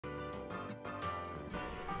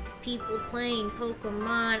people playing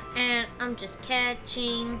Pokemon, and I'm just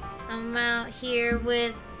catching. I'm out here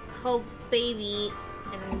with Hope Baby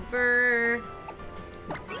and Ver.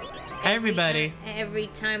 Hi, everybody. Every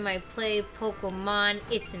time I play Pokemon,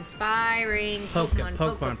 it's inspiring. Pokemon.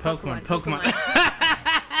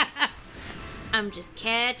 I'm just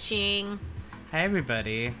catching. Hi,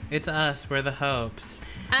 everybody. It's us. We're the Hopes.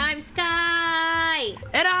 I'm Sky.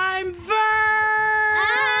 And I'm Ver!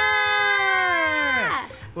 Ah!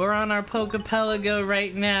 We're on our Pokepelago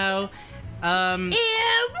right now. Ah!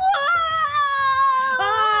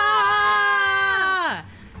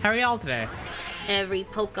 How are y'all today? Every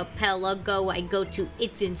Pokepelago I go to,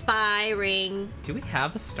 it's inspiring. Do we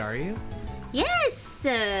have a Staryu? Yes!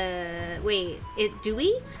 Wait, do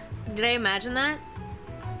we? Did I imagine that?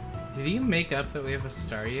 Did you make up that we have a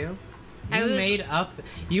Staryu? I was... made up.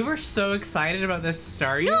 You were so excited about this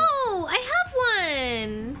Staryu? No, I have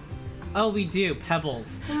one. Oh, we do.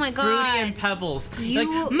 Pebbles. Oh my god. Fruity and Pebbles.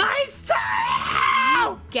 You... Like, my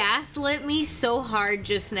Staryu! You gaslit me so hard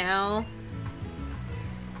just now.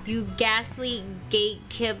 You ghastly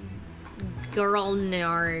gatekeep girl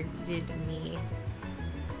narded me.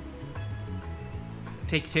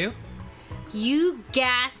 Take two? You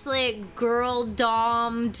gaslit girl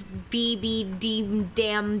dommed BB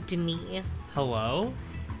damned me. Hello?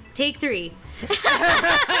 Take three.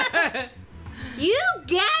 You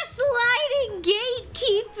gaslighting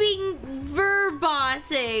gatekeeping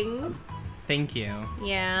verbossing. Thank you.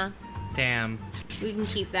 Yeah. Damn. We can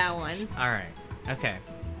keep that one. Alright. Okay.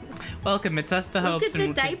 Welcome, it's us, the Look Hopes, at the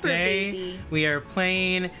and diaper today baby. we are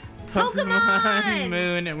playing Pokemon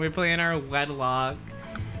Moon, and we're playing our Wedlocke.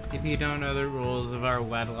 If you don't know the rules of our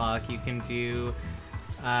Wedlocke, you can do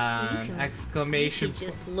exclamation. You can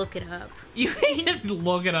just look it up. You can just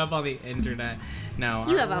look it up on the internet. No,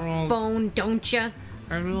 You our have rules, a phone, don't you?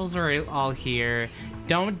 Our rules are all here.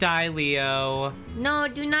 Don't die, Leo. No,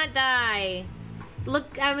 do not die.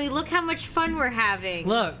 Look, I mean, look how much fun we're having.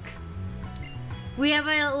 Look. We have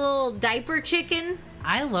a little diaper chicken.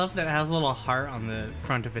 I love that it has a little heart on the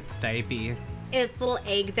front of its diaper. It's a little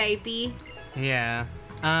egg diaper. Yeah.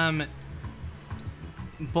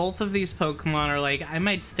 Both of these Pokemon are like, I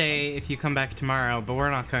might stay if you come back tomorrow, but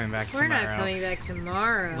we're not coming back tomorrow. We're not coming back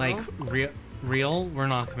tomorrow. Like, real? We're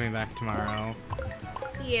not coming back tomorrow.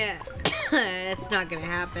 Yeah. It's not gonna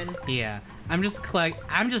happen. Yeah.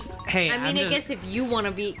 hey, I mean, I guess if you want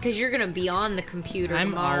to be, because you're gonna be on the computer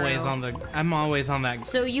tomorrow. I'm always on that.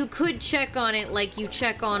 So you could check on it like you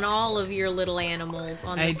check on all of your little animals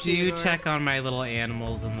on the computer. I do check on my little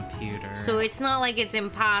animals in the computer. So it's not like it's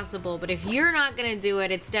impossible, but if you're not gonna do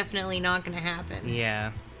it, it's definitely not gonna happen.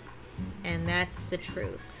 Yeah. And that's the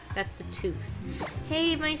truth. That's the tooth.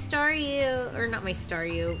 Hey, my Staryu, or not my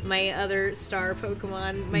Staryu, my other star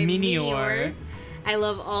Pokemon, my Meteor. I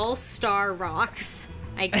love all star rocks.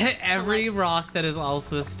 Every rock that is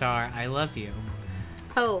also a star. I love you.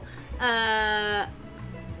 Oh, hi.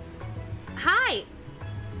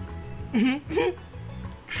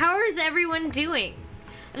 How is everyone doing?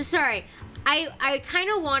 I'm sorry. I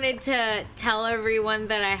kind of wanted to tell everyone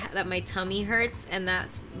that my tummy hurts, and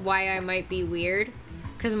that's why I might be weird,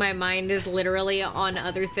 because my mind is literally on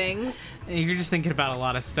other things. You're just thinking about a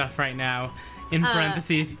lot of stuff right now. In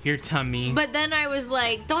parentheses, your tummy. But then I was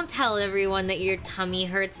like, don't tell everyone that your tummy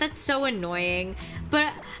hurts. That's so annoying.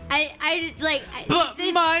 But my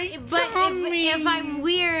tummy. If I'm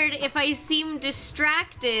weird, if I seem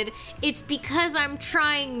distracted, it's because I'm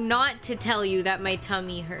trying not to tell you that my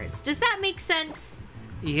tummy hurts. Does that make sense?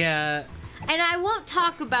 Yeah. And I won't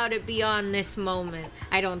talk about it beyond this moment,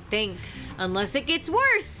 I don't think. Unless it gets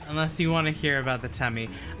worse. Unless you want to hear about the tummy.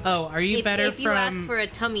 Oh, are you better from... If you ask for a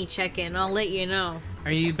tummy check-in, I'll let you know.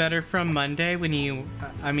 Are you better from Monday when you...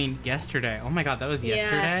 yesterday. Oh my god, that was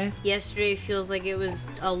yesterday? Yeah, yesterday feels like it was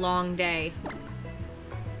a long day.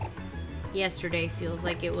 Yesterday feels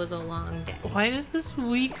like it was a long day. Why does this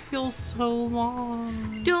week feel so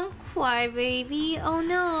long? Don't cry, baby. Oh,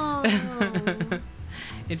 no.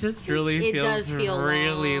 It just really feels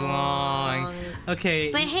really long. Okay.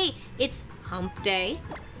 But hey, it's hump day.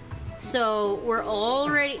 So we're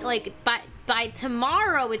already, like, by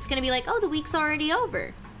tomorrow, it's going to be like, oh, the week's already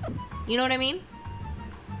over. You know what I mean?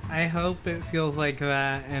 I hope it feels like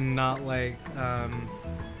that and not like,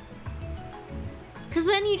 Because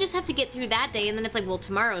then you just have to get through that day, and then it's like, well,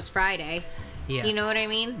 tomorrow's Friday. Yes. You know what I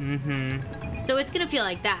mean? Mm-hmm. So it's going to feel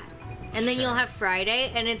like that. And then you'll have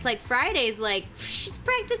Friday, and it's like Friday's like, it's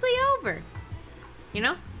practically over. You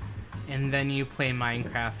know? And then you play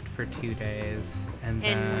Minecraft for 2 days, and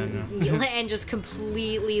then... and just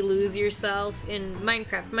completely lose yourself in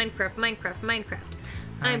Minecraft.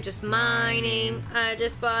 I'm just mining. I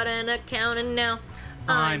just bought an account and now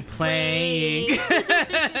I'm playing.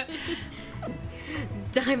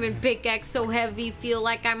 Diamond pickaxe so heavy, feel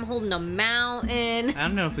like I'm holding a mountain. I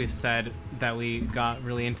don't know if we've said that we got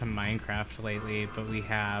really into Minecraft lately, but we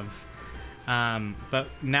have. But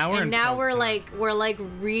now we're we're like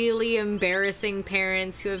really embarrassing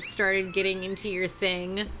parents who have started getting into your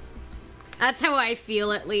thing. That's how I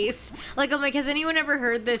feel, at least. Like, I'm like, has anyone ever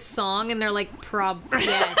heard this song? And they're like,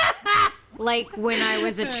 yes. Like, when I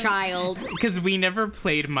was a child. Because we never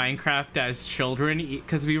played Minecraft as children,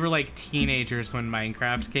 because we were, like, teenagers when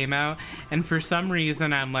Minecraft came out. And for some reason,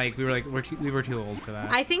 we were too old for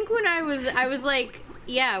that. I think when I was like,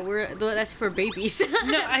 yeah, that's for babies.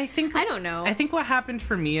 No, I don't know. I think what happened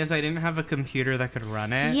for me is I didn't have a computer that could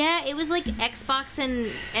run it. Yeah, it was like Xbox and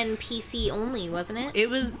PC only, wasn't it? It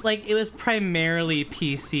was primarily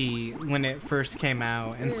PC when it first came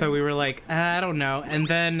out, and so we were like, I don't know. And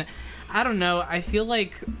then, I don't know, I feel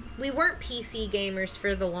like we weren't PC gamers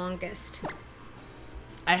for the longest.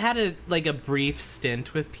 I had a brief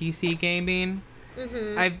stint with PC gaming.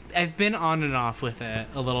 Mm-hmm. I've been on and off with it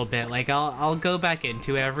a little bit. Like, I'll go back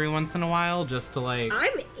into it every once in a while just to, like...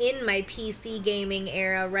 I'm in my PC gaming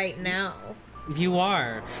era right now. You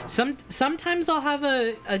are. Sometimes I'll have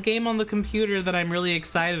a game on the computer that I'm really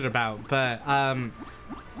excited about, but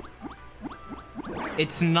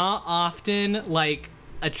it's not often like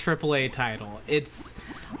a AAA title. It's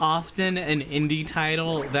often an indie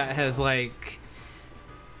title that has, like...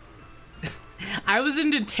 I was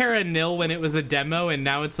into Terra Nil when it was a demo, and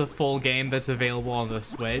now it's a full game that's available on the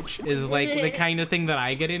Switch. Is like the kind of thing that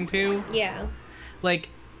I get into. Yeah. Like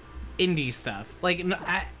indie stuff. Like, and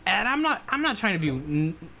I'm not trying to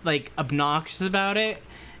be like obnoxious about it.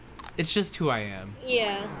 It's just who I am.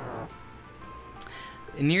 Yeah.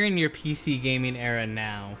 And you're in your PC gaming era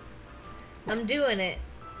now. I'm doing it.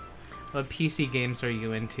 What PC games are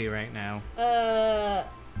you into right now?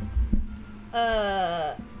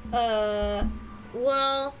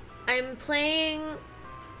 Well, I'm playing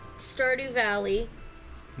Stardew Valley.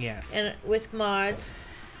 Yes. And with mods.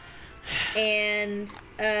 And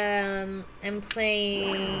I'm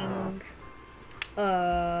playing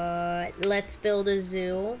Let's Build a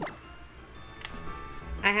Zoo.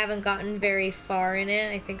 I haven't gotten very far in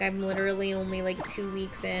it. I think I'm literally only like 2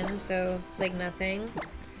 weeks in, so it's like nothing.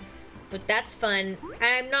 But that's fun.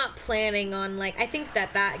 I'm not planning on, like, I think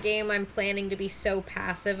that game I'm planning to be so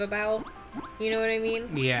passive about. You know what I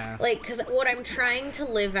mean? Yeah. Like, because what I'm trying to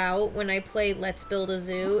live out when I play Let's Build a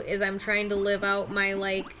Zoo is I'm trying to live out my,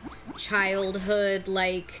 like, childhood,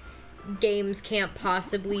 like, games can't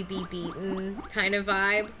possibly be beaten kind of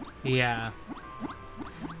vibe. Yeah.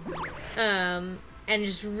 And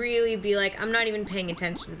just really be like, I'm not even paying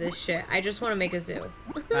attention to this shit. I just want to make a zoo.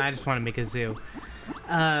 I just want to make a zoo.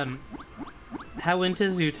 How into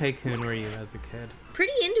Zoo Tycoon were you as a kid?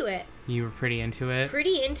 Pretty into it. You were pretty into it?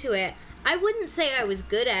 Pretty into it. I wouldn't say I was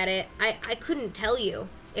good at it. I couldn't tell you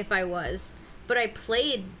if I was. But I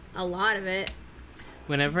played a lot of it.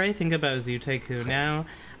 Whenever I think about Zoo Tycoon now,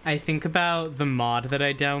 I think about the mod that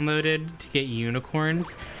I downloaded to get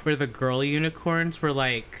unicorns, where the girl unicorns were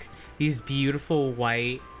like these beautiful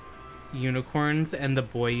white unicorns and the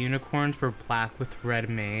boy unicorns were black with red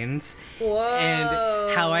manes. Whoa. And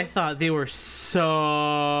how I thought they were so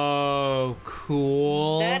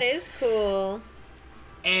cool. That is cool.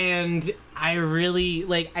 And I really,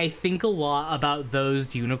 like, I think a lot about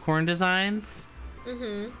those unicorn designs.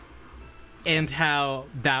 Mm-hmm. And how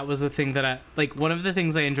that was the thing that I, like, one of the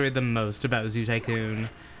things I enjoyed the most about Zoo Tycoon,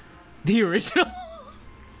 the original,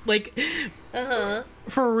 like,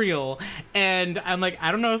 for real. And I'm like,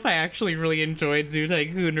 I don't know if I actually really enjoyed Zoo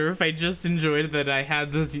Tycoon or if I just enjoyed that I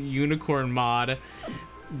had this unicorn mod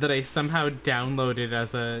that I somehow downloaded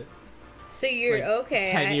as a So you're, like,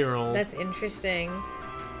 okay. 10-year-old. That's interesting.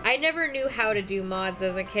 I never knew how to do mods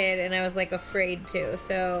as a kid, and I was, like, afraid to,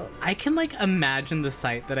 so... I can, like, imagine the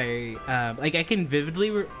site that I, like, I can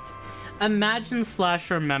vividly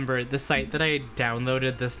imagine/remember the site that I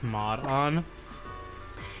downloaded this mod on,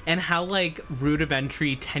 and how, like,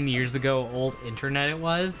 rudimentary 10 years ago old internet it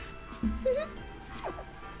was.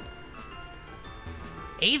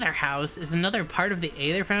 Aether House is another part of the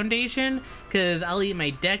Aether Foundation? Because I'll eat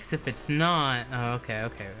my decks if it's not. Oh, okay.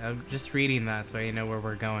 I'm just reading that so I know where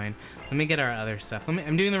we're going. Let me get our other stuff.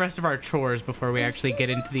 I'm doing the rest of our chores before we actually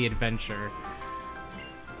get into the adventure.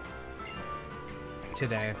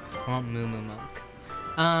 Today. I want Moo Moo Milk.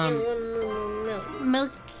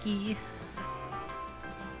 Milky.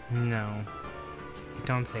 No.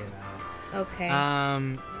 Don't say that. Okay.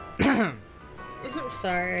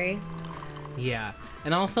 Sorry. Yeah.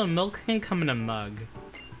 And also, milk can come in a mug.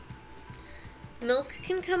 Milk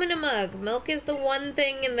can come in a mug. Milk is the one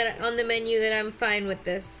thing on the menu that I'm fine with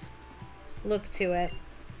this look to it.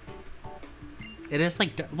 It is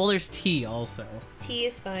like, well, there's tea also. Tea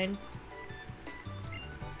is fine.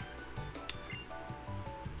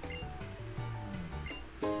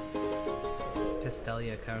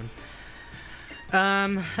 Castelia cone.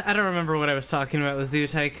 I don't remember what I was talking about with Zoo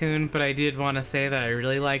Tycoon, but I did want to say that I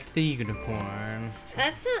really liked the unicorn.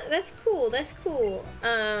 That's cool. That's cool.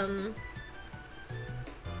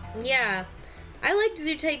 Yeah. I liked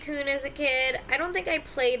Zoo Tycoon as a kid. I don't think I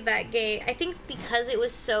played that game. I think because it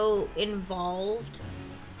was so involved.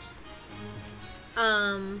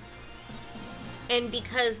 And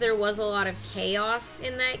because there was a lot of chaos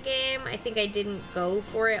in that game, I think I didn't go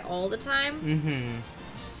for it all the time. Mm-hmm.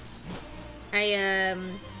 I,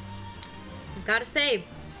 gotta say,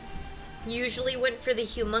 usually went for the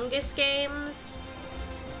humongous games,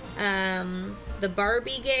 the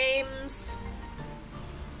Barbie games,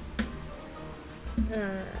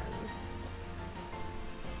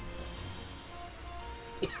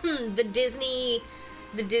 the Disney,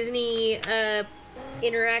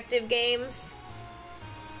 interactive games.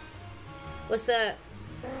 What's up?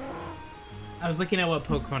 I was looking at what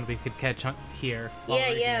Pokemon we could catch here.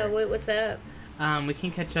 Yeah. What's up? We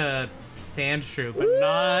can catch a Sandshrew, but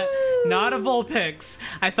not a Vulpix.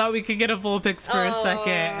 I thought we could get a Vulpix for a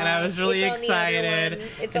second, and I was really excited.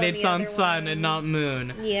 And it's on Sun and not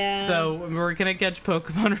Moon. Yeah. So we're gonna catch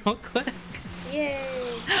Pokemon real quick. Yay!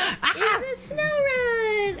 It's a snow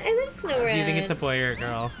run. I love snow run. Do you think it's a boy or a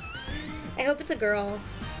girl? I hope it's a girl.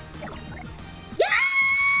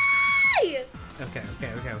 Yay! Okay.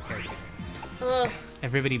 Ugh.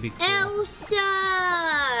 Everybody be cool. Elsa!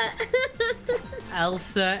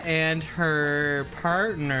 Elsa and her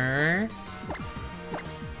partner.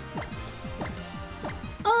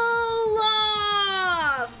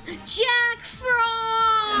 Olaf! Jack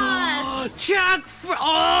Frost! Jack Frost!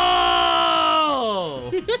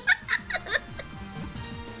 Oh!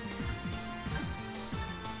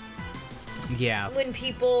 Yeah. When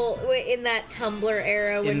people in that Tumblr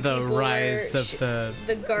era, when in the people rise were of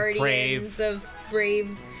the guardians of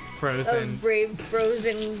brave Frozen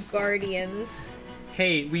guardians.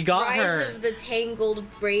 Hey, we got her. Rise of the tangled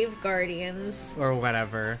brave guardians. Or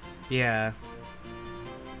whatever. Yeah.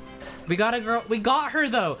 We got a girl. We got her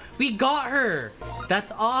though. We got her.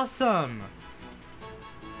 That's awesome.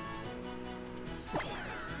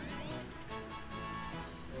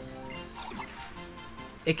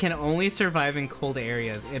 It can only survive in cold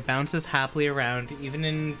areas. It bounces happily around, even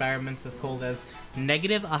in environments as cold as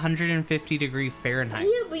negative 150 degrees Fahrenheit.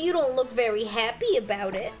 Yeah, but you don't look very happy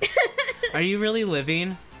about it. Are you really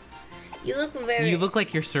living? You look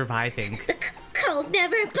like you're surviving. The cold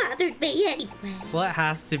never bothered me anyway. Well, it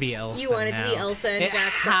has to be Elsa. You want it now. to be Elsa and it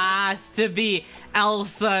Jack Frost. It has to be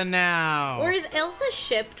Elsa now. Or is Elsa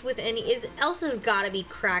shipped with Elsa's gotta be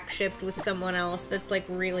crack shipped with someone else that's like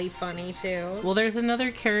really funny too. Well, there's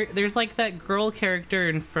another character. There's like that girl character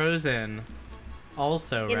in Frozen,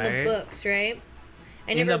 also, right? In the books, right?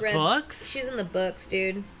 I in never the read. Books? She's in the books,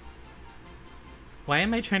 dude. Why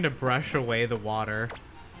am I trying to brush away the water?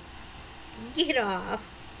 Get off.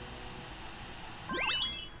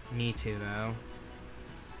 Me too, though.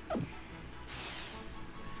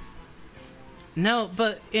 No,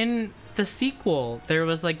 but in the sequel, there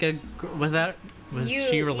was like a... Was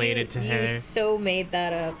she related to her? You so made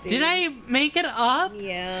that up, dude. Did I make it up?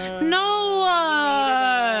 Yeah. No! You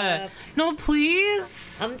made it up. No,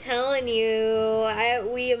 please? I'm telling you,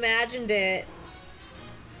 we imagined it.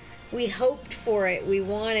 We hoped for it. We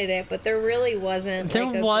wanted it, but there really wasn't. There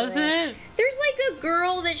like, wasn't? There's like a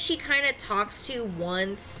girl that she kind of talks to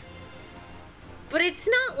once. But it's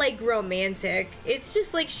not like romantic. It's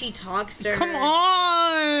just like she talks to her. Come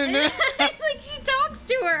on! It's like she talks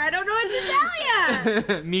to her. I don't know what to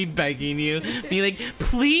tell you. Me begging you. Me like,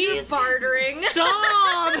 please. You're bartering.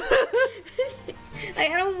 Stop! I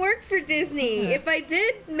don't work for Disney. If I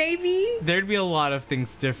did, maybe. There'd be a lot of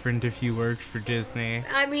things different if you worked for Disney.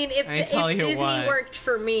 I mean, if Disney worked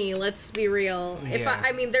for me, let's be real. Yeah. If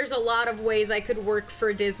I mean, there's a lot of ways I could work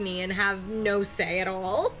for Disney and have no say at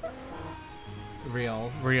all.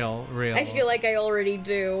 Real. I feel like I already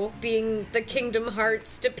do, being the Kingdom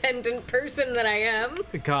Hearts dependent person that I am.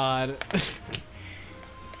 God.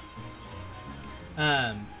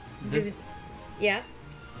 Yeah?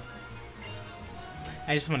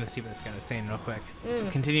 I just want to see what this guy was saying real quick.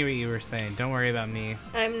 Continue what you were saying. Don't worry about me.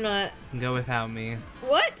 I'm not. Go without me.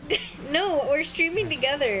 What? No, we're streaming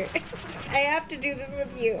together. I have to do this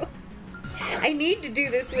with you. I need to do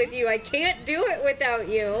this with you. I can't do it without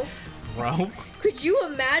you. bro. Could you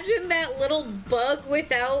imagine that little bug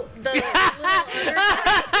without the little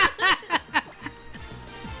underside?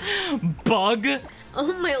 Bug?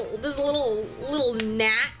 Oh my, this little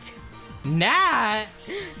gnat. Gnat?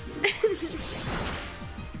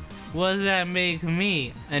 What does that make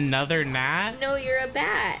me? Another gnat? No, you're a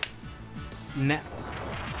bat. Gnat.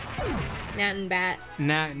 Gnat and bat.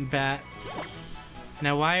 Gnat and bat.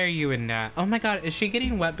 Now, why are you a gnat? Oh my god, is she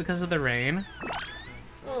getting wet because of the rain?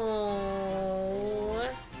 Oh.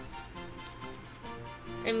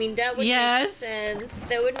 I mean, that would make sense.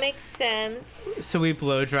 That would make sense. So we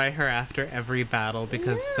blow dry her after every battle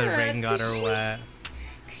because the rain got her wet.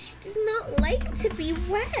 Because she does not like to be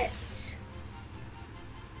wet.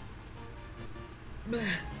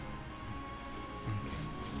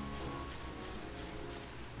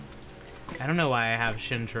 I don't know why I have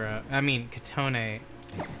Katone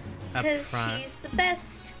up Because front. she's the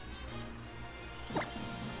best.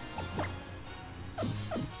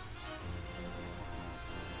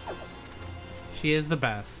 She is the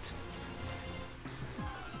best.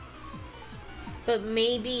 But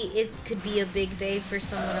maybe it could be a big day for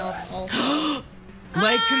someone else also.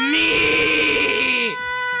 Like me!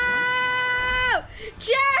 Oh!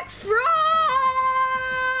 Jack Frost!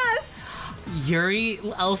 Yuri,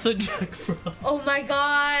 Elsa, Jack Frost. Oh my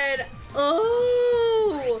god.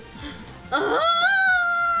 Oh! Oh!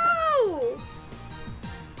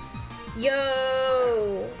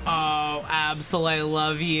 Yo! Oh, Absol, I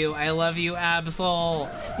love you. I love you, Absol.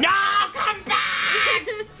 No, come back!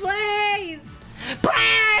 Please!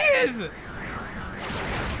 Please!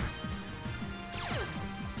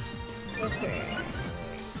 Okay.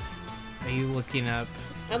 Are you looking up?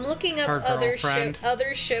 I'm looking up Her other girlfriend?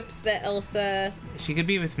 ships that Elsa... She could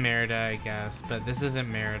be with Merida, I guess, but this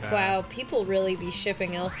isn't Merida. Wow, people really be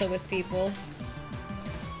shipping Elsa with people.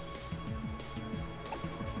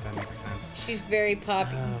 That makes sense. She's very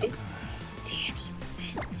popular. Oh, God. Danny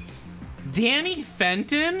Fenton. Danny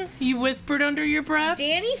Fenton? You whispered under your breath?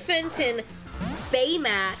 Danny Fenton,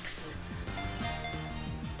 Baymax.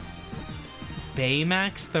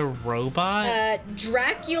 Baymax the robot?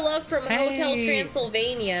 Dracula from Hotel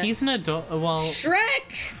Transylvania. He's an adult. Well,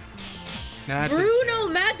 Shrek. no, Bruno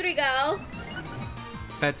Madrigal.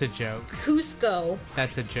 That's a joke. Cusco.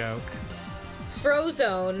 That's a joke.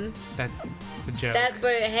 Frozone. That's a joke.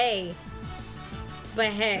 But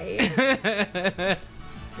hey.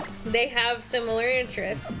 They have similar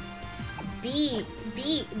interests. Beast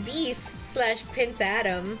 / Prince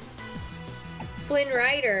Adam. Flynn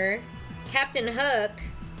Rider. Captain Hook.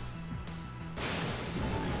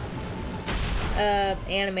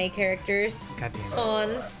 Anime characters. God damn it.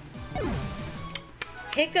 Hans.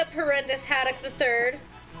 Hiccup Horrendous Haddock III.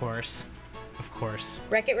 Of course. Of course.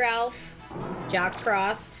 Wreck-It Ralph. Jack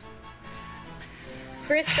Frost.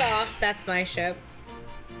 Kristoff. That's my ship.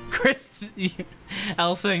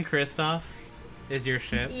 Elsa and Kristoff is your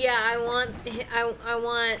ship? Yeah, I want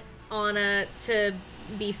Anna to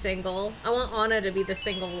be single. I want Anna to be the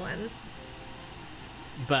single one.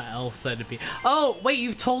 But Elsa to be... Oh, wait,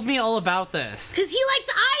 you've told me all about this. Because he likes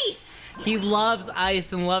ice! He loves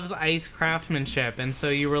ice and loves ice craftsmanship, and so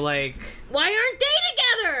you were like... Why aren't they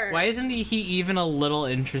together? Why isn't he even a little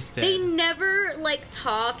interested? They never, like,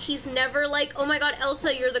 talk. He's never like, oh my god,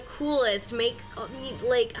 Elsa, you're the coolest.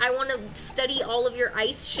 I want to study all of your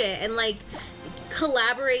ice shit and, like,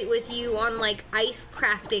 collaborate with you on, like, ice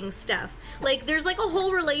crafting stuff. Like, there's, like, a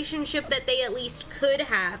whole relationship that they at least could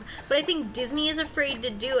have. But I think Disney is afraid to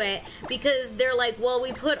do it because they're like, well,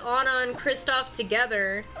 we put Anna and Kristoff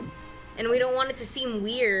together and we don't want it to seem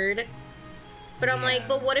weird. But I'm like,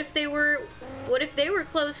 but what if they were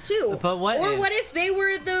close too? But what if they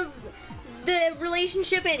were the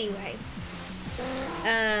relationship anyway?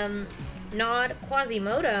 Nod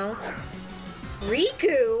Quasimodo,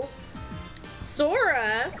 Riku,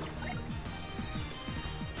 Sora,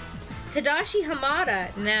 Tadashi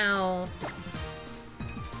Hamada. Now,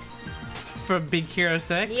 from Big Hero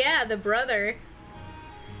 6? yeah, the brother.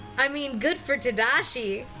 I mean, good for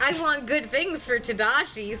Tadashi. I want good things for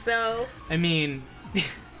Tadashi, so... I mean...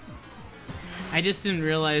 I just didn't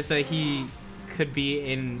realize that he could be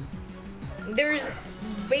in... There's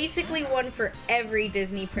basically one for every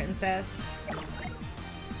Disney princess.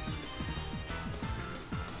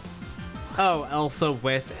 Oh, Elsa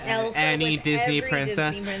with any Disney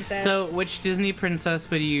princess. Disney princess. So, which Disney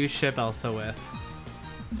princess would you ship Elsa with?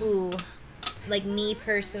 Ooh. Like me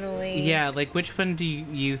personally. Yeah, like which one do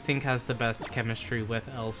you think has the best chemistry with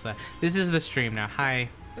Elsa? This is the stream now. Hi.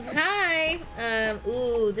 Hi.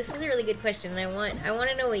 Ooh, this is a really good question. I want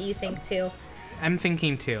to know what you think too. I'm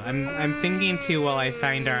thinking too. I'm thinking too while I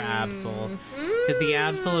find our Absol. Because the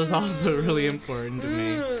Absol is also really important to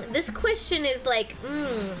me. This question is like,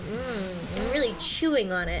 I'm really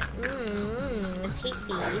chewing on it.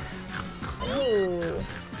 Tasty. Ooh.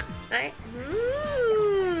 Okay,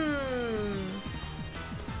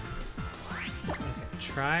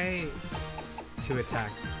 try to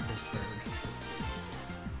attack this bird.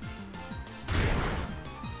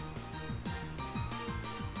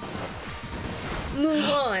 Move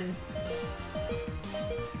on.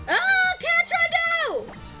 Oh, Catch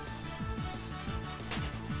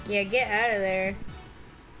Yeah, get out of there.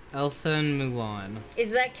 Elsa and Mulan.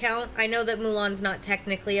 Is that count? I know that Mulan's not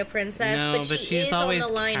technically a princess, No, but she she's is always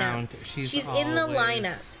on the lineup. count. She's in the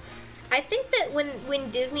lineup. I think that when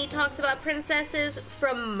Disney talks about princesses,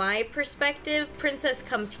 from my perspective, princess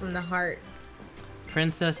comes from the heart.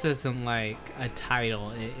 Princess isn't like a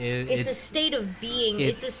title. It's a state of being.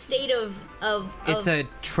 It's a state of it's a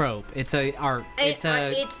trope. It's a art. It's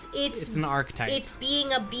an archetype. It's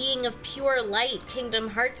being a being of pure light, Kingdom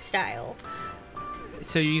Hearts style.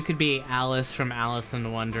 So you could be Alice from Alice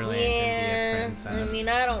in Wonderland and be a princess. I mean,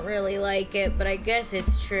 I don't really like it, but I guess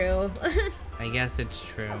it's true. I guess it's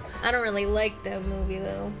true. I don't really like that movie,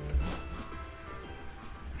 though.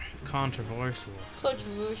 Controversial.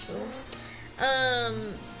 I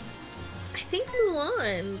think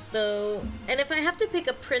Mulan, though. And if I have to pick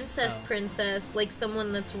a princess, like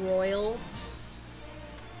someone that's royal.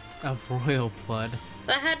 Of royal blood. If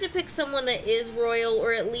I had to pick someone that is royal,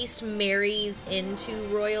 or at least marries into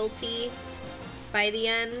royalty by the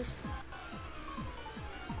end.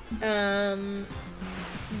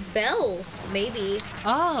 Belle, maybe.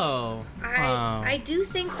 Oh. I do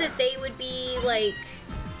think that they would be, like,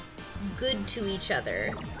 good to each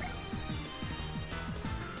other.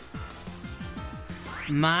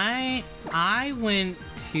 I went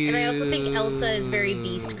to... And I also think Elsa is very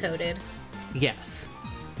beast-coded. Yes.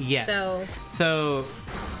 So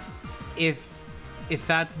if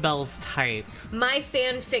that's Belle's type... My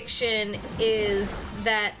fan fiction is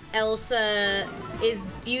that Elsa is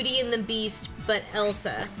Beauty and the Beast, but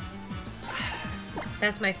Elsa.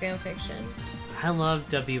 That's my fan fiction. I love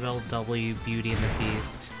WLW, Beauty and the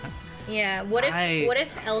Beast. Yeah, what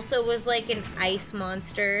if Elsa was like an ice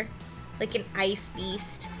monster? Like an ice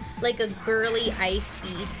beast. Like a girly ice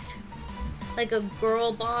beast. Like a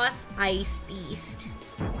girl boss ice beast.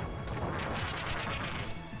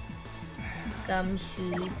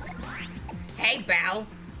 Gumshoes. Hey, pal.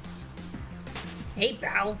 Hey,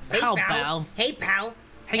 pal. Hey, How, pal. pal? Hey, pal.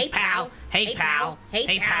 Hey, pal. Hey, pal. Hey,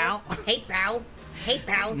 Hey, pal. pal. Hey, pal. Hey,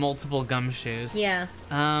 pal. Multiple gumshoes. Yeah.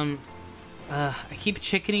 I keep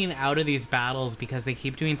chickening out of these battles because they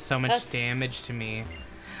keep doing so much damage to me.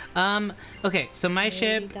 Okay, so my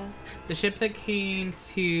ship, the ship that came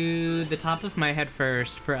to the top of my head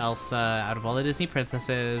first for Elsa out of all the Disney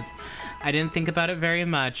princesses, I didn't think about it very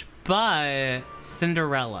much, but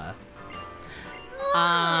Cinderella.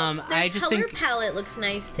 Their color palette looks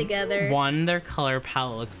nice together. One, their color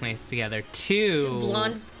palette looks nice together. Two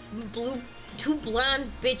blonde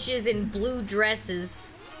bitches in blue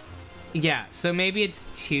dresses. Yeah, so maybe it's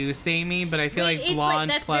too samey, but I feel like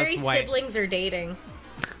blonde that's plus very white. Siblings are dating.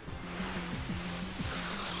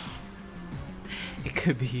 It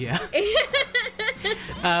could be, yeah.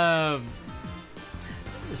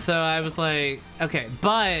 So I was like, okay,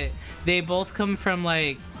 but they both come from,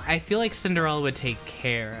 like, I feel like Cinderella would take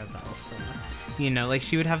care of Elsa. You know, like,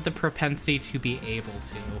 she would have the propensity to be able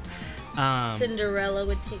to. Cinderella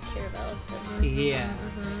would take care of Elsa. Yeah.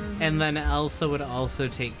 And then Elsa would also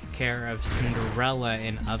take care of Cinderella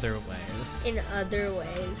in other ways. In other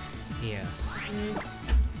ways. Yes.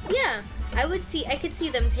 Yeah, I could see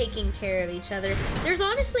them taking care of each other. There's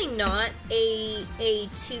honestly not a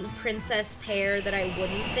two princess pair that I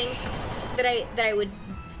wouldn't think that I would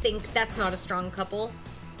think that's not a strong couple.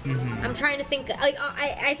 I'm trying to think, like,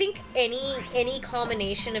 I think any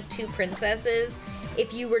combination of two princesses,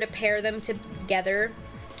 if you were to pair them together,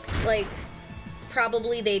 like,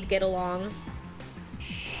 probably they'd get along.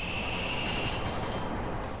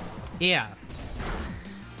 Yeah.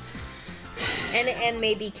 And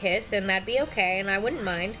maybe kiss, and that'd be okay, and I wouldn't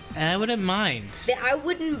mind. And I wouldn't mind. I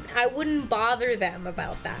wouldn't bother them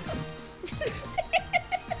about that.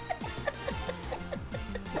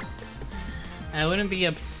 I wouldn't be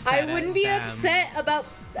upset. I wouldn't be upset about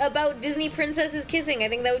Disney princesses kissing. I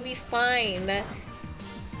think that would be fine.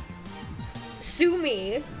 Sue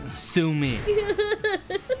me. Sue me.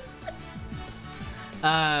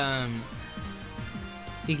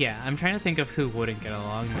 Yeah, I'm trying to think of who wouldn't get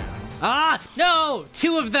along now. Ah! No!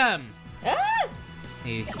 Two of them! Ah!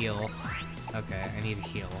 Need to heal. Okay, I need to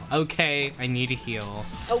heal. Okay, I need to heal.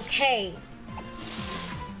 Okay.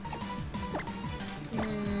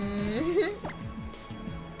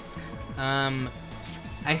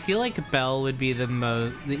 I feel like Belle would be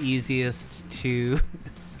the easiest to.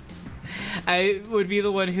 I would be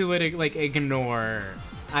the one who would like ignore.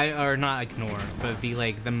 Or not ignore, but be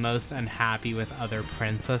like the most unhappy with other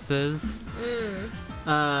princesses.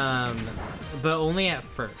 But only at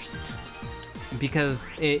first. Because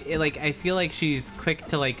it like I feel like she's quick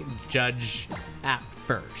to like judge at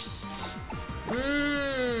first.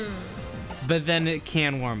 But then it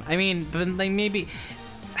can warm. I mean, but like maybe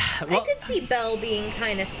well, I could see Belle being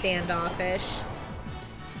kind of standoffish.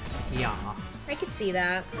 Yeah. I could see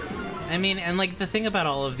that. I mean, and like the thing about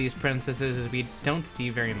all of these princesses is we don't see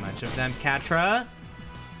very much of them. Catra?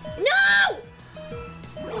 No!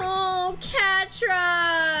 Oh,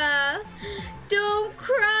 Catra! Don't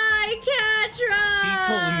cry, Catra! She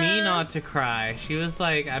told me not to cry. She was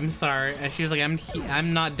like, "I'm sorry." She was like,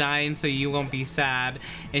 "I'm not dying, so you won't be sad."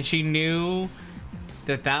 And she knew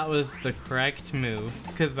that that was the correct move,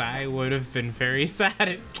 because I would have been very sad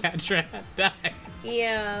if Catra had died.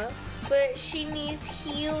 Yeah, but she needs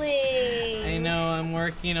healing. I know. I'm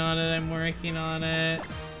working on it. I'm working on it.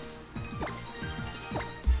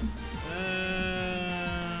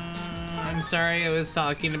 I'm sorry, I was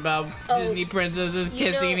talking about Disney princesses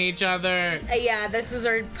kissing each other. Yeah, this is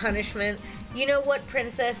our punishment. You know what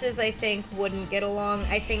princesses I think wouldn't get along?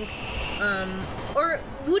 I think, or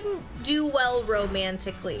wouldn't do well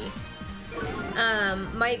romantically.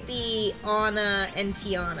 Might be Anna and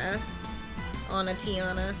Tiana. Anna,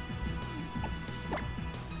 Tiana.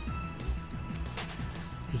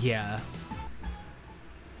 Yeah.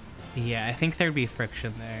 Yeah, I think there'd be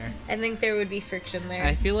friction there. I think there would be friction there.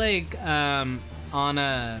 I feel like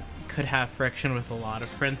Anna could have friction with a lot of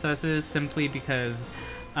princesses simply because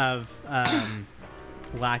of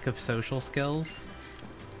lack of social skills.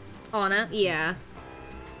 Anna, yeah.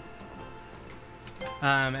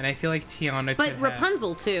 And I feel like Tiana But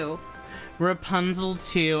Rapunzel too. Rapunzel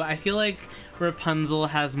too. I feel like Rapunzel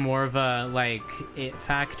has more of a like it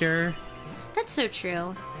factor. That's so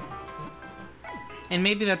true. And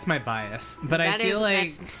maybe that's my bias, but I feel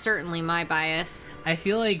like that's certainly my bias. I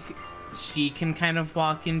feel like she can kind of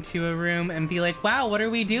walk into a room and be like, "Wow, what are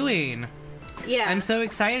we doing?" Yeah. I'm so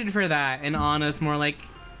excited for that. And Anna's more like,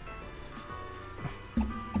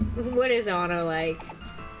 what is Anna like?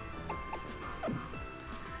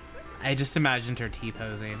 I just imagined her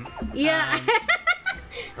T-posing. Yeah.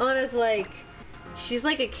 Anna's like, she's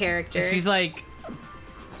like a character. She's like,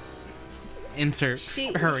 insert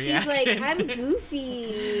her reaction. She's like, I'm goofy.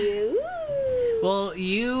 Ooh. Well,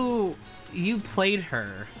 you played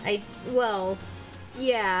her.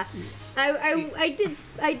 Yeah. I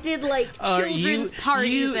did like children's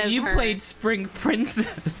parties as her. You played Spring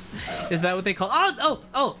Princess. Is that what they call?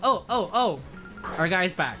 Oh! Our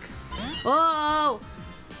guy's back. Oh!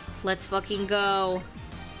 Let's fucking go.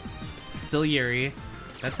 Still Yuri.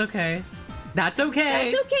 That's okay. That's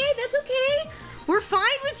okay. That's okay. That's okay. We're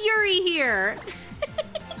fine with Yuri here.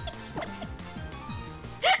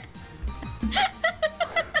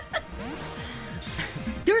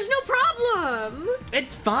 There's no problem.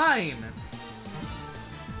 It's fine.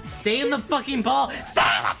 Stay in the fucking ball. Stay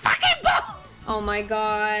in the fucking ball. Oh my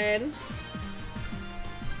god.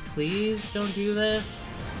 Please don't do this.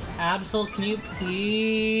 Absol, can you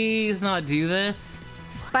please not do this?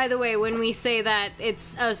 By the way, when we say that,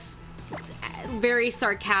 it's us very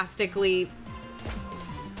sarcastically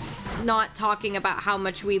not talking about how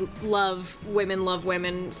much we love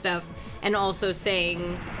women stuff, and also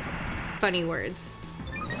saying funny words.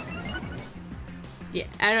 Yeah,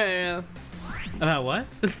 I don't know. About what?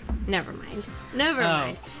 Never mind. Never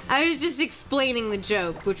mind. I was just explaining the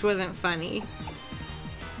joke, which wasn't funny.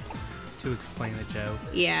 To explain the joke.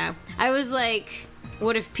 Yeah. I was like,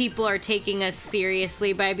 what if people are taking us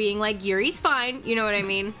seriously by being like, Yuri's fine? You know what I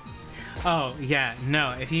mean? Oh, yeah.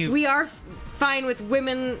 No, if you... We are fine with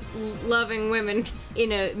women loving women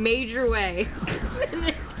in a major way.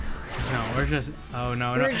 No, we're just... Oh,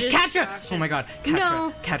 no, no. Catra! Oh, my God. Catra.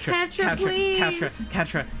 No. Catra, please.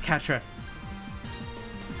 Catra.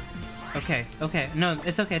 Okay. No,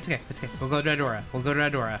 it's okay. We'll go to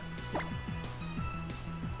Adora.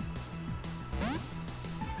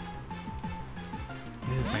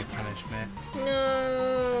 This is my punishment.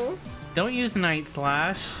 No. Don't use Night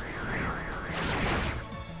Slash.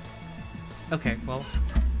 Okay, well.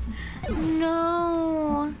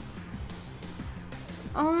 No.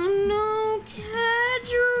 Oh no,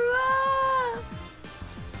 Kadra!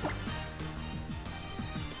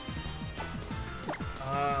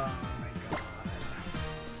 Oh my god.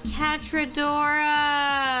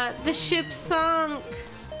 Catradora! The ship sunk!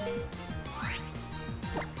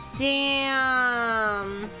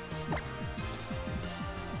 Damn!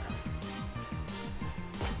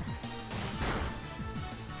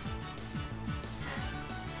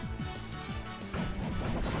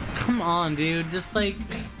 Come on, dude. Just like...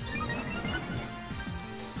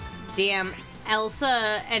 Damn.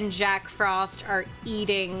 Elsa and Jack Frost are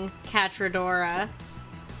eating Catradora.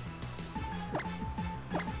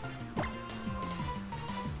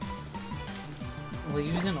 Well,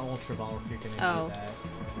 use an Ultra Ball if you're gonna do that.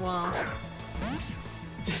 Well...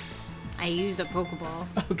 I used a Pokeball.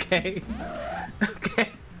 Okay. Okay.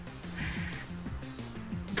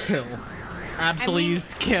 Kill. Absolutely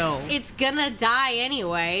used kill. It's gonna die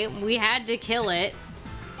anyway. We had to kill it.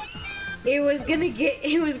 It was gonna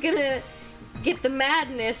get the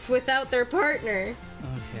madness without their partner.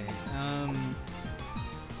 Okay.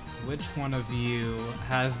 Which one of you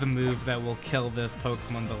has the move that will kill this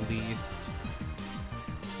Pokemon the least?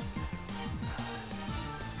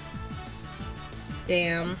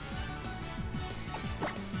 Damn.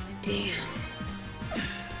 Damn.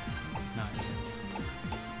 Not you.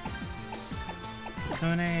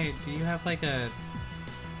 Tone, do you have like a...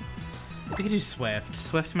 We could do Swift.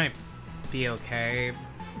 Swift might be okay.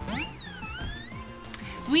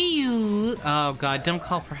 Wii U! Oh god, don't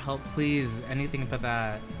call for help, please. Anything but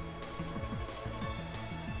that.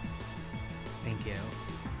 Thank you.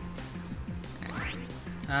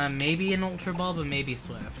 Maybe an Ultra Ball, but maybe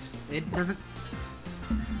Swift. It doesn't...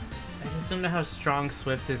 I just don't know how strong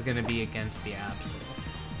Swift is gonna be against the Absol.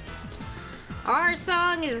 Our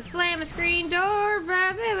song is slam a screen door.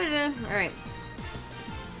 Alright.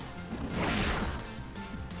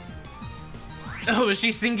 Oh, is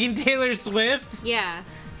she singing Taylor Swift? Yeah.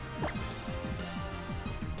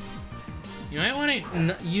 You might want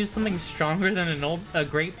to use something stronger than a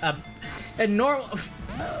normal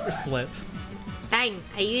slip. Fine,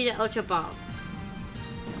 I use an Ultra Ball.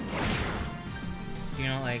 Do you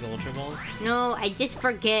not like Ultra Balls? No, I just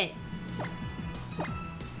forget.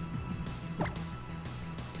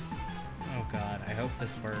 Oh god, I hope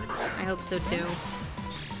this works. I hope so too.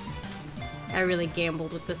 I really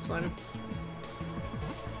gambled with this one.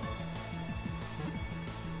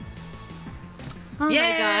 Oh Yay!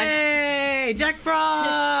 my god. Yay! Jack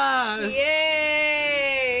Frost!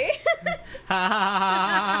 Yay! Ha ha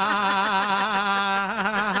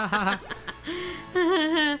ha!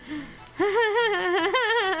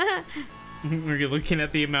 We're looking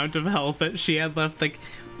at the amount of health that she had left, like,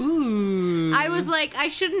 ooh. I was like, I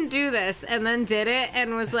shouldn't do this, and then did it,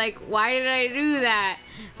 and was like, why did I do that?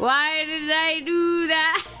 Why did I do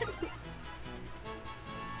that?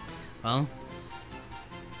 Well.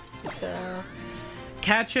 So...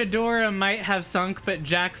 Catradora might have sunk, but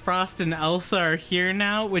Jack Frost and Elsa are here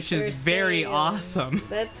now, which is very awesome.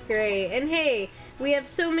 That's great. And hey, we have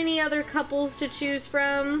so many other couples to choose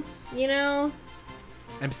from, you know?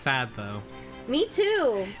 I'm sad, though. Me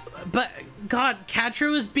too. But, God,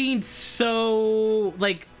 Catra was being so,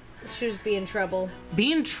 like... She was being trouble.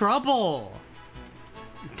 Being trouble.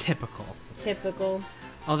 Typical. Typical.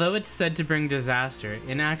 Although it's said to bring disaster,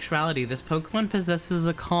 in actuality, this Pokemon possesses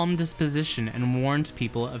a calm disposition and warns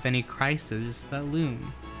people of any crises that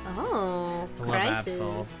loom. Oh, I crisis.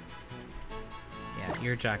 love Absol. Yeah,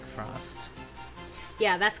 you're Jack Frost.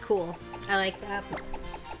 Yeah, that's cool. I like that.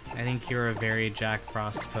 I think you're a very Jack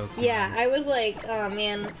Frost Pokemon. Yeah, I was like, oh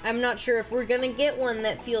man, I'm not sure if we're gonna get one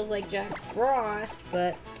that feels like Jack Frost,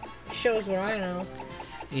 but shows what I know.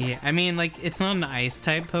 Yeah, I mean, like, it's not an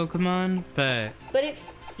ice-type Pokemon, but... But it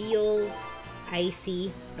feels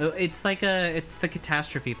icy. It's like it's the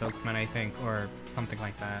Catastrophe Pokemon, I think, or something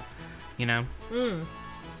like that, you know? Hmm.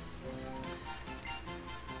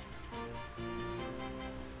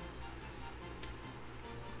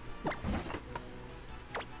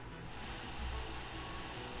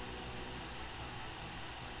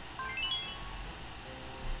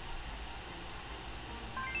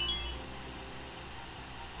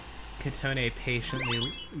 Katone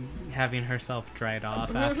patiently having herself dried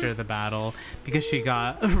off after the battle because she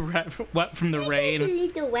got wet from the rain. A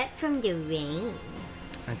little wet from the rain.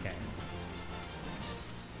 Okay.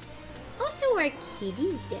 Also, our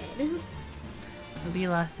kitty's dead. We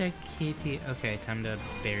lost our kitty. Okay, time to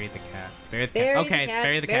bury the cat. Bury the cat. Bury Okay, the cat.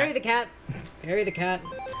 bury the cat. Bury the cat. Bury the cat.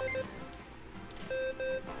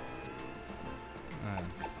 Oh,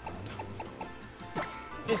 God.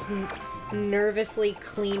 Just nervously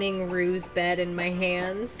cleaning Rue's bed in my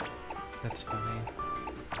hands. That's funny.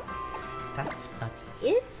 That's funny.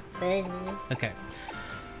 It's funny. Okay.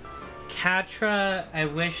 Katra, I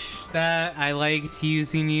wish that I liked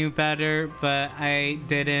using you better, but I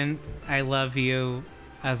didn't. I love you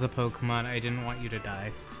as a Pokemon. I didn't want you to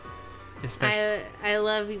die. Especially I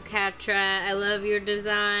love you, Katra. I love your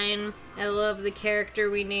design. I love the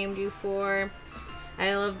character we named you for.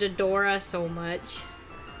 I loved Adora so much.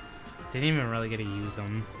 Didn't even really get to use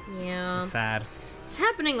them. Yeah. Sad. It's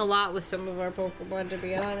happening a lot with some of our Pokemon, to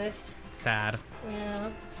be honest. Sad.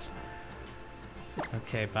 Yeah.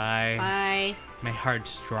 Okay, bye. Bye. My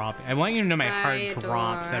heart's dropping. I want you to know my heart Adora.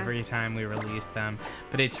 drops every time we release them.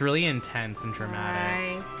 But it's really intense and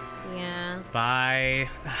dramatic. Bye. Yeah. Bye.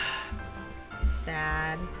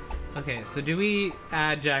 Sad. Okay, so do we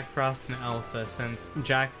add Jack Frost and Elsa, since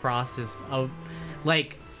Jack Frost is a,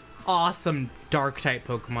 like, awesome dark type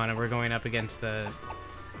Pokemon and we're going up against the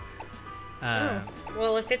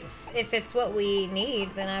Well, if it's what we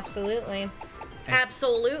need, then absolutely.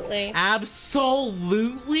 Absolutely.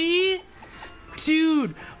 Absolutely?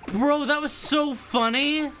 Dude, bro, that was so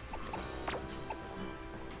funny.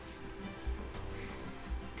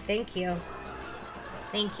 Thank you.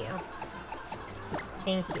 Thank you.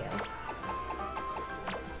 Thank you.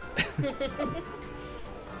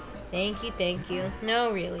 Thank you.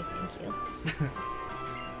 No, really, thank you.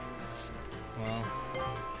 Well,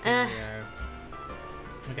 here we are.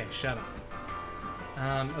 Okay, shut up.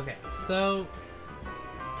 Okay, so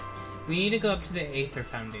we need to go up to the Aether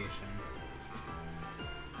Foundation.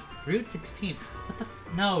 Route 16. What the?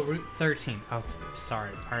 No, Route 13. Oh, sorry.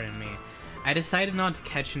 Pardon me. I decided not to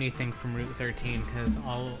catch anything from Route 13 because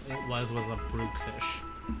all it was a Bruxish.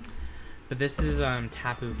 But this is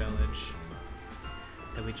Tapu Village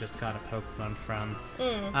that we just got a Pokemon from.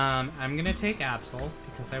 I'm gonna take Absol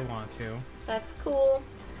because I want to. That's cool.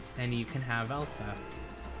 And you can have Elsa.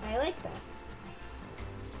 I like that.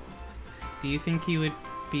 Do you think you would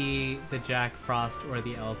be the Jack Frost or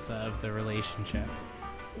the Elsa of the relationship?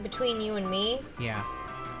 Between you and me? Yeah.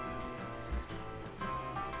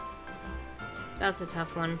 That's a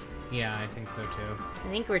tough one. Yeah, I think so too. I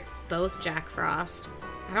think we're both Jack Frost.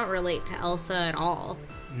 I don't relate to Elsa at all.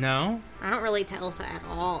 No? I don't relate to Elsa at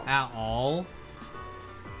all. At all?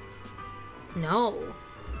 No.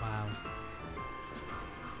 Wow.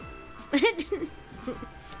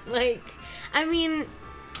 Like, I mean,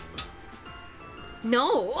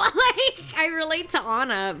 no. Like, I relate to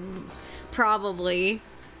Anna, probably.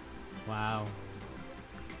 Wow.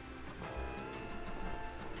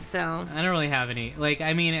 So. I don't really have any, like,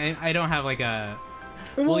 I mean, I don't have like a,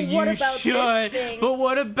 Well, you what about should, this thing? but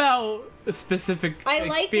what about a specific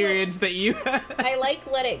experience that you had? I like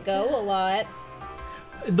Let It Go a lot.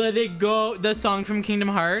 Let It Go, the song from Kingdom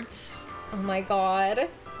Hearts? Oh my god.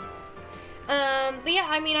 But yeah,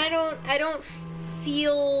 I mean, I don't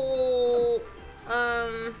feel,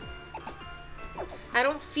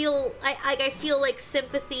 I feel like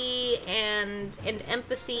sympathy and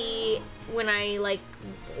empathy when I like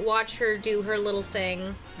watch her do her little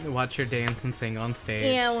thing. Watch her dance and sing on stage.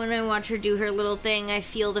 Yeah, when I watch her do her little thing, I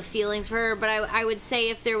feel the feelings for her, but I would say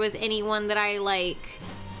if there was anyone that I like,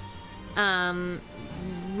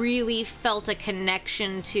 really felt a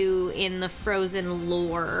connection to in the Frozen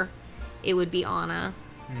lore, it would be Anna.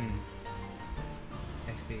 I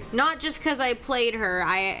see. Not just because I played her,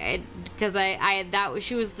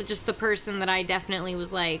 she was just the person that I definitely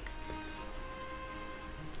was like,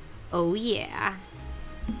 oh yeah.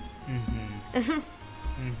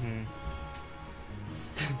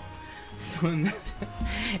 So in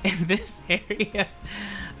this area,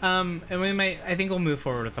 and I think we'll move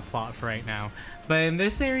forward with the plot for right now. But in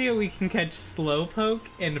this area, we can catch Slowpoke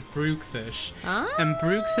and Bruxish. And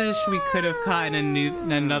Bruxish, we could have caught in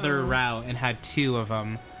another route and had two of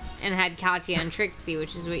them. And had Katya and Trixie,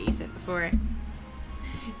 which is what you said before.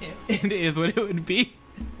 It is what it would be.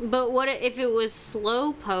 But what if it was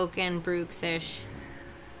Slowpoke and Bruxish?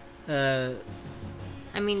 I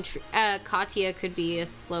mean, Katya could be a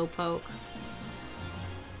Slowpoke.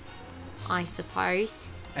 I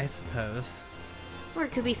suppose. I suppose. Or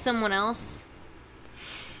it could be someone else.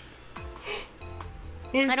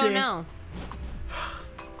 Okay. I don't know.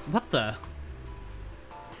 What the?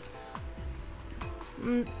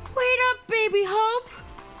 Wait up, baby Hope.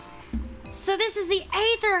 So this is the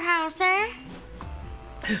Aether House, eh?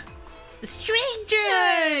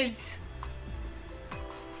 Strangers!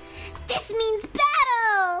 This means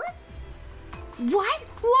battle! What?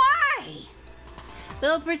 Why?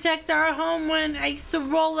 They'll protect our home when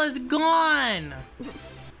Icerola's gone!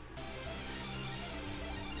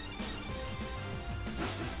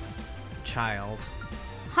 Child.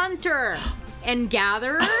 Hunter and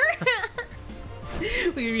Gatherer?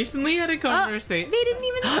 We recently had a conversation. They didn't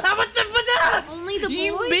even... What the Only the boy?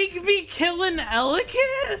 You make me kill an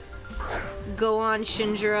Elekid? Go on,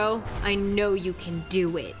 Shinjiro. I know you can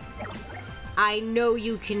do it. I know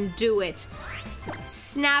you can do it.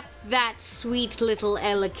 Snap that sweet little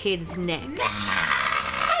Elekid's neck.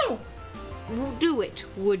 No! Do it,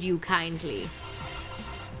 would you kindly?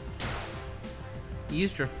 He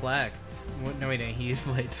used reflect. What? No, he didn't. He used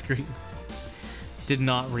light screen. Did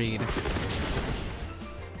not read.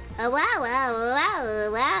 Oh, wow, wow,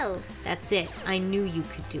 wow, wow. That's it. I knew you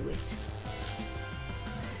could do it.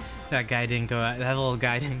 That guy didn't go out. That little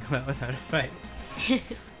guy didn't go out without a fight.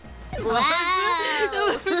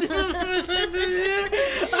 Wow.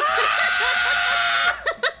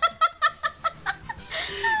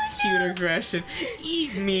 Cute aggression.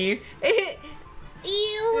 Eat me.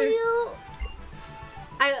 Ew.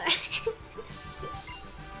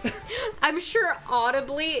 I'm sure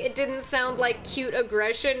audibly it didn't sound like cute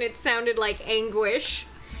aggression. It sounded like anguish.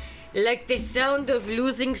 Like the sound of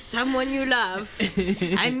losing someone you love.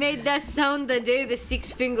 I made that sound the day the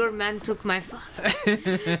six-fingered man took my father.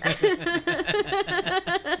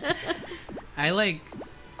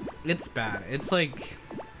 It's bad. It's like...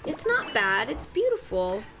 It's not bad. It's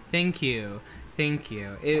beautiful. Thank you. Thank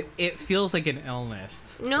you. It feels like an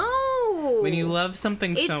illness. No. When you love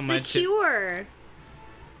something so much... It's the cure.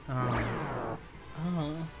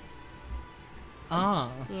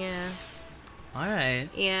 Oh. Yeah. Alright.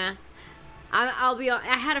 Yeah. I'll be honest.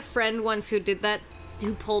 I had a friend once who did that,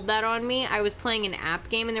 who pulled that on me. I was playing an app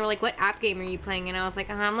game, and they were like, what app game are you playing? And I was like,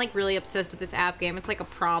 I'm like really obsessed with this app game. It's like a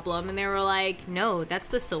problem. And they were like, no, that's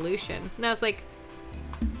the solution. And I was like,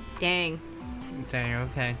 dang. Dang,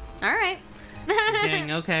 okay. All right.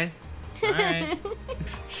 Dang, okay. Alright.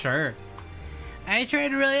 Sure. I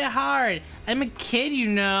tried really hard. I'm a kid, you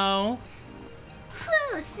know.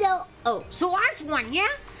 So I've won, yeah?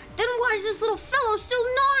 Then why is this little fellow still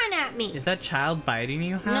gnawing at me? Is that child biting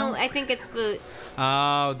you, huh? No, I think it's the...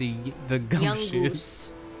 Oh, the young gumshoes. goose.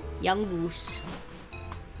 Young goose.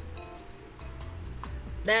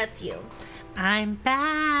 That's you. I'm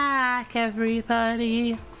back,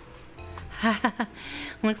 everybody.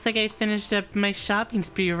 Looks like I finished up my shopping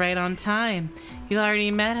spree right on time. You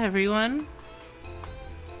already met everyone?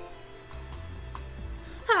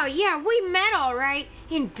 Oh, yeah, we met all right.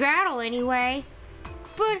 In battle, anyway.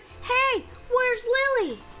 But, hey, where's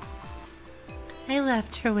Lily? I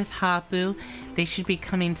left her with Hapu. They should be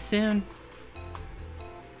coming soon.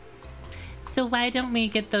 So why don't we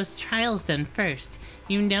get those trials done first?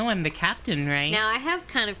 You know I'm the captain, right? Now, I have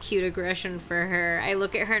kind of cute aggression for her. I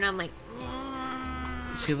look at her and I'm like...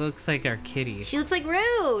 She looks like our kitty. She looks like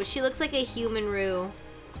Rue. She looks like a human Rue.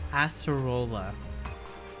 Acerola.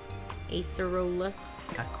 Acerola.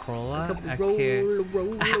 Acrola?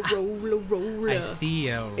 Roll. I see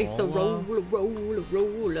a rolla. It's a roll.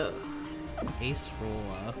 Ace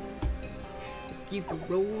rolla. Keep it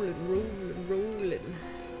rolling.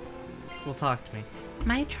 Well, talk to me.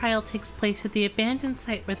 My trial takes place at the abandoned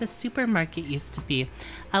site where the supermarket used to be.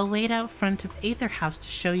 I'll wait out front of Aether House to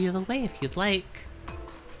show you the way if you'd like.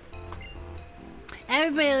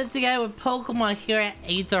 Everybody lives together with Pokemon here at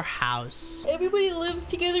Aether House. Everybody lives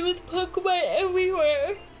together with Pokemon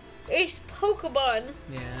everywhere. It's Pokemon.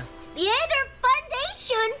 Yeah. The Aether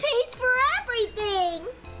Foundation pays for everything.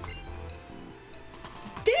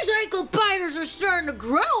 These ankle biters are starting to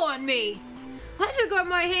grow on me. I think I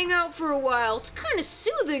might hang out for a while. It's kind of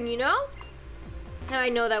soothing, you know? I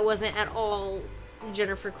know that wasn't at all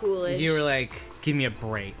Jennifer Coolidge. You were like, give me a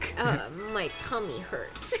break. My tummy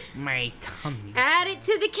hurts. My tummy. Add it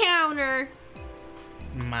to the counter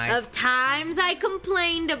of times I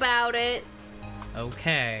complained about it.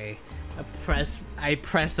 Okay. I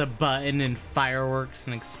press a button and fireworks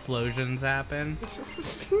and explosions happen.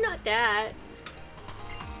 Not that.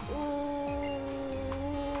 Ooh.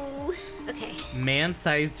 Okay.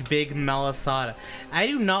 Man-sized big Melisada. I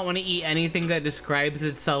do not want to eat anything that describes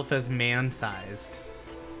itself as man-sized.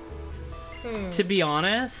 To be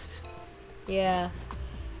honest. Yeah.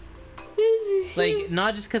 Like,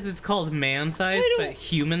 not just because it's called man-sized, but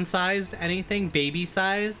human-sized, anything,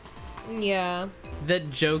 baby-sized. Yeah.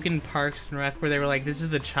 That joke in Parks and Rec where they were like, this is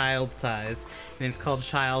the child size. And it's called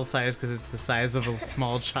child size because it's the size of a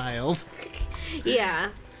small child. Yeah.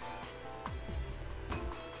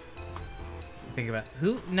 Think about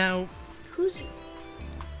who now. Who's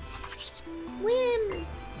Wim?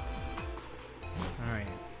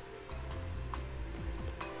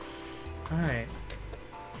 All right.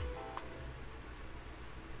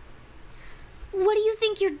 What do you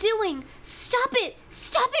think you're doing? Stop it!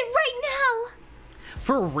 Stop it right now!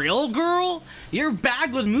 For real, girl? Your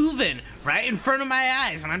bag was moving right in front of my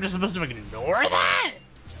eyes, and I'm just supposed to ignore that?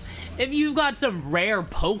 If you've got some rare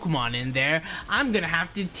Pokemon in there, I'm gonna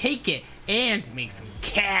have to take it and make some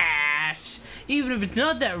cash. Even if it's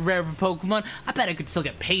not that rare of a Pokemon, I bet I could still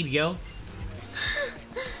get paid, yo.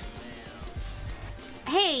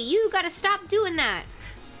 Hey, you gotta stop doing that.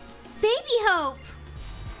 Baby Hope.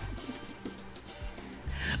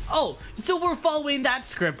 Oh, so we're following that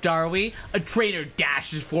script, are we? A trainer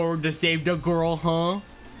dashes forward to save the girl, huh?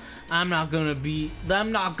 I'm not gonna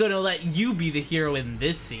let you be the hero in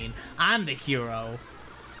this scene. I'm the hero.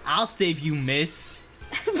 I'll save you, miss.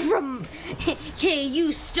 Hey,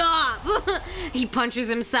 you stop. He punches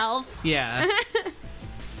himself. Yeah.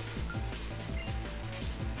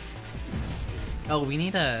 Oh, we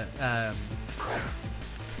need to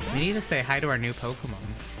say hi to our new Pokemon.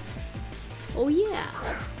 Oh yeah.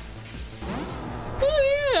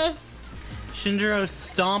 Oh yeah. Shinjiro,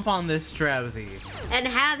 stomp on this Drowsy. And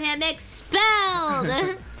have him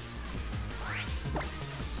expelled.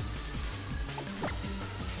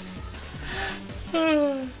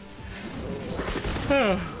 Oh,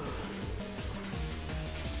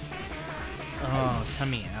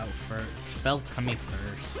 tummy out first. Spell tummy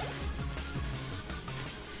first.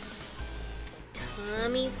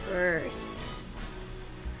 Tummy first.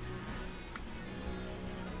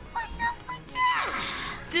 What's up with that?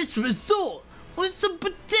 This result! What's up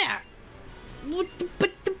with that?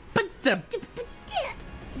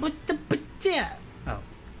 Oh.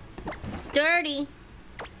 Dirty.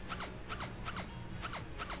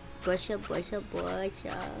 Bush up, bush up, bush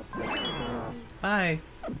up. Bye.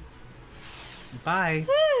 Bye.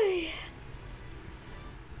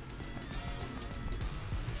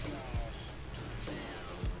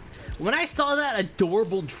 When I saw that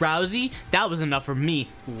adorable Drowsy, that was enough for me.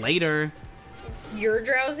 Later. You're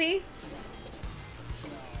drowsy?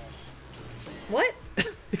 What?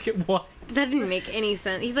 What? That didn't make any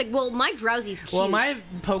sense. He's like, well, my drowsy's cute. Well, my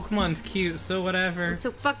Pokemon's cute, so whatever.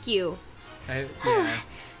 So fuck you. Yeah.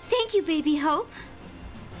 Thank you, Baby Hope.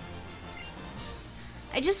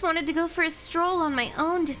 I just wanted to go for a stroll on my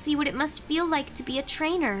own to see what it must feel like to be a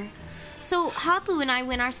trainer. So Hapu and I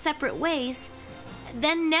went our separate ways.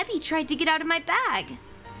 Then Nebby tried to get out of my bag.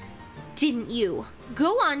 Didn't you?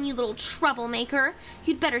 Go on, you little troublemaker.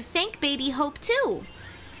 You'd better thank Baby Hope, too.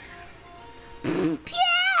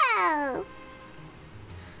 Pew!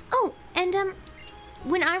 Oh, and,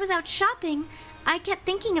 when I was out shopping, I kept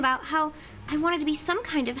thinking about how I wanted to be some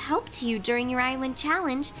kind of help to you during your island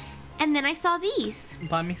challenge, and then I saw these.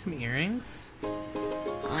 Bought me some earrings?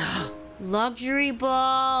 Luxury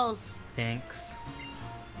balls. Thanks.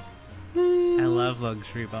 I love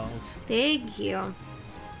luxury balls. Thank you.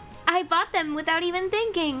 I bought them without even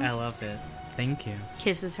thinking. I love it. Thank you.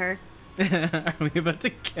 Kisses her. Are we about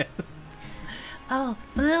to kiss? Oh,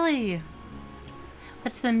 Lily!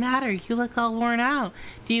 What's the matter? You look all worn out.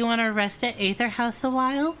 Do you want to rest at Aether House a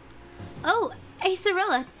while? Oh,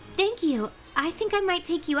 Acerilla, thank you. I think I might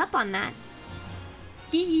take you up on that.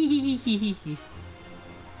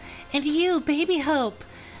 And you, Baby Hope!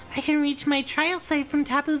 I can reach my trial site from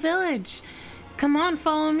Tapu Village. Come on,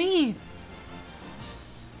 follow me.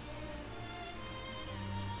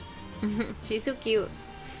 She's so cute.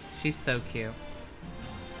 She's so cute.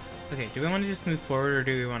 Okay, do we want to just move forward or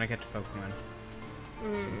do we want to catch a Pokemon?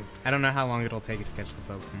 I don't know how long it'll take to catch the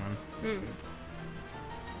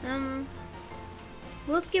Pokemon.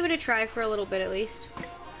 Let's give it a try for a little bit at least.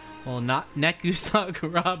 Well, not Neku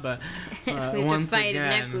Sakuraba. We have to Once fight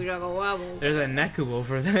again, a Neku Jagawabo. there's a Neku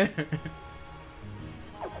over there.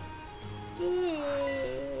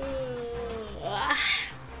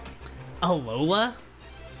 Alola?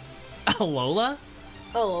 Alola?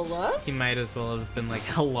 Alola? He might as well have been like,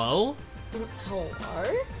 hello?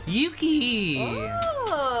 Hello? Yuki!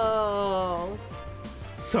 Oh.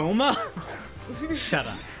 Soma? Shut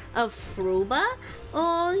up. A Fruba?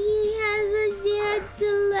 Oh, he has a dead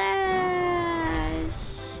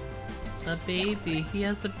slash. A baby. He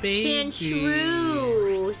has a baby.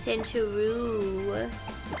 Sandshrew.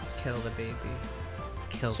 Kill the baby.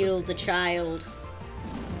 Kill The child.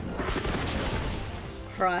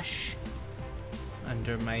 Crush.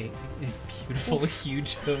 under my beautiful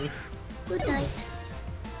huge hooves. Good night.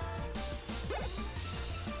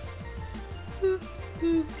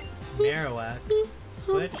 Marowak.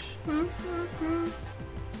 Switch.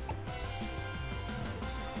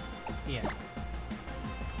 Yeah.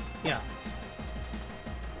 Yeah.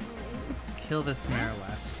 Kill this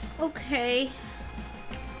Marowak. Okay.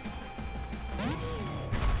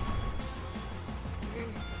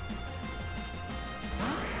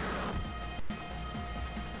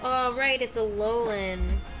 Oh, right, it's a Alolan.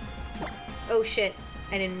 Oh, shit.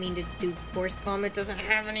 I didn't mean to do Force Palm. It doesn't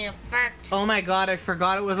have any effect. Oh my god, I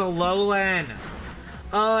forgot it was a Alolan.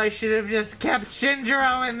 Oh, I should have just kept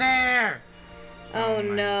Shinjiro in there. Oh my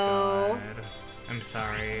no. God. I'm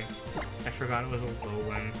sorry. I forgot it was a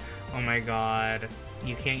Alolan. Oh my god.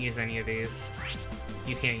 You can't use any of these.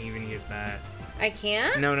 You can't even use that. I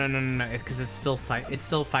can't? No. It's because it's still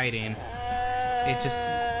fighting. It just...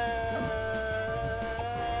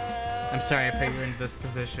 I'm sorry, I put you into this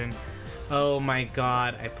position. Oh my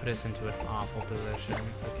god, I put us into an awful position.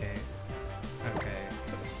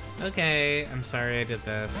 Okay, I'm sorry I did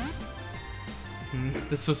this.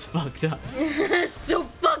 This was fucked up. So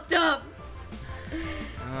fucked up!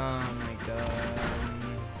 Oh my god.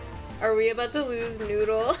 Are we about to lose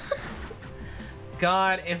Noodle?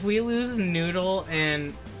 God, if we lose Noodle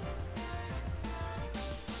and...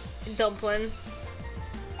 Dumpling.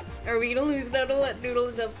 Are we gonna lose Noodle and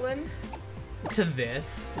Dumpling? To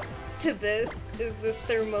this? To this? Is this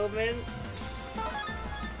their moment?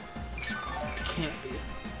 It can't be.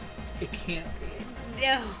 It can't be.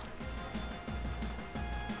 No.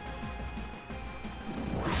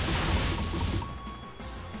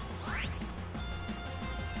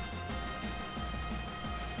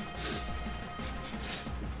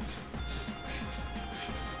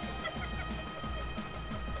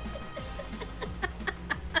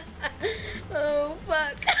 Oh,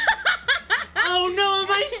 fuck. Oh no,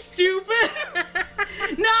 am I stupid?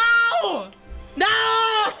 No! No!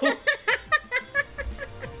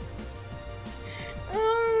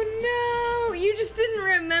 Oh no! You just didn't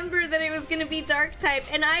remember that it was gonna be dark type,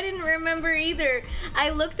 and I didn't remember either. I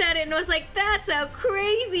looked at it and was like, that's a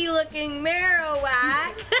crazy looking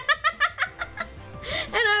Marowak.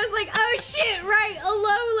 And I was like, oh shit, right,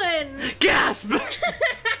 Alolan! Gasp!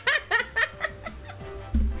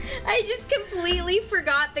 I just completely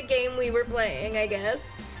forgot the game we were playing, I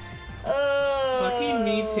guess. Oh, Fucking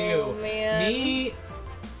me too. Man.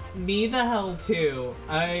 Me the hell too.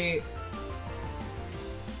 Oh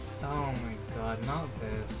my god, not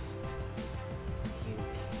this.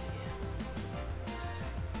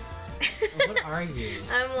 What are you?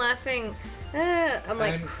 I'm laughing. I'm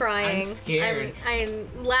like crying. I'm scared. I'm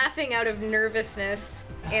laughing out of nervousness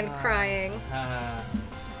and crying.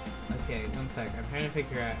 Okay, one sec. I'm trying to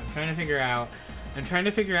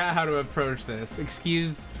figure out how to approach this.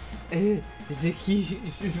 Excuse.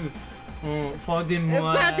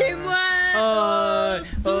 Pardon-moi. Pardon-moi. Oh,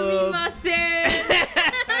 sumimasen.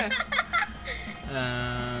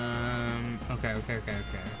 Okay.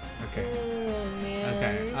 Oh man.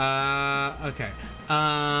 Okay.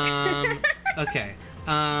 Okay.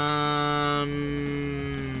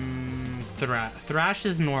 Thrash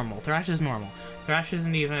is normal. Thrash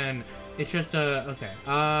isn't even. It's just a. Okay.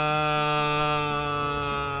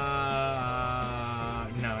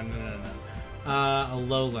 No.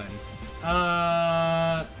 Alolan.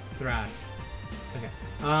 Thrash. Okay.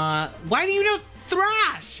 Why do you know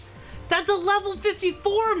Thrash? That's a level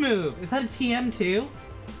 54 move. Is that a TM too?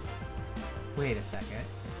 Wait a second.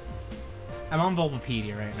 I'm on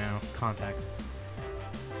Bulbapedia right now. Context.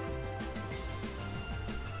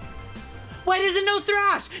 Why does it know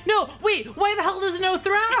Thrash? No, wait, why the hell does it know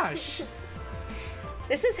Thrash?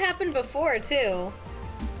 This has happened before too,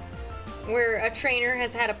 where a trainer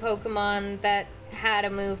has had a Pokemon that had a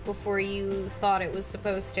move before you thought it was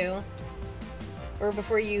supposed to, or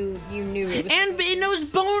before you knew it was. And it knows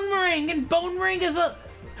Bone and Bone is a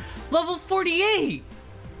level 48.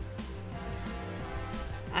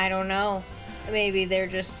 I don't know. Maybe they're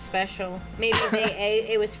just special. Maybe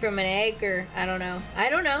it was from an egg, or I don't know. I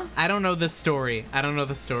don't know the story. I don't know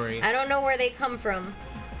where they come from.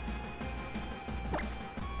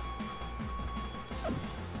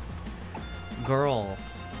 Girl.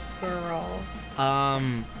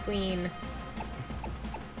 Queen.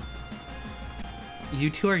 You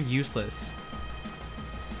two are useless.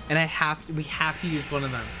 And we have to use one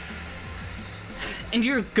of them. And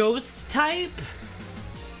you're ghost type?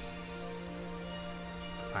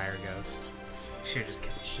 Fire Ghost. Should've just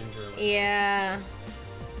kept Shinjiro. Yeah.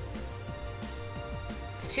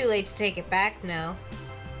 It's too late to take it back now.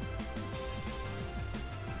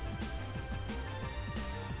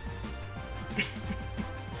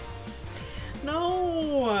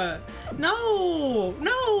 No!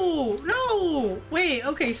 Wait,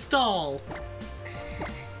 okay, stall.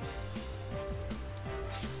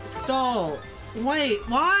 Wait,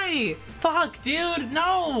 why? Fuck, dude,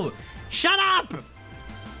 no! Shut up!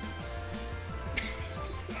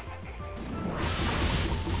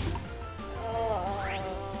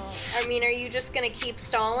 I mean, are you just gonna keep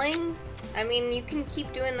stalling? I mean, you can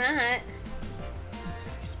keep doing that.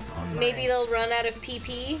 Respawn Maybe they'll run out of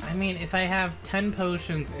PP. I mean, if I have 10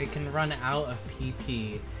 potions, it can run out of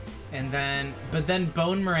PP. And then, but then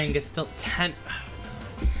Bone Meringue is still 10.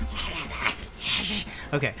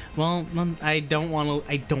 Okay, well, I don't want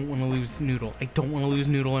to lose Noodle. I don't want to lose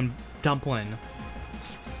Noodle and Dumplin'.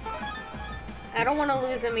 I don't want to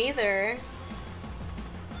lose him either.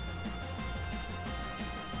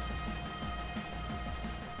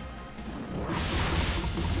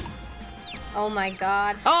 Oh my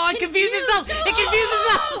god. Oh, it confused itself! It confused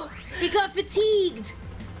itself! He got fatigued.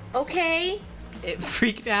 Okay. It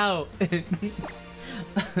freaked out.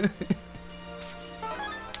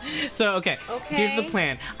 So, okay, here's the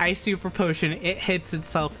plan. I Super Potion, it hits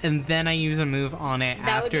itself, and then I use a move on it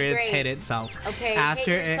after it's hit itself. Okay,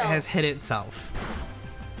 after it has hit itself.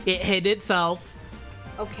 It hit itself.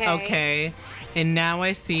 Okay. Okay. And now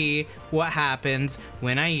I see what happens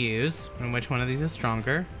when I use, and which one of these is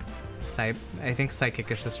stronger. I think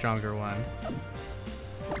Psychic is the stronger one.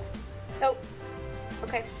 Oh.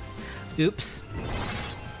 Okay. Oops.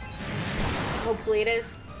 Hopefully it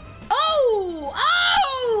is. Oh!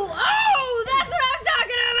 Oh! Oh! That's what I'm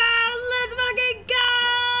talking about! Let's fucking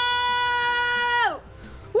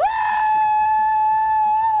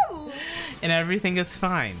go! Woo! And everything is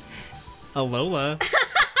fine. Alola.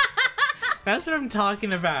 That's what I'm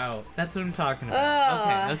talking about. That's what I'm talking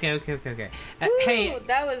about. Okay. Ooh, Hey.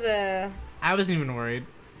 that was a... I wasn't even worried.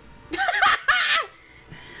 I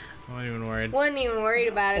wasn't even worried. Wasn't even worried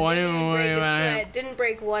about it. Didn't even break a sweat. Didn't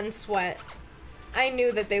break one sweat. I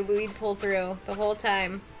knew that we'd pull through the whole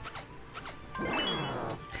time.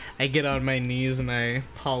 I get on my knees and I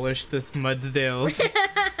polish this Mudsdale's.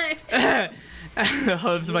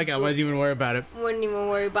 Hopes like I wasn't even worried about it. Wouldn't even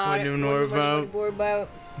worry about it. Wouldn't even worry about.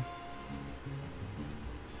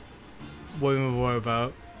 What even worry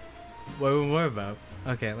about? What even worry about?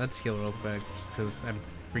 Okay, let's heal real quick, just because I'm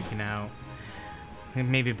freaking out.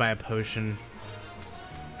 Maybe buy a potion.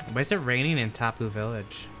 Why is it raining in Tapu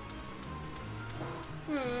Village?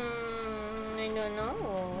 I don't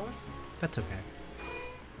know. That's okay.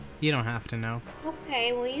 You don't have to know.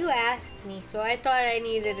 Okay, well you asked me, so I thought I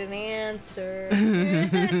needed an answer.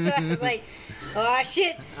 So I was like, oh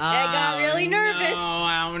shit, I got really nervous. No,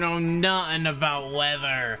 I don't know nothing about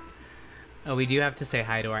weather. Oh, we do have to say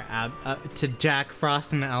hi to our to Jack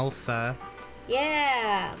Frost and Elsa.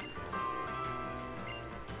 Yeah.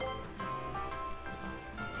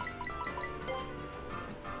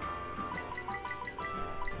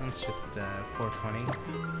 It's just 420.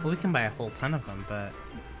 Well, we can buy a whole ton of them, but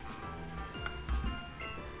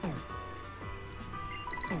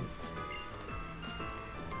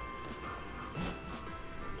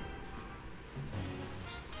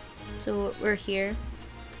So we're here.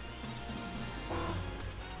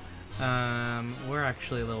 we're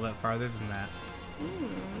actually a little bit farther than that.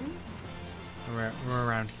 We're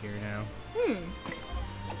around here now.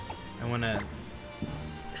 I want to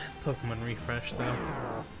Pokemon refresh though.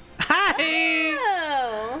 Hi!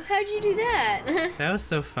 Oh, how'd you do that? That was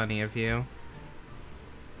so funny of you.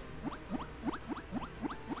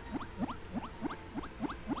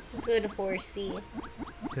 Good horsey.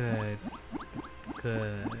 Good.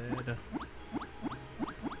 Good.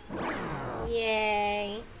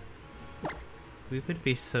 Yay. We would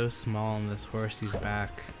be so small on this horsey's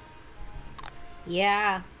back.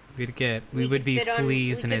 Yeah. We We would could be fit on-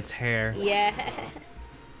 fleas we in could- its hair. Yeah.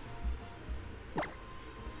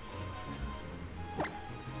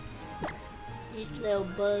 Just little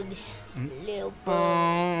bugs. Little bugs.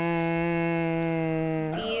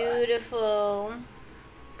 Beautiful.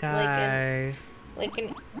 Guy. Like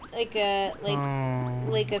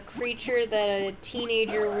a creature that a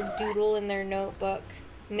teenager would doodle in their notebook,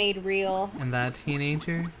 made real, And that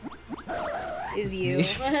teenager? is you.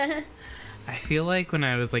 I feel like when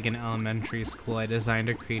I was like in elementary school, I designed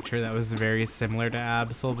a creature that was very similar to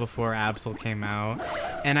Absol before Absol came out.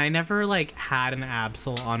 And I never like had an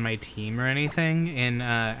Absol on my team or anything in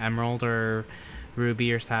Emerald or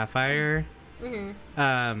Ruby or Sapphire.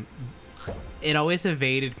 It always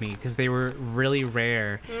evaded me because they were really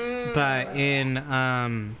rare. But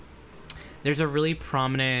in there's a really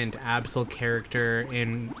prominent Absol character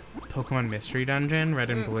in Pokemon Mystery Dungeon, Red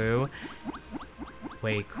and Blue.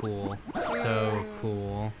 Way cool. So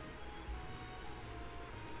cool.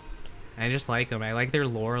 I just like them. I like their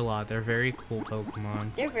lore a lot. They're very cool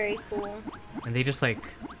Pokemon. They're very cool. And they just like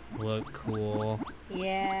look cool.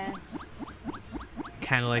 Yeah.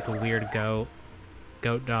 Kind of like a weird goat.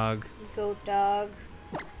 Goat dog. Goat dog.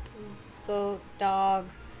 Goat dog.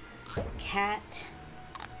 Cat.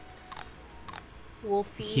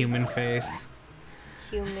 Wolfie. Human face.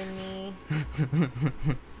 Human-y.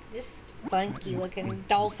 Just funky looking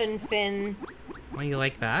dolphin fin. Oh, you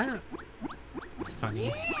like that? It's funny.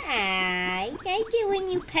 Yeah, I like it when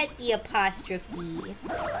you pet the apostrophe.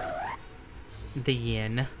 The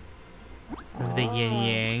yin. Of the yin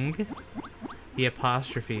yang. The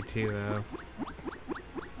apostrophe too, though.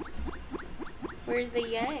 Where's the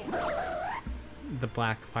yang? The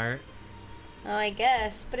black part. Oh, I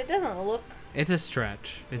guess, but it doesn't look... It's a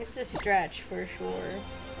stretch. It's a stretch for sure.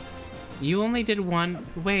 You only did one...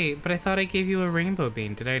 Wait, but I thought I gave you a rainbow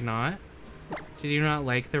bean. Did I not? Did you not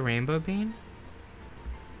like the rainbow bean?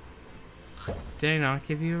 Did I not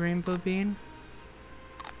give you a rainbow bean?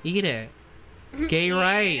 Eat it. Gay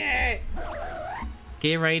rights.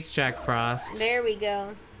 Gay rights, Jack Frost. There we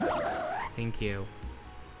go. Thank you.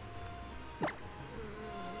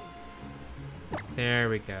 There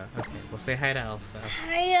we go. Okay, we'll say hi to Elsa.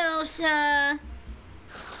 Hi, Elsa.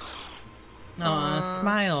 Aw,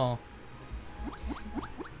 smile.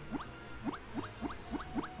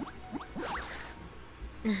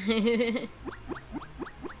 Do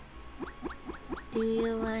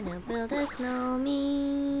you wanna build a snow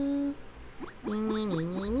me? Me me me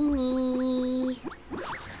me me me.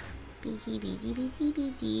 Beady beady beady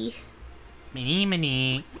beady. Mini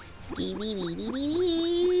mini. Skibby beady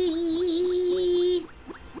beady.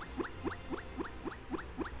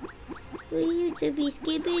 We used to be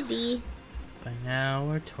skibbity. But now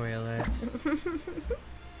we're toilet.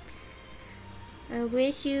 I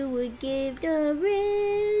wish you would give the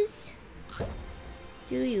Riz.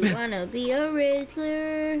 Do you wanna be a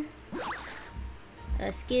Rizzler?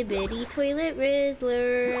 A skibbity toilet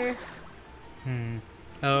Rizzler.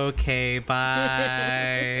 Okay,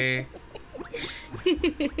 bye.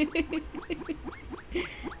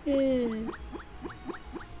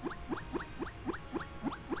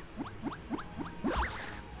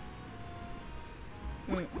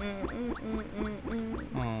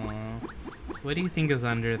 Aww. What do you think is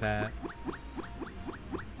under that?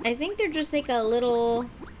 I think they're just like a little...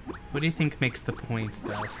 What do you think makes the point,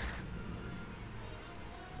 though?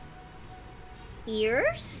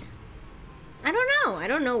 ears? I don't know. I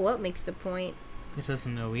don't know what makes the point. It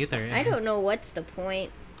doesn't know either. I don't know what's the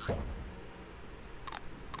point.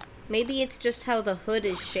 Maybe it's just how the hood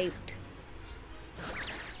is shaped.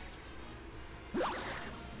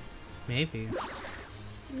 Maybe.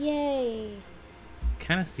 Yay.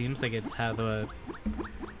 Kind of seems like it's how the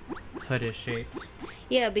hood is shaped.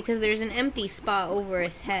 Yeah, because there's an empty spot over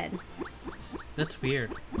his head. That's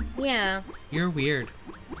weird. Yeah. You're weird.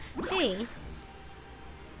 Hey.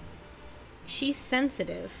 She's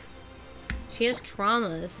sensitive. She has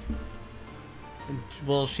traumas.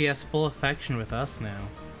 Well, she has full affection with us now.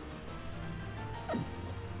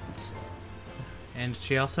 And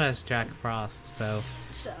she also has Jack Frost, so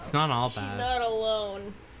it's not all bad. She's not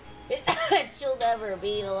alone. She'll never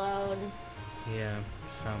be alone. Yeah,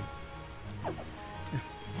 so...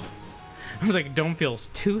 I was like, don't feel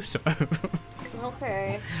too sorry.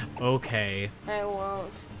 Okay. Okay. I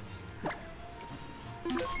won't.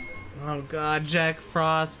 Oh god, Jack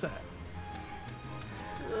Frost.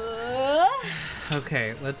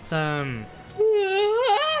 Okay, let's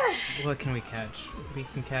what can we catch? We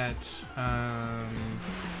can catch a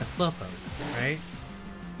Slowpoke, right?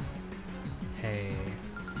 Hey.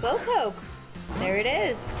 Slowpoke. There it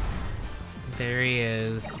is. There he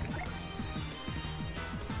is.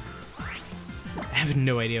 I have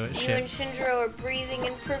no idea what You shit. and Shinjiro are breathing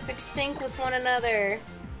in perfect sync with one another.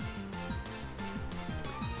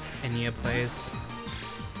 Enya plays.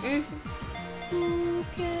 Who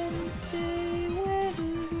can say where the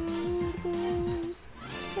road goes,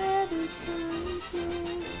 where the time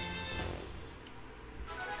goes,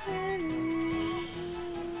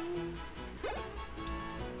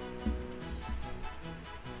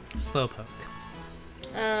 Slowpoke.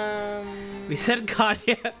 Um. We said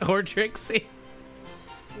Katya or Trixie.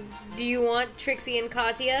 Do you want Trixie and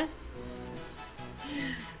Katya?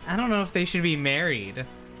 I don't know if they should be married.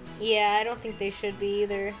 Yeah, I don't think they should be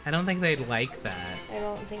either. I don't think they'd like that. I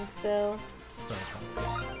don't think so.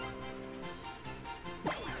 Slowpoke.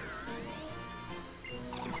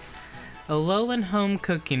 Alolan home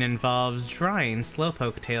cooking involves drying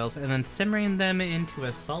Slowpoke tails and then simmering them into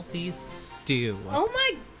a salty stew. Oh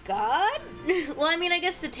my god! Well, I mean, I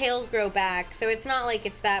guess the tails grow back, so it's not like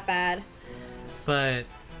it's that bad. But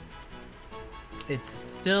it's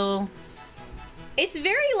still... It's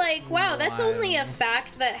very like, wow, that's only a wild.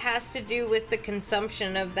 fact that has to do with the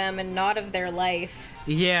consumption of them and not of their life.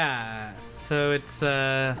 Yeah, so it's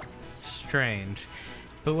strange.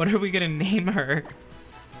 But what are we gonna name her?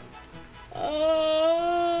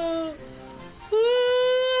 I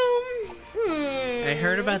I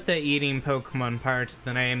heard about the eating Pokemon part,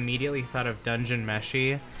 then I immediately thought of Dungeon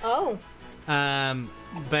Meshi. Oh.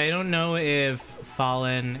 But I don't know if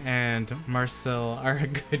Fallen and Marcel are a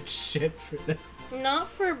good ship for this. Not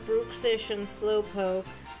for Brooksish and Slowpoke.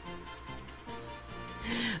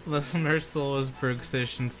 Unless Marcel was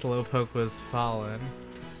Brooksish and Slowpoke was Fallen.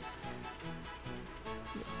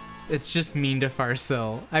 It's just mean to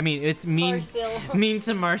Farcel. I mean, it's mean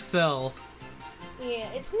to Marcel. Yeah,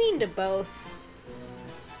 it's mean to both.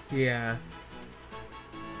 Yeah.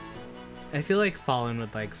 I feel like Fallen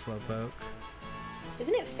would like Slowpoke.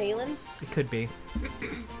 Isn't it Phelan? It could be. I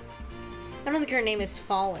don't think her name is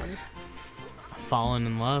Fallen. Fallen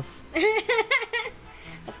in love.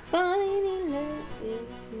 Falling in love with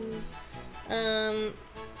you.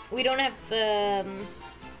 We don't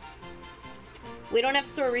have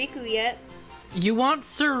Soriku yet. You want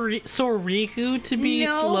Soriku to be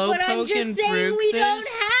No, but I'm Slowpoke just and saying we Brooksish? don't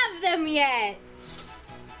have them yet.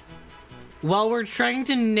 Well, we're trying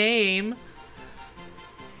to name.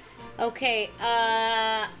 Okay,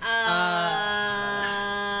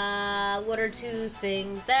 what are two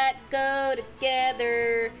things that go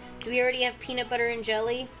together? Do we already have peanut butter and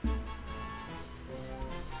jelly?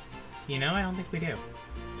 You know, I don't think we do.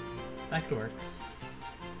 That could work.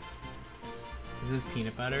 Is this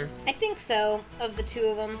peanut butter? I think so, of the two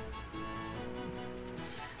of them.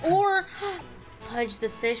 Or Pudge the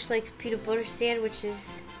fish likes peanut butter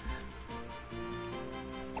sandwiches.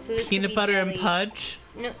 So this Peanut could be butter jelly. and Pudge?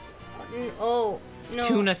 No, oh, no.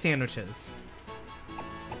 Tuna sandwiches.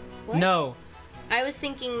 What? No. I was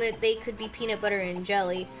thinking that they could be peanut butter and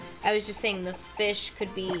jelly. I was just saying the fish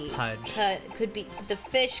could be Pudge. The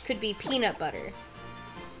fish could be peanut butter.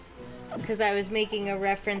 Because I was making a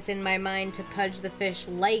reference in my mind to Pudge the fish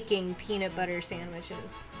liking peanut butter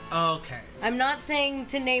sandwiches. Okay. I'm not saying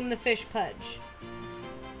to name the fish Pudge.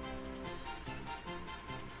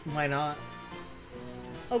 Why not?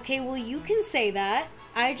 Okay, well you can say that.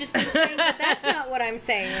 I just am saying that that's not what I'm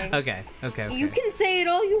saying. Okay. You can say it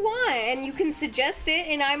all you want, and you can suggest it,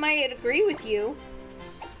 and I might agree with you.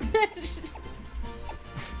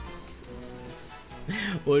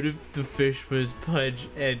 What if the fish was Pudge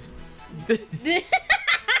and and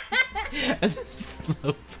the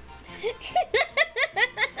slope?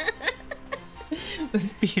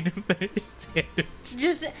 This peanut butter sandwich.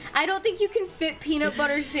 I don't think you can fit peanut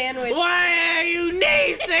butter sandwich. Why are you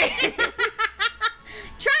nasing?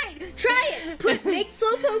 Try it. Make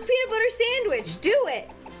Slowpoke peanut butter sandwich. Do it.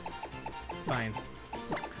 Fine.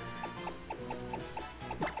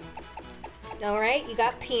 All right, you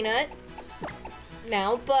got peanut.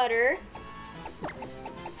 Now butter.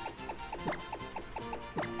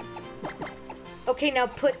 Okay, now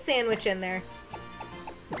put sandwich in there.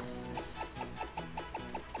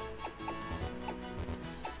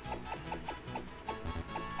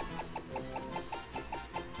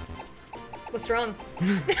 What's wrong?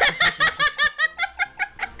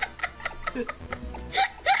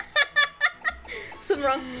 Something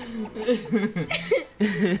wrong?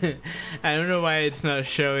 I don't know why it's not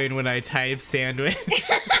showing when I type sandwich.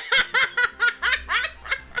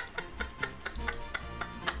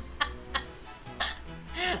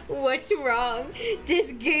 What's wrong?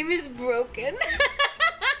 This game is broken.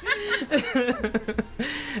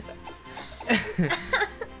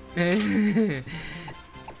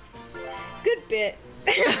 Good bit.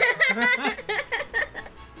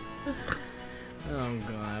 Oh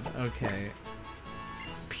god, okay.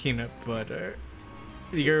 Peanut butter.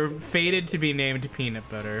 You're fated to be named Peanut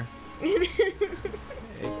Butter.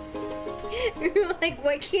 Like,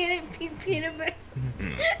 why can't it be peanut butter?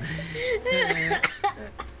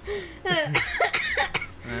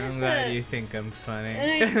 I'm glad you think I'm funny.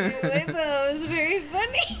 I do. I thought it was very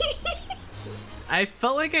funny. I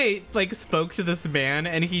felt like I spoke to this man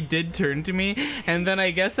and he did turn to me, and then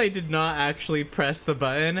I guess I did not actually press the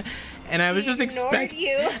button, and I was just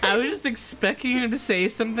expecting him to say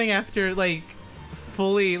something after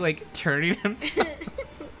fully turning himself.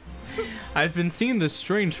 I've been seeing this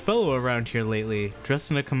strange fellow around here lately,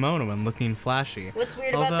 dressed in a kimono and looking flashy. What's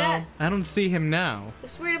weird about that? I don't see him now.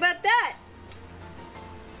 What's weird about that?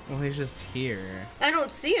 Well, he's just here. I don't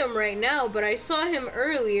see him right now, but I saw him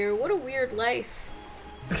earlier. What a weird life.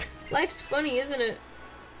 Life's funny, isn't it?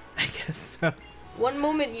 I guess so. One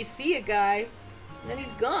moment you see a guy, and then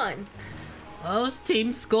he's gone. Those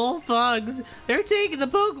Team Skull thugs, they're taking the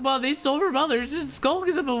Pokemon they stole from others and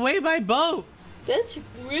skulking them away by boat. That's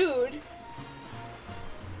rude.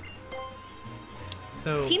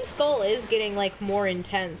 So Team Skull is getting like more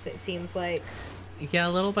intense, it seems like. Yeah,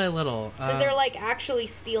 little by little. Because they're like actually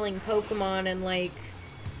stealing Pokemon and like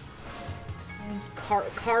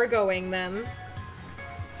cargoing them.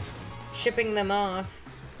 shipping them off.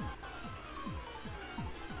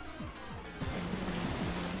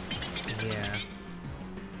 Yeah.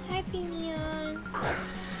 Hi, Finion.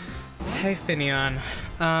 Hey, Finion.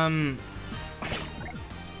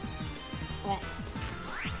 What?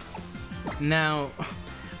 Now,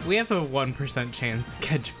 we have a 1% chance to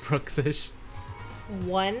catch Brooksish.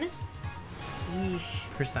 1? Yeesh.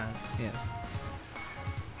 Percent, yes.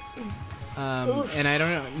 Oof. And I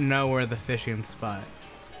don't know where the fishing spot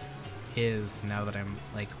is now that I'm,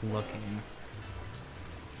 like, looking.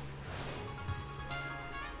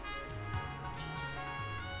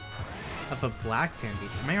 Of a black sand beach.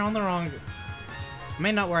 Am I on the wrong... Am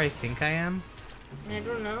I not where I think I am? I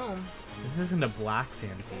don't know. This isn't a black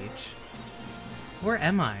sand beach. Where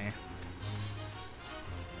am I?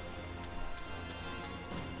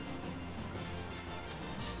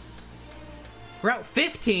 Route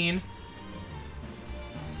 15?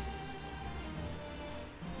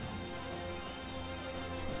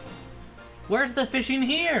 Where's the fishing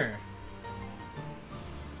here?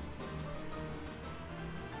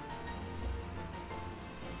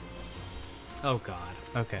 Oh god.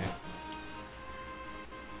 Okay.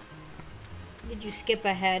 Did you skip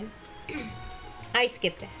ahead? I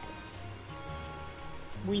skipped ahead.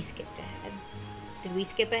 We skipped ahead. Did we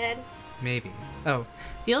skip ahead? Maybe. Oh.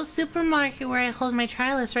 The old supermarket where I hold my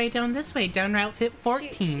trial is right down this way, down Route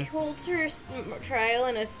 14. She holds her trial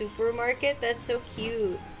in a supermarket? That's so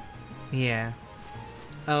cute. Yeah.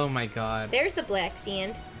 Oh my god. There's the black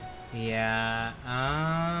sand. Yeah.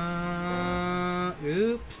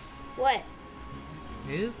 Oops. What?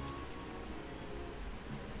 Oops.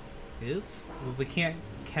 Oops. Well, we can't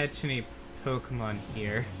catch any Pokemon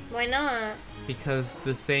here. Why not? Because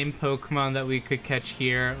the same Pokemon that we could catch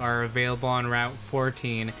here are available on Route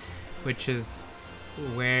 14, which is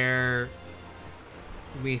where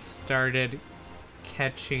we started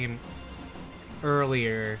catching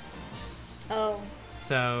earlier. Oh.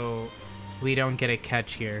 So we don't get a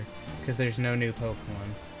catch here because there's no new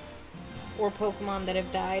Pokemon. Or Pokemon that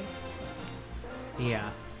have died. Yeah.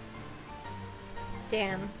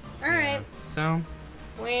 Damn. Alright. So,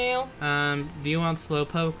 Well. do you want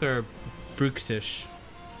Slowpoke or Brooksish?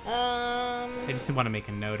 I I just want to make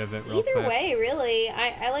a note of it real Either quick. way, really.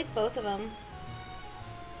 I like both of them.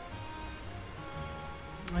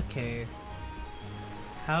 Okay.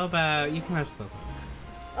 How about you can have Slowpoke?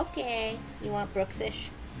 Okay. You want Brooksish?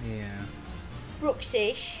 Yeah.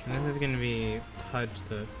 Brooksish. And this is gonna be Pudge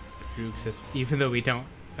the Brooksish, even though we don't.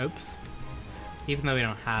 Oops. Even though we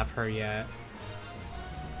don't have her yet.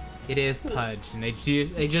 It is Pudge, and I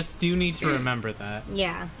just do need to remember that.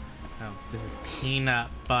 Yeah. Oh, this is peanut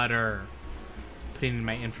butter. Putting in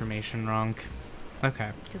my information wrong.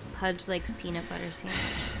 Okay. Because Pudge likes peanut butter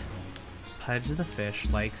sandwiches. Pudge the fish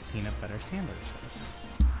likes peanut butter sandwiches.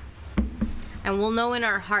 And we'll know in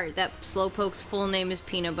our heart that Slowpoke's full name is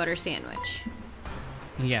Peanut Butter Sandwich.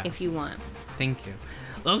 Yeah. If you want. Thank you.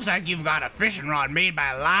 Looks like you've got a fishing rod made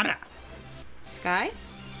by Lana. Sky?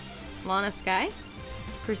 Lana Sky?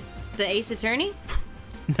 The Ace Attorney?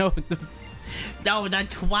 No, the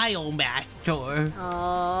Trial Master.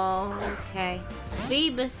 Oh, okay.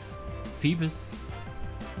 Phoebus. Phoebus.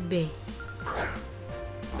 B.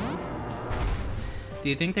 Do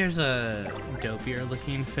you think there's a dopier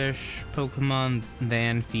looking fish Pokemon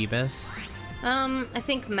than Phoebus? I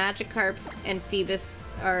think Magikarp and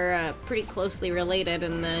Phoebus are pretty closely related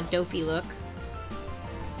in the dopey look.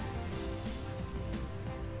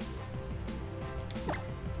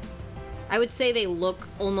 I would say they look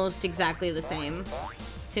almost exactly the same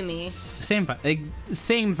to me. Same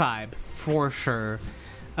vibe, for sure.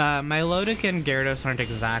 Milotic and Gyarados aren't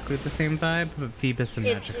exactly the same vibe, but Phoebus and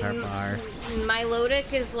Magikarp are.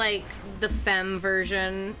 Milotic is like the femme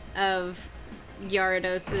version of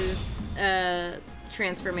Gyarados's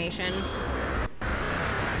transformation.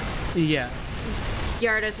 Yeah.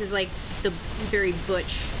 Gyarados is like the very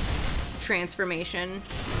butch transformation.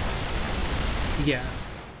 Yeah.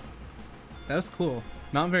 That was cool.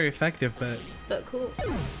 Not very effective, but cool.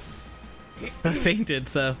 fainted,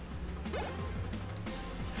 so.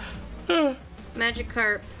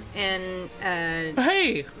 Magikarp and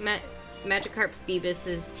Hey! Magikarp Phoebus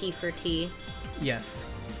is T for T. Yes.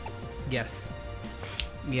 Yes.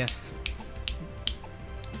 Yes.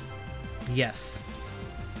 Yes.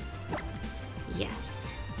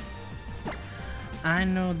 Yes. I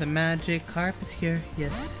know the Magikarp is here.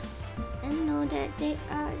 Yes. I know that they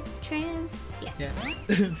are trans. Yes.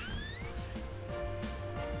 Yes.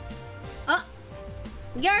 Oh!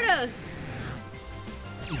 Gyarados!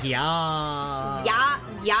 Yeah.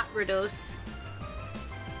 Gyarados.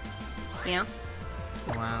 You know?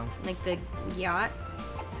 Wow. Like the yacht.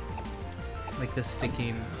 Like the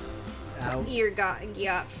sticking out. Your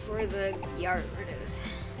yacht for the Gyarados.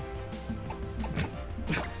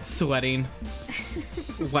 Sweating.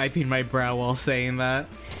 Wiping my brow while saying that.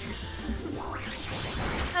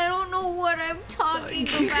 I don't know what I'm talking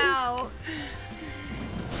about.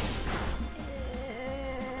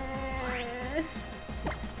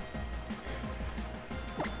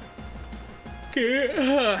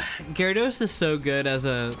 Gyarados is so good as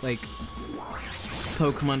a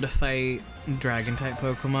Pokemon to fight dragon type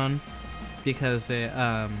Pokemon because it's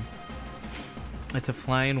a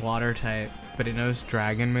flying water type, but it knows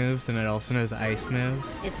dragon moves and it also knows ice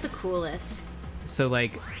moves. It's the coolest. So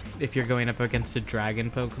like if you're going up against a dragon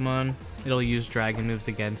Pokemon, it'll use dragon moves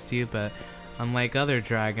against you, but unlike other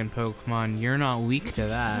dragon Pokemon, you're not weak to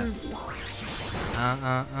that.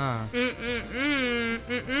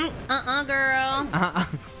 Girl.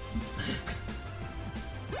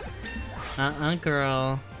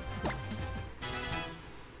 Girl.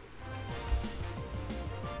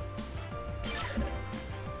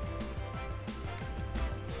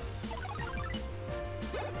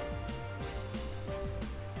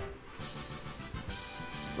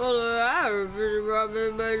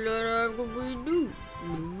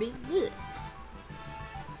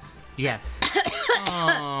 Yes.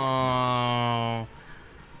 Oh.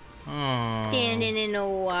 Standing in the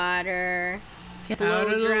water. Get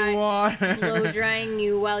out of the water. Blow drying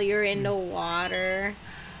you while you're in the water.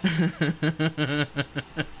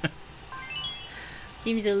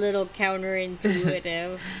 Seems a little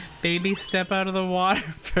counterintuitive. Baby, step out of the water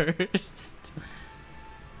first.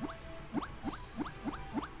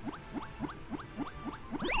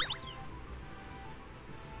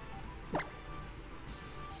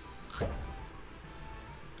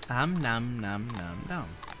 Nom nom nom nom.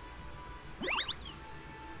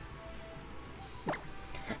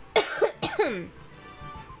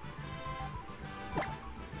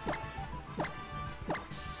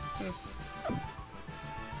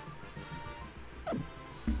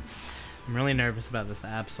 I'm really nervous about this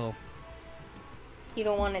Absol. You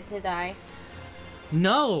don't want it to die.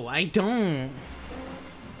 No, I don't.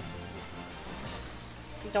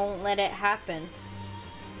 Don't let it happen.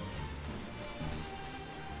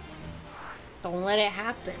 Don't let it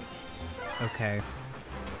happen. Okay.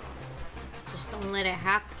 Just don't let it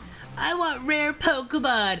happen. I want rare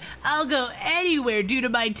Pokemon. I'll go anywhere due to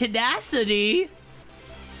my tenacity.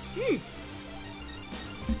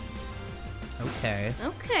 Okay.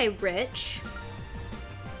 Okay, Rich.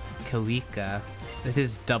 Kalika with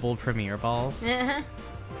his double Premier Balls.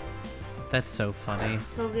 That's so funny.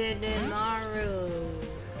 Togedemaru.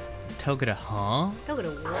 Togeda, huh?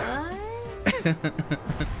 Togeda what?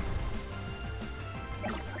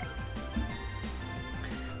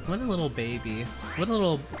 What a little baby. What a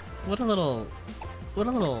little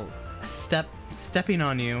stepping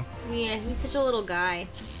on you. Yeah, he's such a little guy.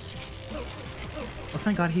 Oh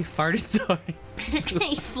my god, he farted so hard.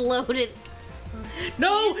 He floated.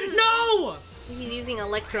 No! No! He's using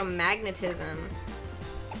electromagnetism.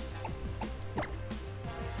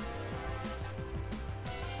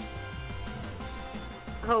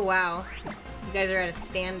 Oh wow. You guys are at a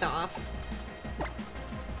standoff.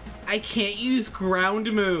 I can't use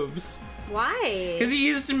ground moves. Why? Because he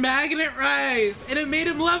used Magnet Rise, and it made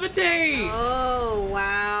him levitate! Oh,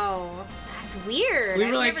 wow. That's weird. We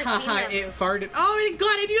were I've like, never haha, seen that it move. farted. Oh my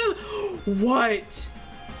god, I knew. What?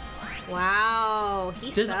 Wow, he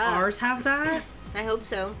Does sucks. ours have that? I hope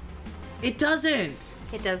so. It doesn't.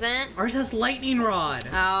 It doesn't? Ours has Lightning Rod.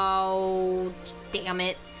 Oh, damn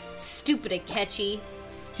it. Stupid Akechi.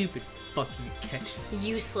 Stupid fucking catch.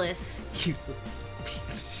 Useless. Useless piece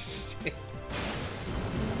of shit.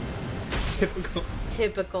 Typical.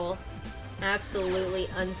 Typical. Absolutely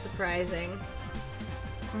unsurprising.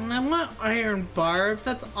 I want Iron Barbs.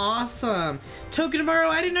 That's awesome. Togedemaru,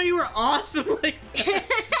 I didn't know you were awesome like that.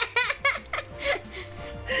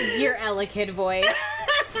 Your Elekid voice.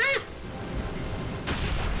 I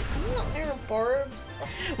want Iron Barbs.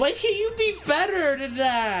 Why can't you be better than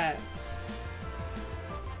that?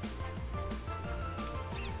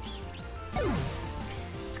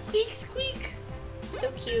 Squeak, squeak. So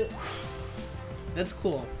cute. That's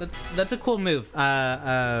cool. That's a cool move.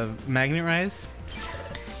 Magnet Rise.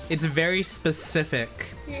 It's very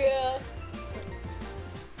specific. Yeah.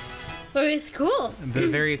 But it's cool. But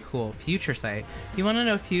very cool. Future Sight. You want to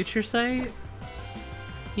know Future Sight?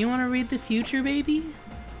 You want to read the future, baby?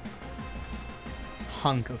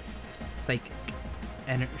 Hunk of psychic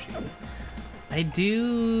energy. I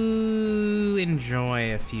do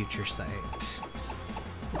enjoy a Future Sight.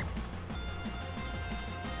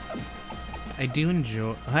 I do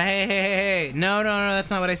enjoy. Hey, no, that's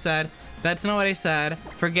not what I said. That's not what I said.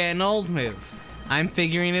 Forget an old move. I'm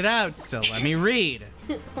figuring it out still. Let me read.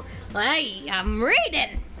 Hey, I'm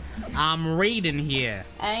reading. I'm reading here.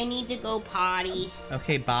 I need to go potty.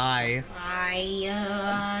 Okay, bye. Bye.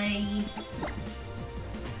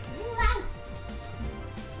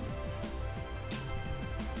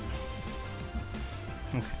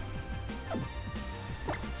 Okay.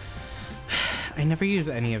 I never use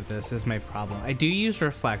any of this is my problem. I do use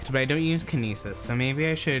Reflect, but I don't use Kinesis, so maybe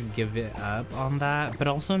I should give it up on that. But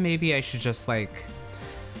also maybe I should just, like,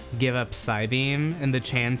 give up Psybeam and the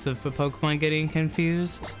chance of a Pokemon getting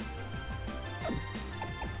confused.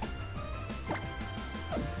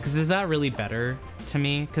 Because is that really better to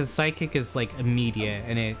me? Because Psychic is, like, immediate,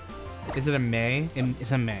 and it... Is it a May?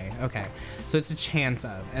 It's a May. Okay. So it's a chance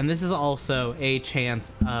of. And this is also a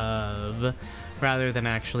chance of, rather than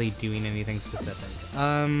actually doing anything specific.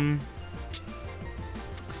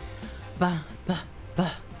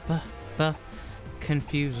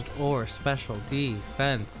 Confused or special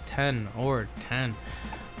defense 10 or 10.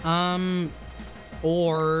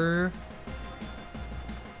 Or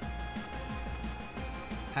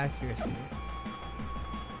accuracy.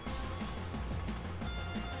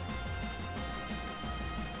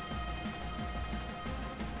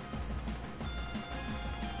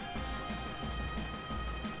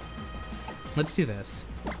 Let's do this.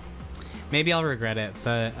 Maybe I'll regret it,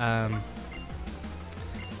 but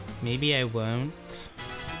maybe I won't.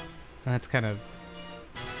 That's kind of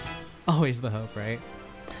always the hope, right?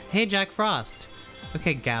 Hey, Jack Frost.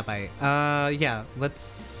 Okay, Gabite. Yeah,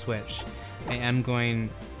 let's switch. I am gonna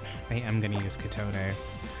use Katone.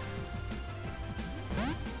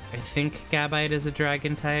 I think Gabite is a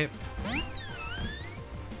dragon type.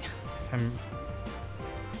 If I'm...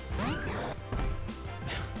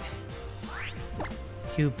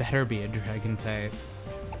 You better be a dragon type.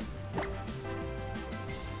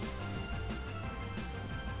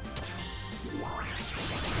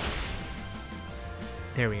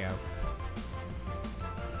 There we go.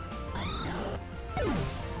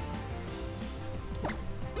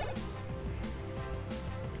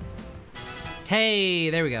 Hey,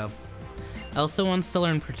 there we go. Elsa wants to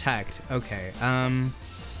learn Protect. Okay,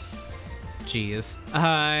 geez.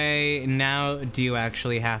 I now do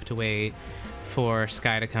actually have to wait for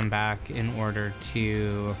Sky to come back in order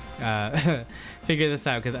to figure this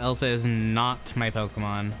out, because Elsa is not my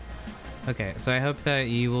Pokemon. Okay, so I hope that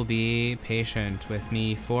you will be patient with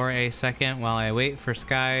me for a second while I wait for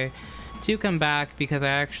Sky to come back, because I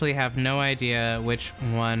actually have no idea which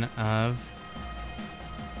one of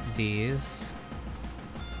these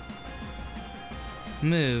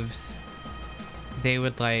moves they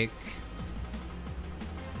would like.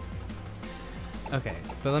 Okay,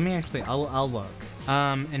 but let me actually, I'll look.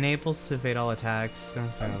 Enables to evade all attacks.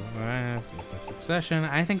 Succession.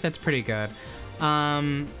 I think that's pretty good.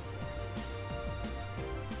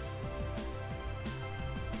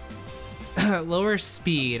 Lower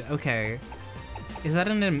speed. Okay. Is that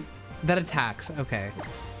that attacks? Okay.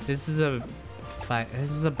 This is a fight.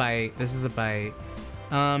 This is a bite. This is a bite.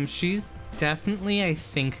 She's definitely, I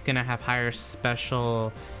think, gonna have higher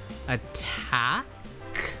special attack.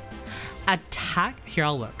 Here,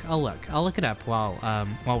 I'll look it up while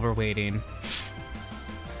we're waiting.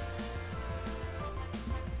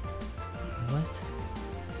 What?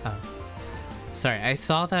 Oh, sorry, I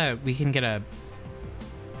saw that we can get a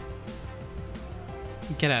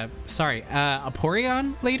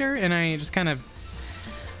Porygon later, and I just kind of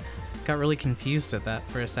got really confused at that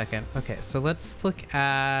for a second. Okay, so let's look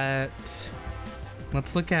at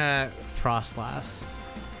Frostlass.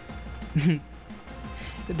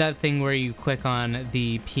 That thing where you click on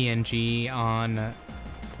the PNG on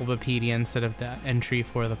Bulbapedia instead of the entry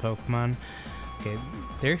for the Pokemon. Okay,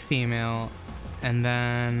 they're female. And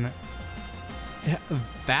then...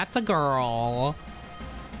 That's a girl.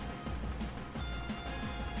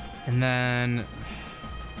 And then...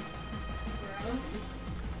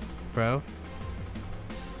 Bro?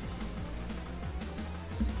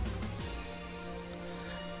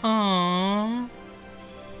 Aww.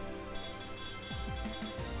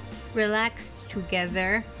 Relaxed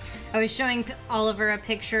together. I was showing Oliver a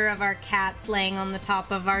picture of our cats laying on the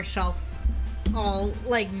top of our shelf, all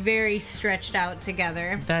like very stretched out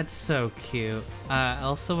together. That's so cute.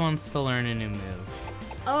 Elsa wants to learn a new move.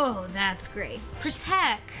 Oh, that's great.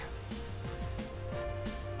 Protect.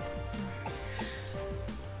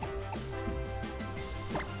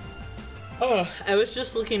 Oh, I was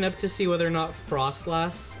just looking up to see whether or not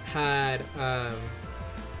Frostlass had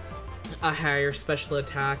a higher special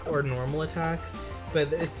attack or normal attack,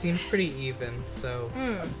 but it seems pretty even, so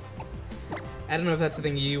I don't know if that's the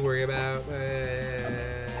thing you worry about.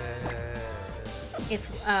 If,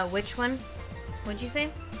 which one? What'd you say?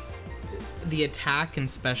 The attack and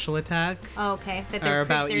special attack Oh, okay. That are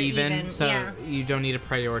about they're even, so yeah. you don't need to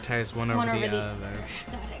prioritize one over the other.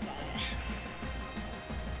 Got it.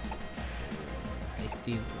 I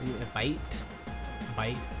see a bite,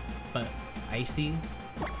 but icy.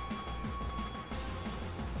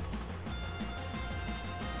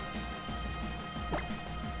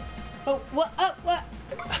 Oh, what? Oh, what?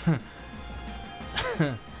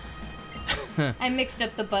 I mixed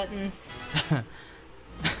up the buttons.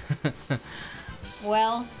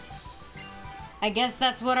 Well, I guess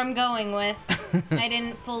that's what I'm going with. I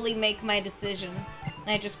didn't fully make my decision.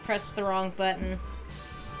 I just pressed the wrong button.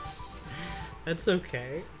 That's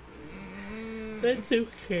okay. That's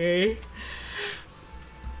okay.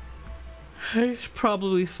 It's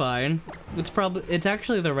probably fine. It's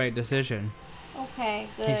actually the right decision. Okay,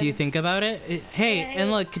 good. If you think about it. Hey,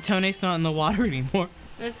 and look, Katone's not in the water anymore.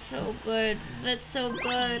 That's so good. That's so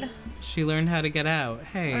good. She learned how to get out.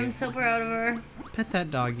 Hey. I'm so proud of her. Pet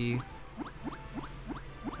that doggy.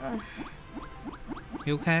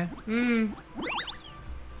 You okay?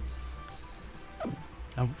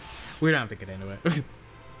 Oh, we don't have to get into it.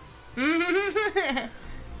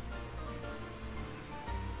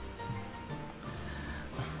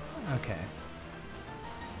 Okay.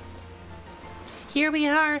 Here we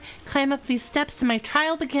are. Climb up these steps and my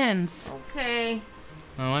trial begins. Okay.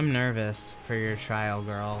 Oh, I'm nervous for your trial,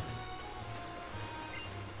 girl.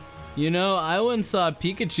 You know, I once saw a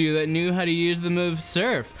Pikachu that knew how to use the move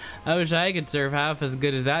Surf. I wish I could surf half as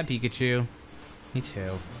good as that Pikachu. Me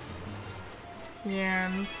too. Yeah,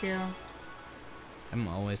 me too. I'm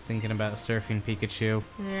always thinking about surfing Pikachu.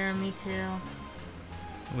 Yeah, me too.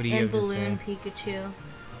 What do you And have to balloon say? Pikachu.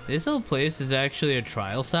 This whole place is actually a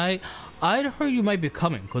trial site. I'd heard you might be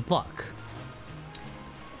coming. Good luck.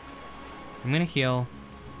 I'm gonna heal.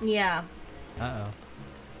 Yeah. Uh-oh.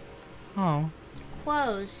 Oh.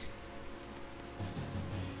 Close.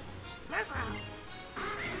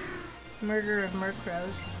 Murder of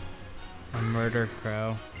Murkrows. A murder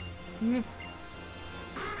crow.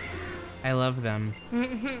 I love them.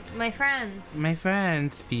 My friends. My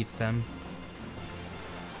friends feeds them.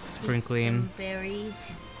 Sprinkling. Berries.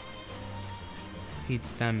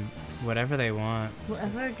 Feeds them whatever they want.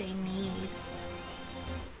 Whatever they need.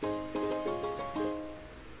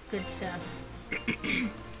 Good stuff.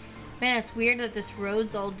 Man, it's weird that this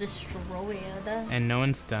road's all destroyed. And no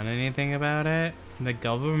one's done anything about it. The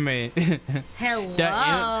government.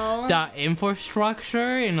 Hello. The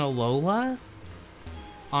infrastructure in Alola?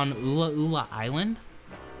 On Ula Ula Island?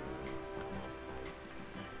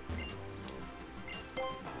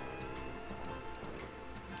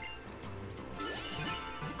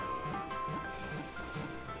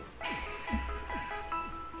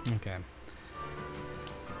 Okay.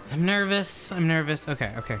 I'm nervous.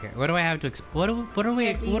 Okay. What do I have to what do we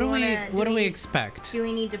expect? Do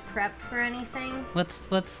we need to prep for anything? Let's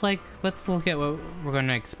look at what we're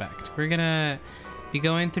gonna expect. We're gonna be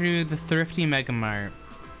going through the Thrifty Mega Mart.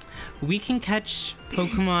 We can catch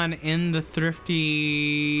Pokemon in the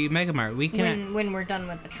Thrifty Mega Mart. We can when we're done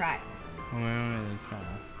with the trial.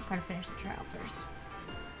 Gotta Gotta finish the trial first.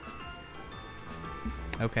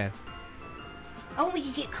 Okay. Oh, we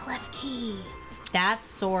could get Klefki. That's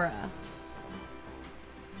Sora.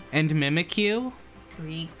 And Mimikyu?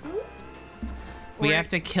 Riku? We have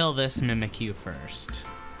to kill this Mimikyu first.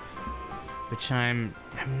 Which I'm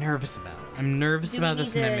nervous about. I'm nervous about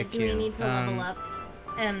this Mimikyu. Do we need to level up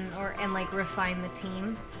and like refine the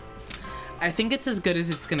team? I think it's as good as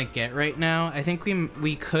it's gonna get right now. I think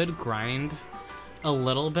we could grind a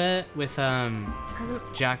little bit with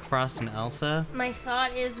Jack Frost and Elsa. My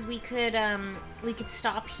thought is we could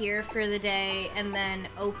stop here for the day and then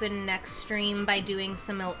open next stream by doing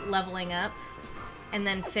some leveling up and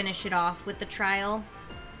then finish it off with the trial.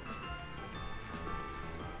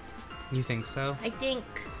 You think so? I think.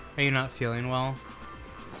 Are you not feeling well?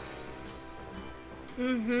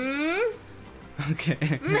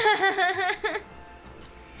 Okay.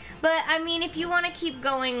 But I mean, if you want to keep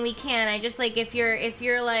going, we can. I just like if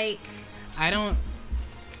you're like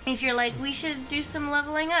we should do some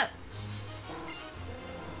leveling up.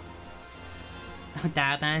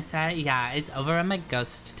 Yeah, it's over on my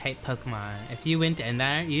ghost type Pokemon. If you went in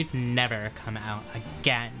there, you'd never come out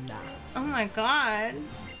again. Oh my god.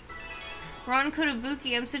 Ron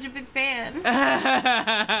Kotobuki, I'm such a big fan.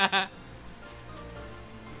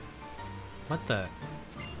 What the?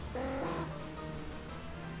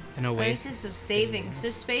 An Oasis of saving, so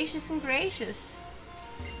spacious and gracious.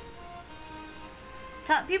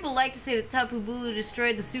 People like to say that Tapu Bulu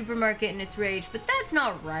destroyed the supermarket in its rage, but that's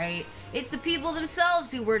not right. It's the people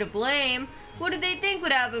themselves who were to blame. What did they think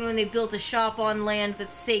would happen when they built a shop on land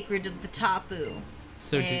that's sacred to the Tapu?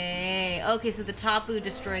 So hey, okay, so the Tapu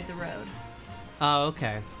destroyed the road. Oh,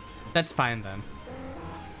 okay. That's fine then.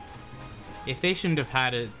 If they shouldn't have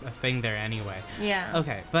had a thing there anyway. Yeah.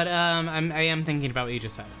 Okay, but I am thinking about what you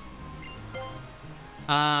just said.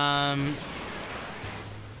 I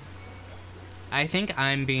think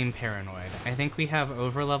I'm being paranoid. I think we have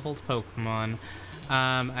over-leveled Pokemon.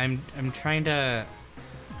 I'm trying to...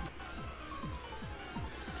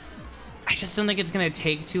 I just don't think it's gonna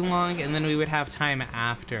take too long, and then we would have time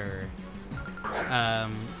after.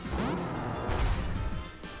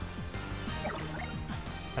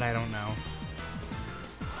 But I don't know.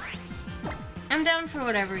 I'm down for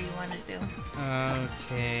whatever you want to do.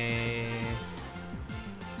 Okay.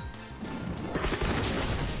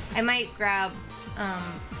 I might grab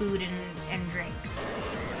food and drink.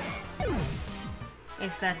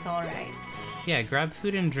 If that's alright. Yeah, grab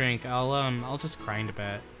food and drink. I'll just grind a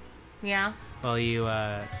bit. Yeah? While you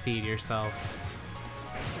feed yourself.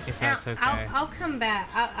 If that's okay. I'll come back.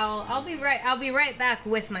 I'll be right back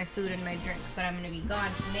with my food and my drink, but I'm gonna be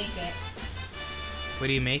gone to make it. What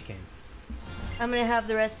are you making? I'm gonna have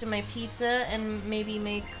the rest of my pizza and maybe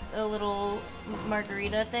make a little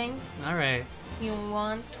margarita thing. Alright. You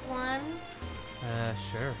want one?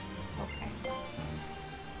 Sure. Okay.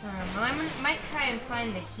 I might try and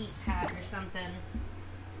find the heat pad or something.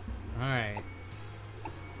 Alright.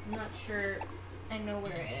 I'm not sure I know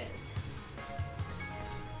where it is.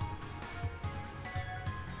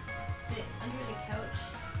 Is it under the couch?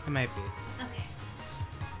 It might be. Okay.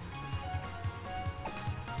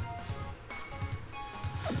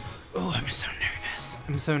 Oh, I'm so nervous.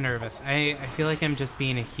 I'm so nervous. I feel like I'm just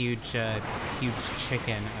being a huge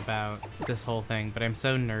chicken about this whole thing, but I'm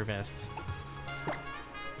so nervous.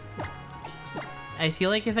 I feel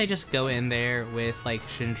like if I just go in there with, like,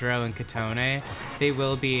 Shindro and Katone, they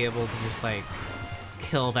will be able to just, like,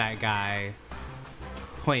 kill that guy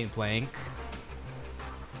point blank.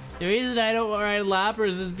 The reason I don't ride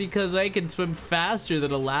Lapras is because I can swim faster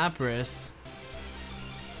than a Lapras.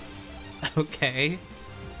 Okay.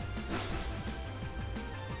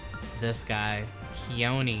 This guy,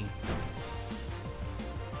 Keone.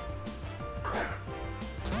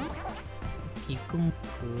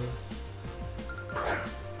 Pikachu.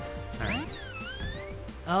 Alright.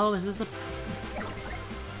 Oh, is this a...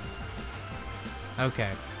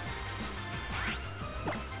 Okay.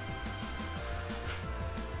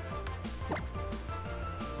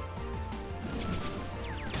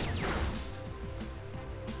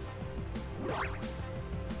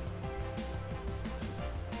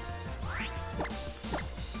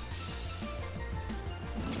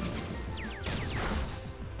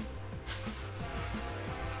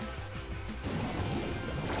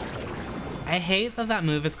 I hate that that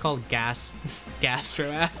move is called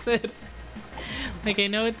gastro acid. Like, I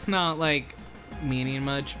know it's not, like, meaning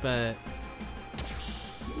much, but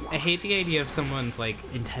I hate the idea of someone's, like,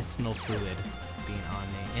 intestinal fluid being on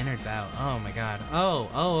me. In or out. Oh my god. Oh,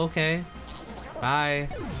 okay. Bye.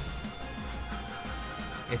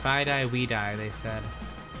 If I die, we die, they said.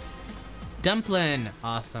 Dumplin!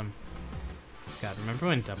 Awesome. God, remember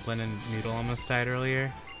when Dumplin and Noodle almost died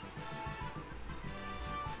earlier?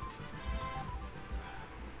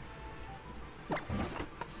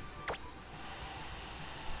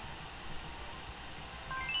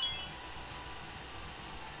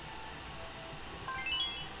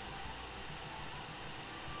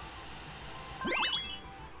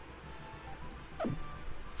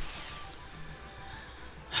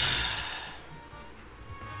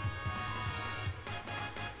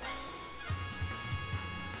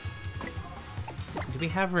 Do we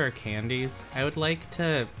have rare candies? I'd like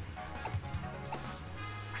to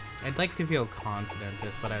feel confident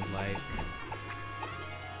is what I'd like.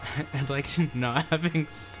 I'd like to not have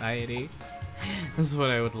anxiety. This is what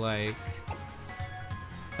I would like.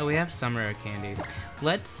 Oh, we have some rare candies.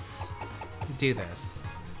 Let's do this.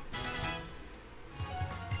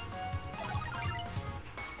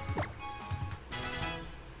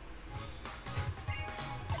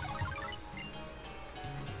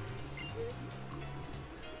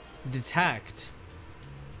 Detect.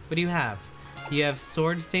 What do you have? You have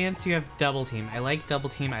Sword Stance, you have Double Team. I like Double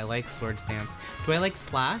Team, I like Sword Stance. Do I like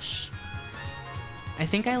Slash? I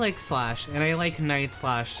think I like Slash, and I like Night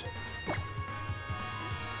Slash.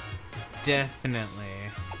 Definitely.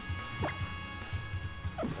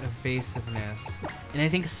 Evasiveness. And I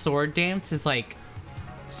think Sword Dance is, like,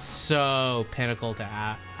 so pinnacle to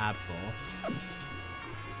Absol.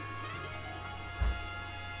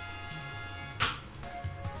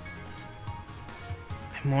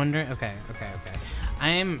 I'm wondering, okay.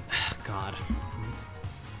 God.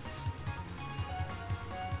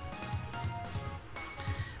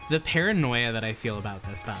 The paranoia that I feel about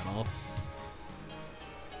this battle.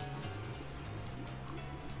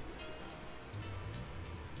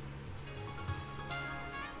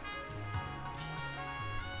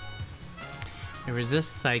 It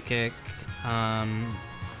resists psychic.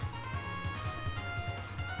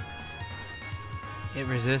 It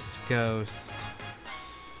resists ghost.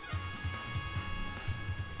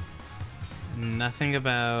 Nothing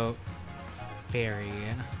about fairy.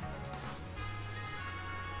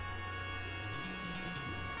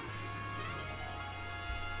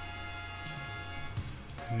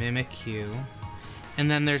 Mimikyu. And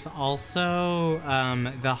then there's also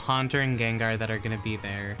the Haunter and Gengar that are gonna be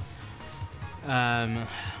there.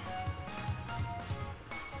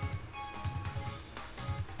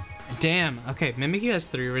 Damn. Okay, Mimikyu has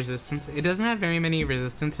 3 resistance. It doesn't have very many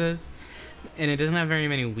resistances, and it doesn't have very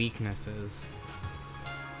many weaknesses.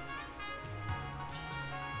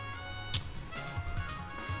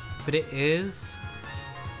 But it is...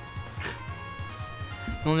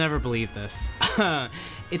 You'll never believe this.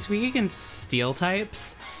 It's weak against steel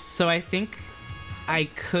types, so I think I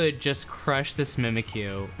could just crush this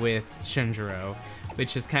Mimikyu with Shinjiro,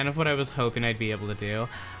 which is kind of what I was hoping I'd be able to do.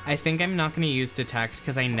 I think I'm not going to use Detect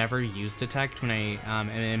because I never use Detect when I am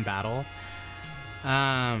in battle.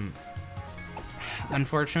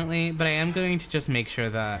 Unfortunately, but I am going to just make sure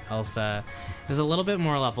that Elsa is a little bit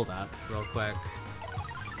more leveled up real quick.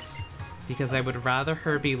 Because I would rather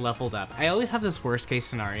her be leveled up. I always have this worst case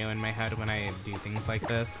scenario in my head when I do things like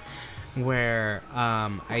this, where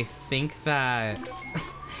I think that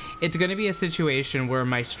it's going to be a situation where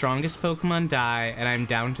my strongest Pokemon die and I'm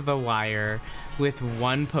down to the wire with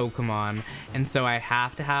one Pokemon, and so I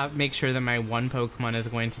have to make sure that my one Pokemon is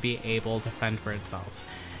going to be able to fend for itself.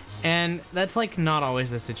 And that's like not always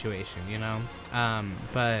the situation, you know?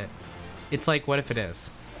 But it's like, what if it is?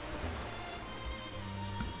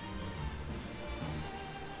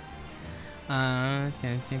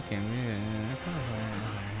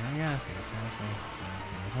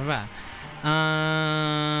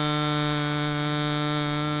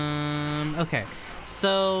 Okay,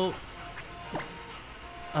 so...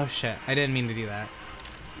 Oh shit, I didn't mean to do that.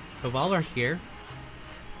 But while we're here...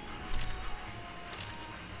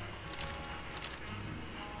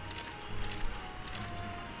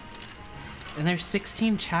 And there's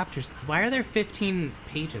 16 chapters. Why are there 15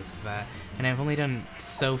 pages to that? And I've only done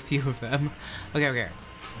so few of them. Okay.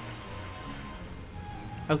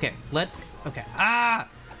 Okay, let's... Okay. Ah!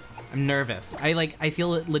 I'm nervous. I feel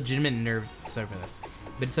legitimate nerves over this.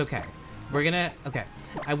 But it's okay. We're gonna... Okay.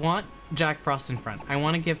 I want Jack Frost in front. I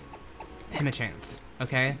want to give him a chance.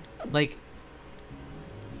 Okay? Like...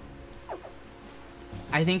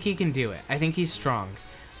 I think he can do it. I think he's strong.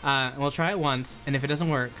 We'll try it once, and if it doesn't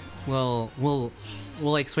work, we'll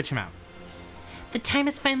like switch him out. The time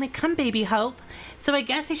has finally come, baby Hope. So I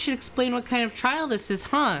guess I should explain what kind of trial this is,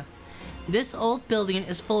 huh? This old building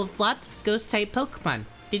is full of lots of ghost-type Pokemon.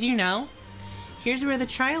 Did you know? Here's where the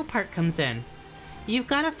trial part comes in. You've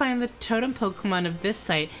got to find the totem Pokemon of this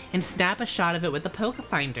site and snap a shot of it with the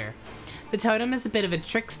Pokefinder. The totem is a bit of a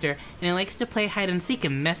trickster, and it likes to play hide-and-seek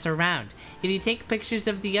and mess around. If you take pictures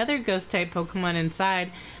of the other ghost-type Pokemon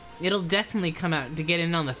inside, it'll definitely come out to get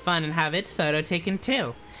in on the fun and have its photo taken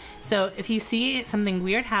too. So if you see something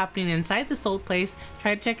weird happening inside this old place,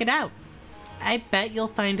 try to check it out. I bet you'll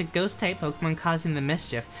find a ghost-type Pokemon causing the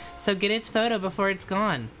mischief, so get its photo before it's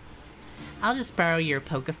gone. I'll just borrow your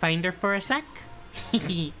Pokefinder for a sec.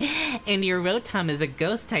 And your Rotom is a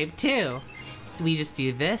ghost-type too. So we just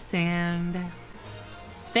do this and...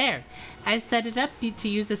 There! I've set it up to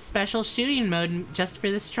use this special shooting mode just for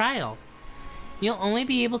this trial. You'll only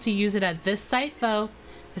be able to use it at this site though.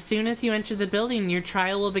 As soon as you enter the building, your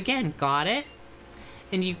trial will begin. Got it?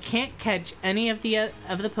 And you can't catch any of the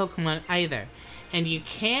Pokemon either. And you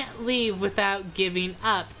can't leave without giving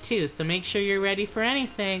up too, so make sure you're ready for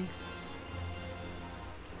anything.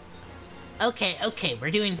 Okay, we're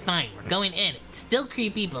doing fine. We're going in. It's still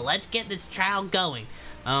creepy, but let's get this trial going.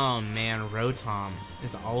 Oh man, Rotom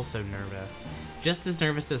is also nervous. Just as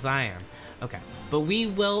nervous as I am. Okay, but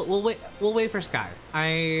we'll wait for Sky.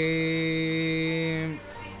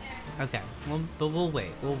 Okay, we'll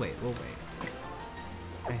wait.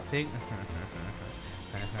 I think...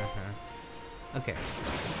 Okay. Okay.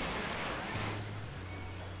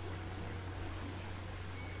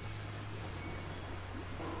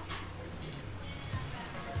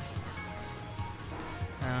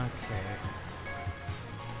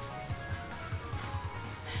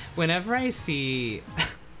 Whenever I see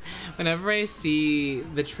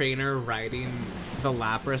the trainer riding the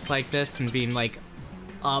Lapras like this and being like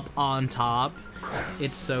up on top.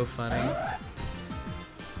 It's so funny.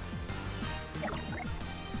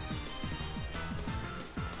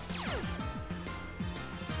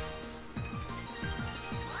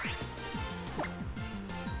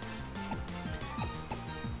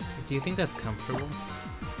 Do you think that's comfortable?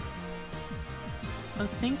 Oh,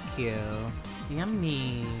 thank you.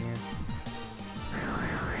 Yummy.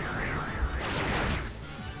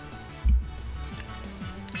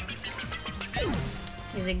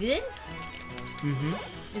 Is it good?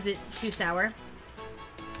 Mm-hmm. Is it too sour?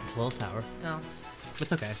 It's a little sour. Oh.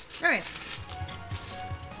 It's okay. Alright.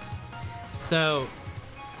 So,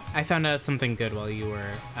 I found out something good while you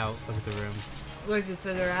were out of the room. What did you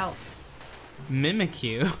figure out?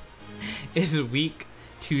 Mimikyu is weak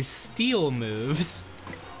to steel moves.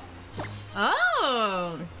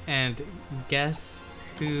 Oh! And guess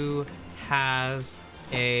who has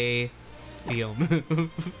a steel move?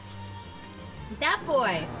 That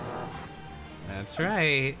boy. That's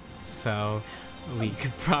right. So we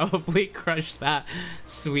could probably crush that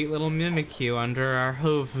sweet little Mimikyu under our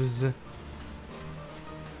hooves.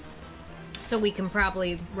 So we can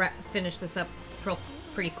probably finish this up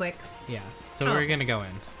pretty quick. Yeah. So we're gonna go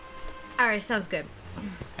in. Alright, sounds good.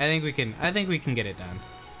 I think we can get it done.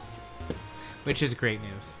 Which is great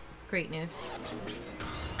news. Great news.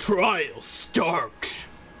 Trial start!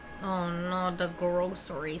 Oh no, the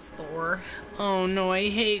grocery store. Oh no, I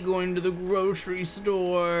hate going to the grocery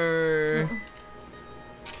store.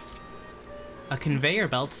 A conveyor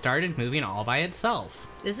belt started moving all by itself.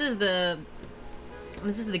 This is the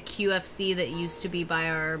QFC that used to be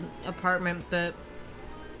by our apartment, but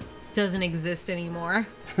doesn't exist anymore.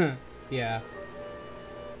 Yeah.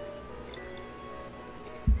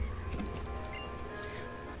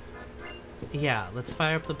 Yeah, let's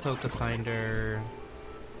fire up the Poke Finder.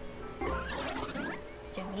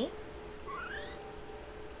 Jenny?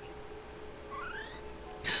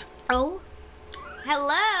 Oh,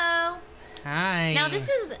 hello. Hi. Now this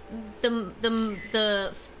is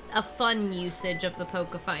a fun usage of the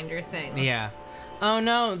Poke Finder thing. Yeah. Oh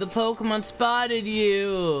no, the Pokemon spotted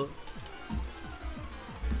you.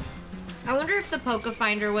 I wonder if the Poke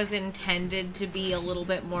Finder was intended to be a little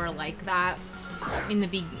bit more like that in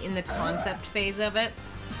the concept phase of it.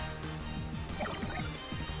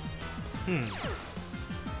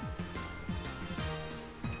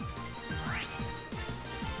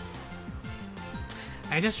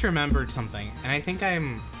 I just remembered something, and I think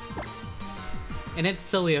and it's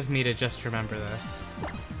silly of me to just remember this.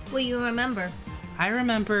 Well, you remember. I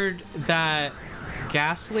remembered that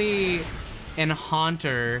Ghastly and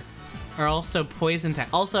Haunter are also poison type.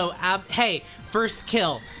 Also, hey, first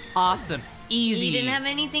kill. Awesome. Easy. You didn't have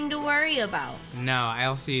anything to worry about. No, I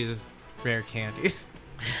also used rare candies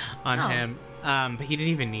on him. But he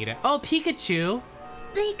didn't even need it. Oh, Pikachu!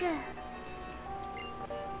 Pika.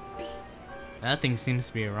 That thing seems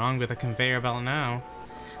to be wrong with a conveyor belt now.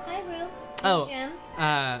 Hi, Rue. Oh, Jim.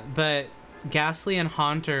 but Ghastly and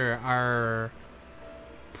Haunter are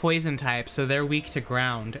poison type, so they're weak to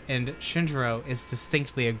ground, and Shinjiro is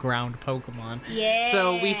distinctly a ground Pokemon. Yeah.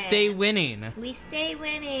 So we stay winning. We stay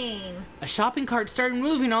winning. A shopping cart started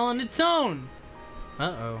moving all on its own.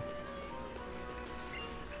 Uh-oh.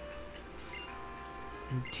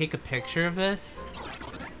 Take a picture of this.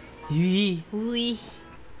 Yee. Oui.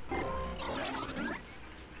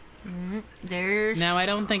 There's. Now I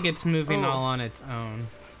don't think it's moving all on its own.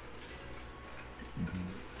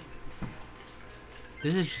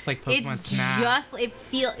 This is just like Pokemon Snap.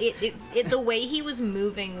 The way he was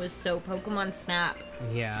moving was so Pokemon Snap.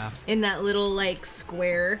 Yeah. In that little like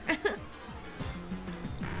square.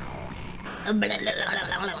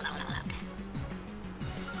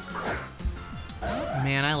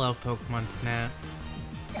 Man, I love Pokemon Snap.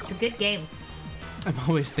 It's a good game. I'm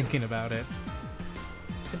always thinking about it.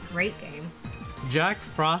 It's a great game. Jack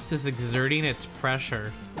Frost is exerting its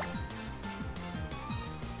pressure.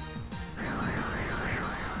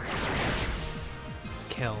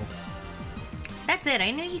 Kill. That's it.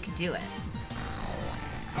 I knew you could do it.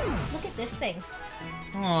 Look at this thing.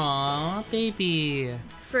 Aww, baby.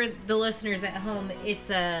 For the listeners at home,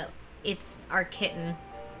 it's our kitten.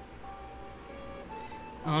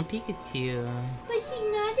 Oh, Pikachu. But she's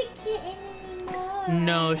not a kitten anymore.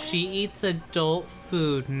 No, she eats adult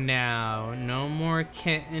food now. No more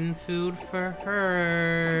kitten food for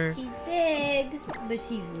her. She's big, but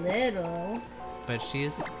she's little. But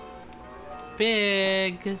she's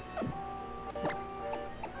big.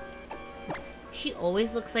 She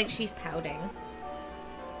always looks like she's pouting.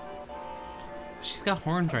 She's got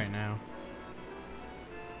horns right now.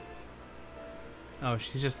 Oh,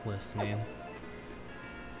 she's just listening.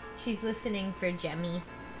 She's listening for Jemmy.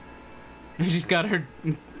 She's got her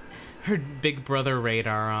big brother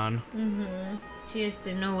radar on. Mm-hmm. She has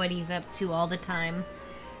to know what he's up to all the time,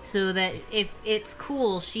 so that if it's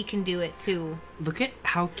cool, she can do it too. Look at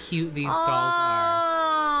how cute these dolls are.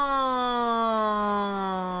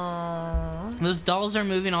 Those dolls are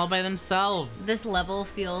moving all by themselves. This level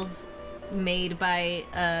feels made by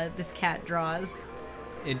this cat draws.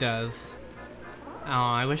 It does. Oh,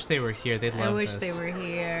 I wish they were here. They'd love I wish this. they were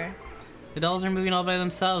here. The dolls are moving all by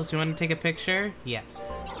themselves. Do you want to take a picture?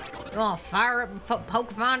 Yes. Oh, fire up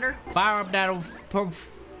Poke Finder. Fire up that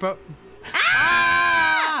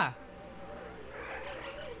Ah!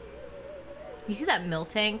 You see that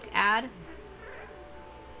Miltank ad?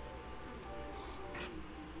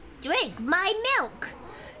 Drink my milk.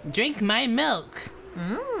 Drink my milk.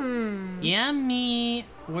 Mmm. Yummy.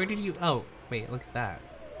 Where did you... Oh, wait, look at that.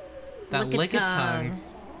 That lick-a-tongue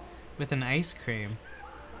with an ice cream.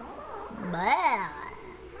 Blah.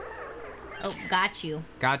 Oh, got you.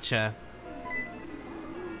 Gotcha.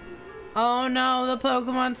 Oh no, the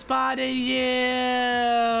Pokemon spotted you!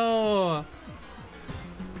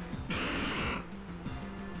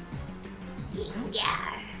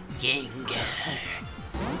 Gengar. Gengar.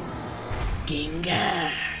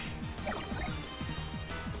 Gengar.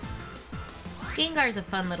 Gengar's a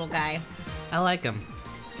fun little guy. I like him.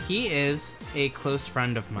 He is a close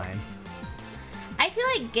friend of mine. I feel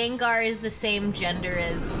like Gengar is the same gender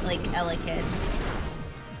as, like, Elekid.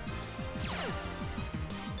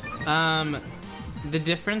 The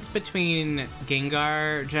difference between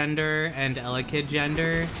Gengar gender and Elekid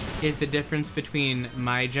gender is the difference between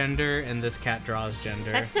my gender and this cat draw's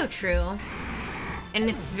gender. That's so true. And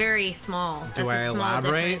it's very small. Do That's I a small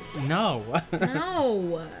elaborate? difference. No.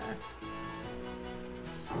 No.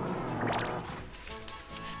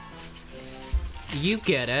 You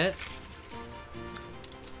get it.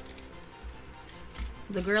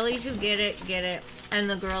 The girlies who get it, and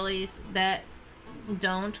the girlies that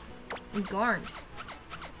don't, aren't.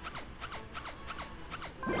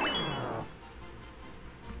 Oh,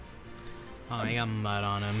 I got mud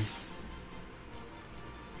on him.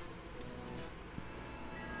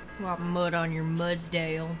 Got mud on your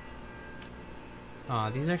Mudsdale. Aw,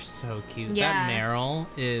 these are so cute. Yeah. That Meryl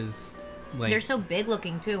is like... They're so big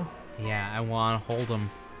looking too. Yeah, I want to hold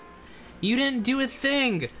them. You didn't do a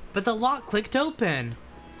thing, but the lock clicked open.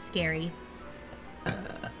 Scary.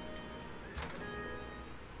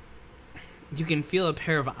 You can feel a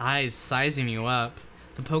pair of eyes sizing you up.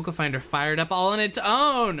 The Pokefinder fired up all on its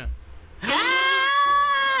own.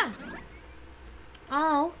 Ah!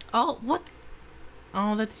 Oh. Oh, what?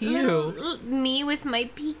 Oh, that's you. Me with my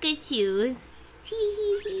Pikachus.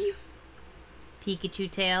 Tee-hee-hee. Pikachu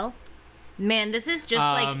tail. Man, this is just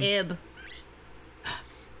like Ib.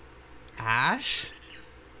 Ash?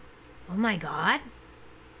 Oh my god.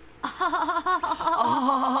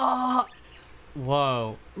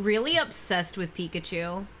 Whoa. Really obsessed with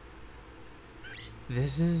Pikachu.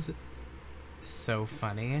 This is so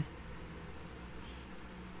funny.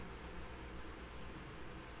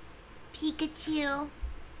 Pikachu.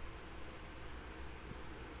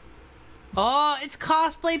 Oh, it's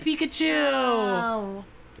cosplay Pikachu! Oh.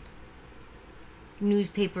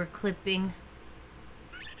 Newspaper clipping.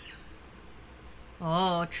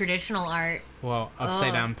 Oh, traditional art. Whoa,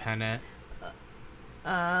 upside down pennant.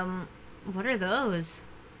 What are those?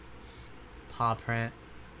 Paw print.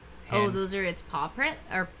 Oh, Hand- those are its paw print?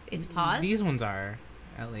 Or its paws? These ones are,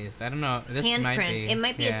 at least. I don't know. This might Handprint. be. It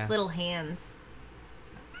might be yeah. its little hands.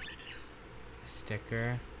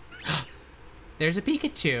 Sticker. There's a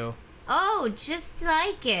Pikachu. Oh, just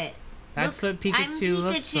like it. That's what Pikachu I'm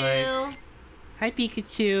looks Pikachu. like. Hi,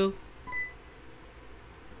 Pikachu.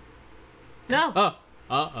 No. Oh.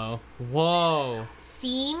 Uh-oh. Whoa.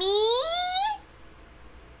 See me?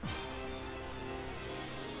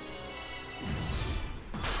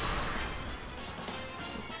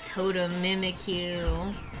 Totem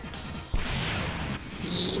Mimikyu.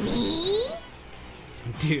 See me?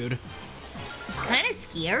 Dude. Kind of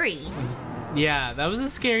scary. Yeah, that was a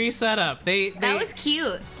scary setup. That was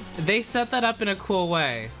cute. They set that up in a cool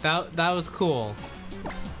way. That was cool.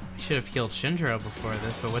 I should have healed Shindro before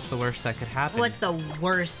this, but what's the worst that could happen? What's the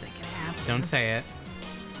worst that could happen? Don't say it.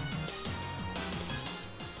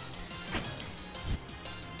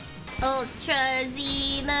 Ultra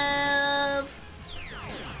Z move.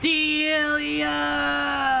 Steelium!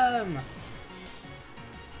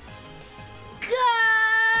 Go!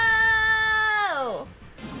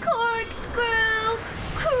 Corkscrew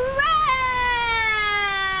crash!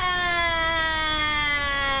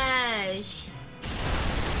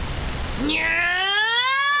 Yeah!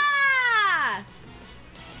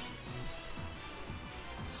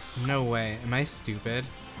 No way. Am I stupid?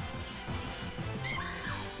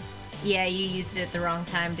 Yeah, you used it at the wrong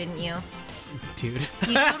time, didn't you? Dude.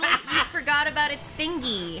 You forgot about its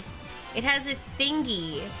thingy. It has its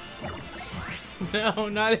thingy. No,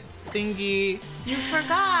 not its thingy. You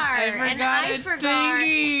forgot. I forgot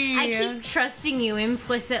thingy. I keep trusting you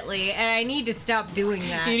implicitly, and I need to stop doing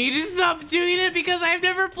that. You need to stop doing it because I've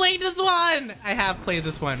never played this one. I have played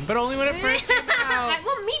this one, but only when it first came out.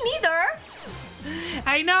 Well, me neither.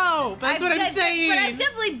 I know, but that's what I'm saying. But I've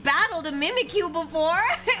definitely battled a Mimikyu before.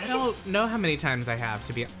 I don't know how many times I have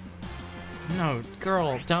to be. No,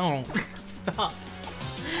 girl, don't. Stop.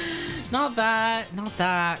 Not that.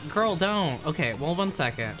 Girl, don't. Okay, well, 1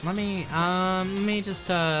 second. Let me just,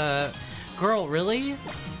 girl, really?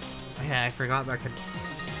 Yeah, I forgot that could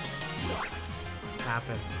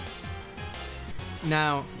happen.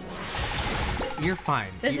 Now, you're fine.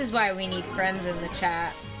 This is why we need friends in the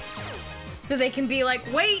chat. So they can be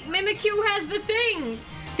like, wait, Mimikyu has the thing!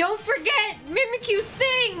 Don't forget Mimikyu's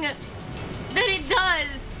thing! That it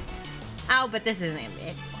does! Ow, but this isn't,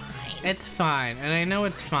 it's fine. It's fine, and I know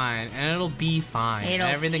it's fine, and it'll be fine.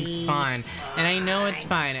 Everything's fine. And I know it's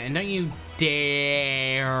fine, and don't you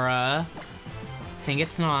dare think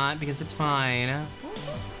it's not, because it's fine.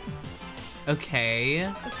 Okay.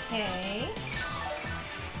 Okay.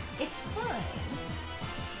 It's fine.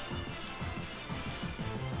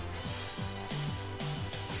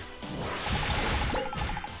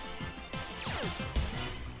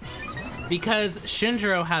 Because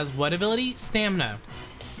Shinjiro has what ability? Stamina.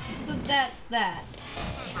 So that's that.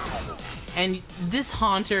 And this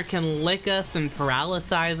Haunter can lick us and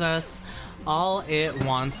paralyze us all it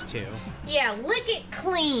wants to. Yeah, lick it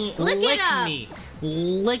clean. Lick it up. Me.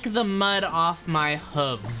 Lick the mud off my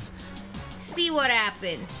hooves. See what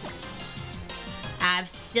happens. I've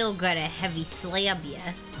still got a heavy slab ya.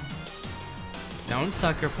 Don't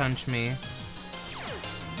sucker punch me.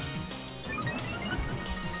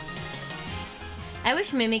 I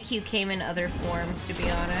wish Mimikyu came in other forms, to be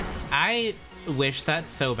honest. I wish that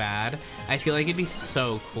so bad. I feel like it'd be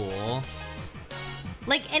so cool.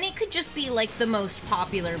 Like, and it could just be, like, the most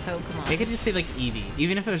popular Pokemon. It could just be, like, Eevee.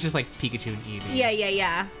 Even if it was just, like, Pikachu and Eevee.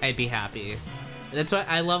 Yeah. I'd be happy. That's what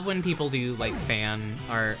I love when people do, like, fan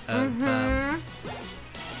art of,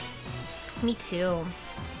 Me too.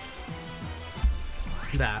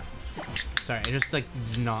 that. Sorry, I just, like,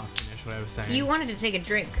 did not finish what I was saying. You wanted to take a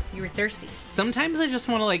drink. You were thirsty. Sometimes I just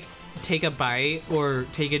want to, like, take a bite or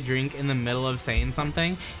take a drink in the middle of saying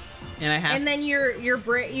something, and I have. And then you're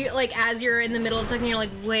like, as you're in the middle of talking, you're like,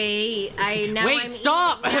 wait, I'm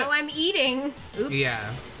stop! Now I'm eating. Oops.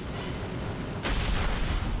 Yeah.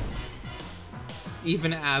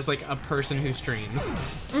 Even as, like, a person who streams.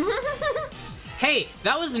 Hey,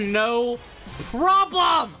 that was no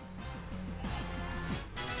problem!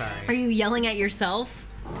 Sorry. Are you yelling at yourself?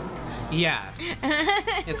 Yeah.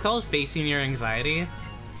 It's called facing your anxiety.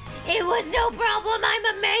 It was no problem.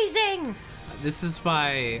 I'm amazing. This is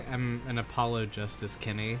why I'm an Apollo Justice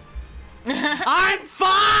Kenny. I'm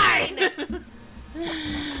fine!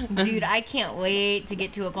 Dude, I can't wait to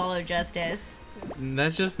get to Apollo Justice.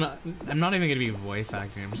 That's just not. I'm not even gonna be voice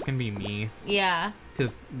acting. I'm just gonna be me. Yeah.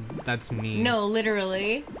 Because that's me. No,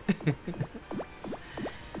 literally.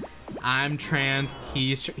 I'm trans.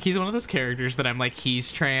 He's one of those characters that I'm like,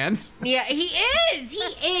 he's trans. Yeah, he is.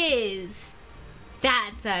 He is.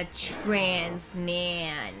 That's a trans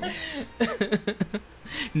man.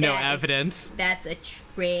 No evidence. That's a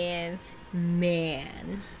trans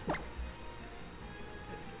man.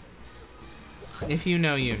 If you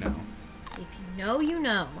know, you know. If you know, you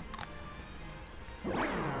know.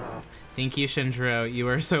 Thank you, Shinjiro. You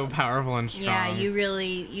are so powerful and strong. Yeah, you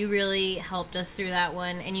really helped us through that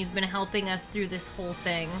one, and you've been helping us through this whole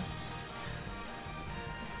thing.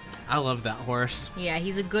 I love that horse. Yeah,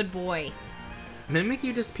 he's a good boy.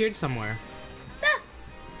 Mimikyu disappeared somewhere. Ah.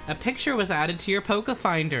 A picture was added to your Poke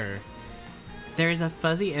Finder. There is a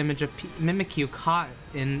fuzzy image of Mimikyu caught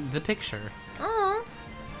in the picture. Aww.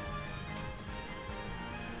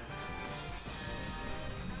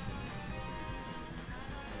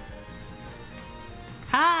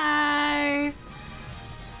 Hi!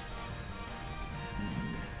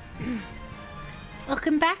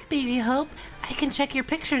 Welcome back, Baby Hope. I can check your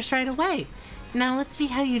pictures right away. Now let's see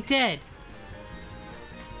how you did.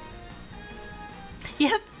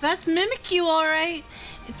 Yep, that's Mimikyu, alright.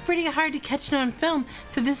 It's pretty hard to catch on film,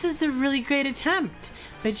 so this is a really great attempt.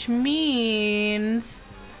 Which means...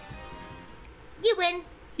 You win.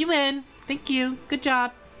 You win. Thank you. Good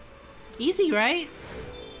job. Easy, right?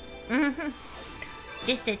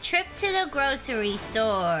 Just a trip to the grocery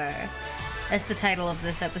store. That's the title of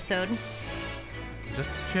this episode.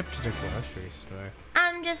 Just a trip to the grocery store.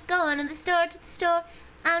 I'm just going to the store,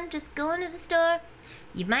 I'm just going to the store.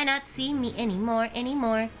 You might not see me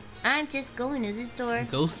anymore. I'm just going to the store.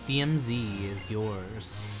 Ghost DMZ is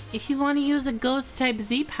yours. If you want to use a ghost type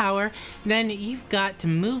Z power, then you've got to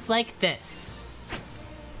move like this.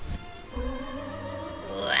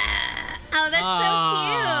 Oh, that's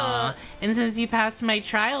so cute. And since you passed my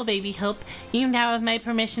trial, Baby Hope, you now have my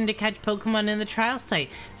permission to catch Pokemon in the trial site.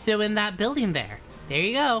 So in that building there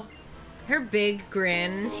you go. Her big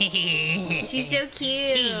grin. She's so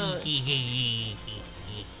cute.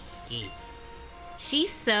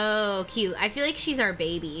 She's so cute. I feel like she's our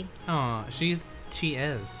baby. Aw, she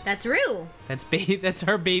is. That's Rue. That's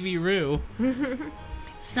our baby Rue.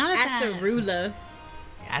 It's not a bad... Asarula.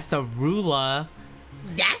 Asarula.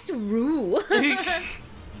 That's Rue.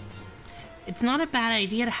 It's not a bad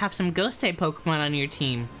idea to have some ghost type Pokemon on your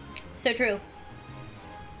team. So true.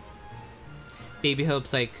 Baby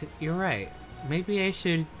Hope's like, you're right. Maybe I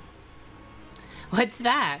should... What's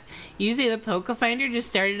that? You say the Poke Finder just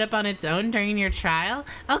started up on its own during your trial?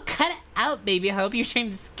 Oh, cut it out, Baby Hope. You're trying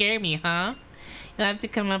to scare me, huh? You'll have to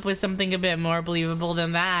come up with something a bit more believable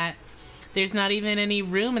than that. There's not even any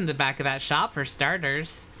room in the back of that shop for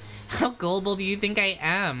starters. How gullible do you think I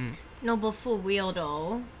am? Noble for real,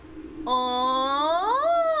 though. Oh!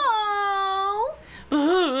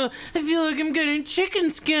 I feel like I'm getting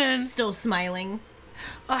chicken skin. Still smiling.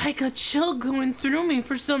 I got chill going through me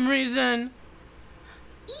for some reason.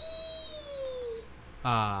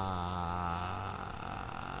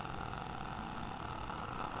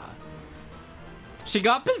 She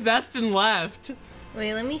got possessed and left.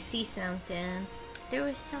 Wait, let me see something. There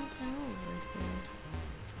was something over here.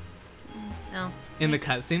 Oh. In the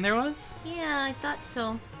cutscene there was? Yeah, I thought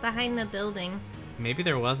so. Behind the building. Maybe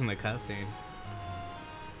there was in the cutscene.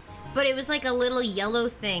 But it was like a little yellow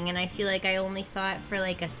thing, and I feel like I only saw it for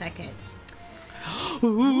like a second.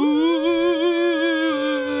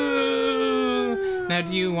 Now,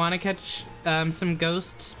 do you want to catch some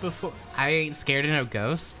ghosts before? I ain't scared of no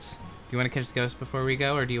ghosts. Do you want to catch the ghosts before we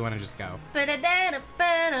go, or do you want to just go? Let's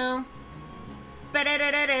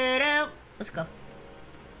go.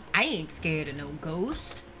 I ain't scared of no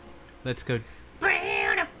ghost. Let's go.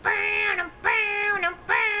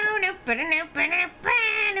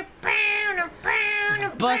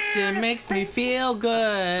 Bustin' makes me feel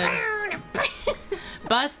good.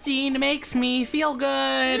 Busting makes me feel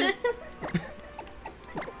good.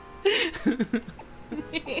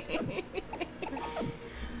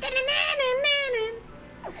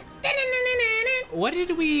 What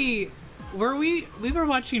did we were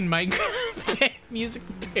watching Minecraft music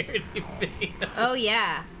parody video. Oh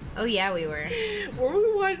yeah, we were. Were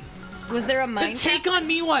we what? Was there a Minecraft? The Take On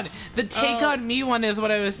Me one. The Take On Me one is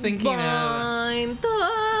what I was thinking of. Mind the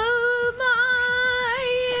minds.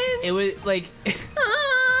 It was like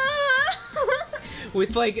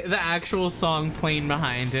with like the actual song playing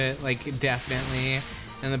behind it, like definitely,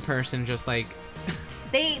 and the person just like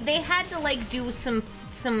they had to like do some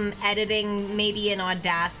editing, maybe in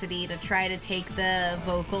Audacity, to try to take the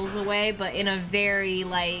vocals away, but in a very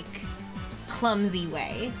like clumsy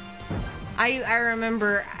way. I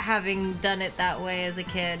remember having done it that way as a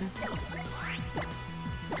kid.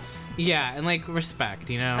 Yeah, and like respect,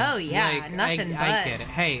 you know? Oh yeah, like, nothing but. I get it.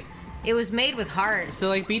 Hey. It was made with heart. So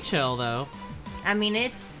like be chill though. I mean,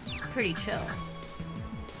 it's pretty chill.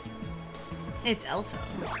 It's Elsa.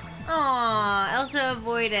 Aw, Elsa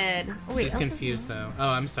avoided. Oh, wait, She's Elsa's confused though. Oh,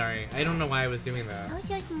 I'm sorry. I don't know why I was doing that.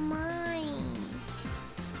 Elsa's mine.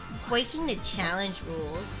 Breaking the challenge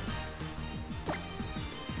rules.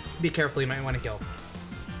 Be careful, you might want to kill.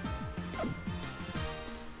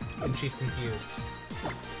 And she's confused.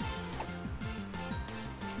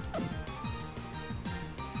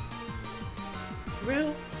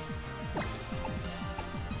 Real?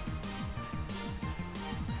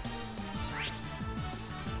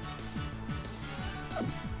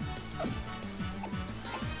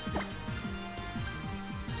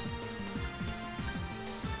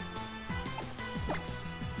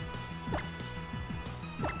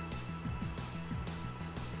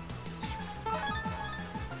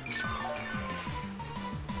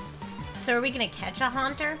 So are we gonna catch a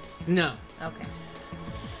Haunter? No. Okay.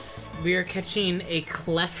 We are catching a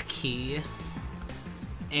Klefki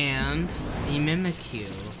and a Mimikyu.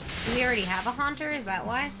 Do we already have a Haunter? Is that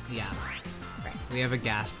why? Yeah. Right. We have a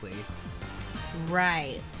Ghastly.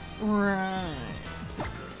 Right. We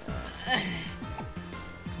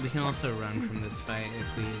can also run from this fight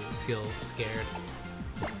if we feel scared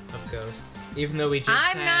of ghosts. Even though we just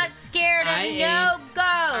I'm had- not scared of I no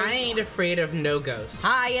ghosts. I ain't afraid of no ghosts.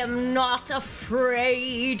 I am not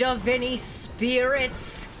afraid of any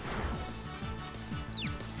spirits.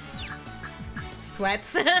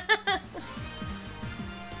 Sweats.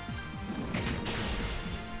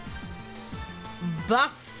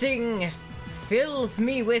 Busting fills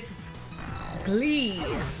me with glee.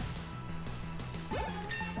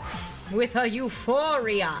 With a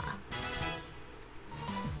euphoria.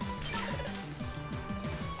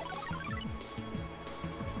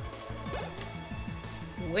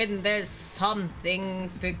 When there's something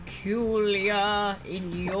peculiar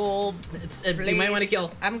in your place. You might want to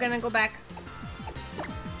kill. I'm gonna go back.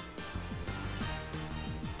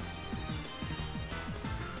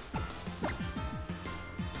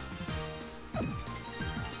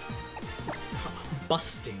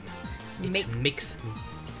 Busting. It makes me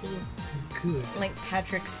feel good. Like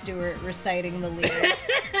Patrick Stewart reciting the lyrics.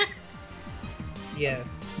 Yeah.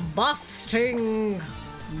 Busting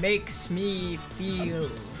makes me feel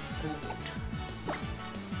good.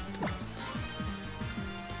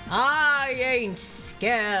 I ain't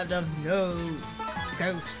scared of no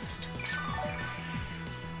ghost.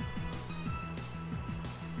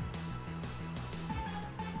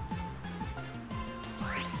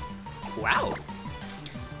 Wow.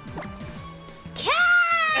 Cat!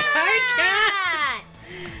 Hi, cat!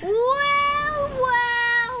 Well.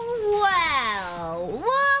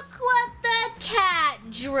 Look what the cat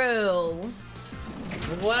drew.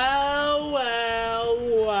 Wow.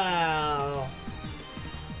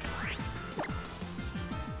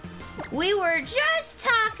 We were just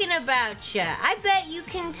talking about ya. I bet you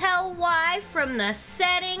can tell why from the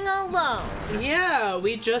setting alone. Yeah,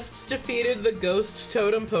 we just defeated the ghost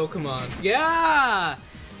totem Pokemon. Yeah!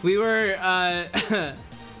 We were,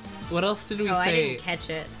 what else did we say? I didn't catch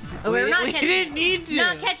it. Oh, we're not we catching didn't it. need to.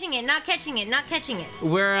 Not catching it.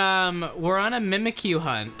 We're on a Mimikyu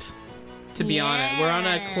hunt, to be honest. We're on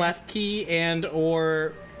a Yeah. Klefki and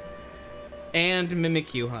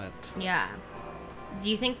Mimikyu hunt. Yeah. Do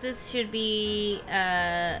you think this should be,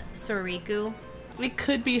 Soriku? It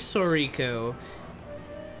could be Soriku.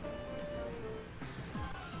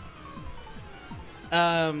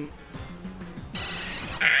 That's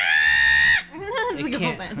It a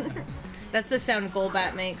can't- Golbat. That's the sound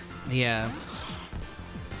Golbat makes. Yeah.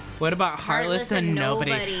 What about Heartless and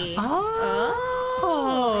Nobody? Oh.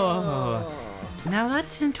 Now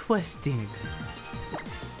that's interesting.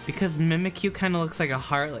 Because Mimikyu kind of looks like a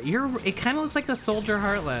Heartless. It kind of looks like the Soldier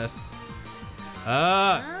Heartless.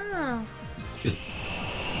 Oh.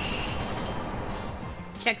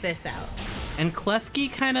 Check this out. And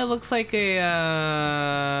Klefki kind of looks like a,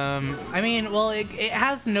 I mean, well, it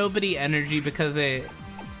has Nobody energy because it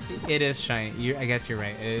is shiny. I guess you're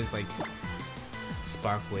right. It is, like,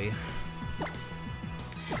 sparkly.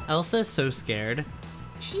 Elsa's so scared.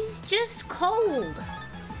 She's just cold.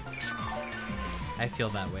 I feel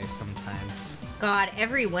that way sometimes. God,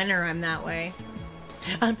 every winter I'm that way.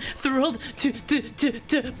 I'm thrilled to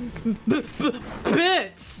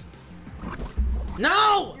bits.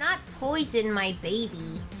 No! Not poison my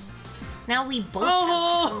baby. Now we both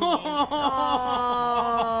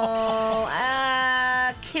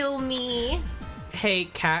have kill me. Hey,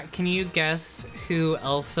 Kat, can you guess who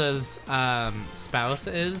Elsa's spouse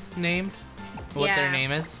is named? What Yeah. their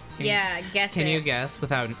name is? Guess Can it. you guess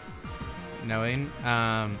without knowing?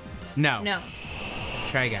 No. No.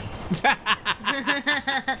 Try again.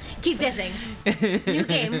 Keep guessing. New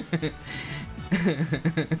game.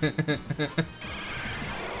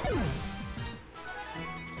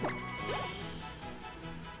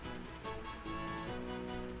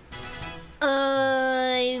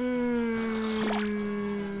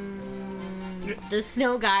 The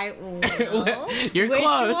snow guy. Well, You're which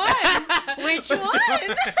close. One? Which one?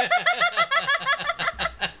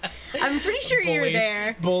 I'm pretty sure you're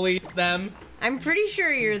there. Bully them. I'm pretty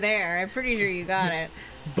sure you're there. I'm pretty sure you got it.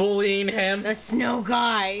 Bullying him. The snow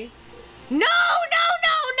guy. No,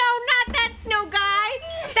 not that snow guy.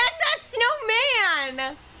 That's a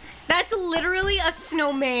snowman. That's literally a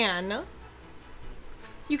snowman.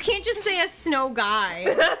 You can't just say a snow guy.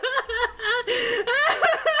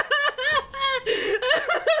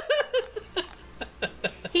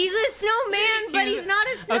 He's a snowman, but he's not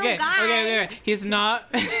a snow guy. Okay. He's not.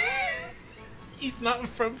 He's not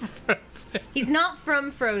from Frozen. He's not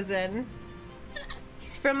from Frozen.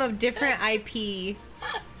 He's from a different IP.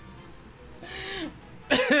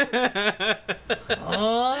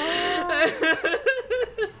 Oh.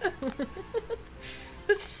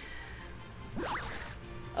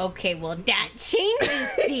 Okay, well that changes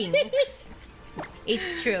things.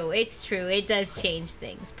 It's true. It's true. It does change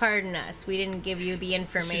things. Pardon us. We didn't give you the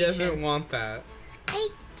information. She doesn't want that. I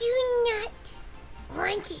do not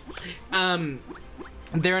want it.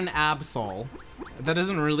 They're an Absol. That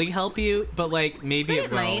doesn't really help you, but like maybe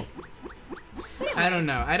it will. might. I don't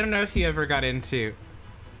know. I don't know if you ever got into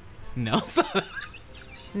Nelsa.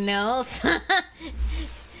 Nelsa.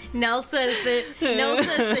 Nelsa is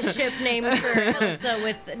the ship name for Elsa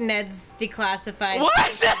with Ned's declassified.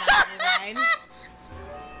 What?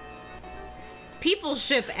 People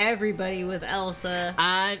ship everybody with Elsa.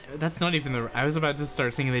 That's not even the. I was about to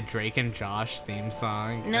start singing the Drake and Josh theme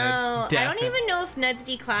song. No, I don't even know if Ned's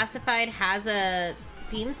Declassified has a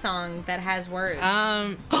theme song that has words.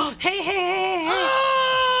 Hey!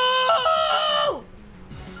 Oh!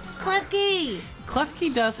 Klefki!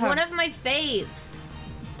 Klefki does have One of my faves.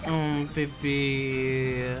 Oh,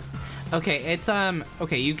 baby. Okay, it's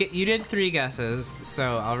okay, you did 3 guesses,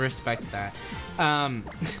 so I'll respect that.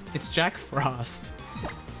 It's Jack Frost.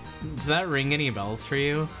 Does that ring any bells for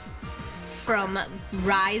you? From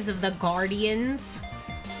Rise of the Guardians.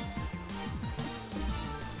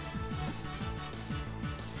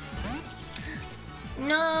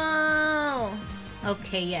 No.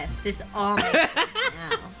 Okay, yes, this all makes sense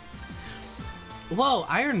now. Whoa,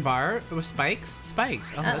 Iron Bar with spikes?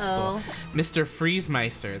 Spikes. Oh, that's cool. Mr.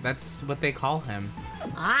 Freezemeister. That's what they call him.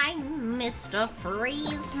 I'm Mr.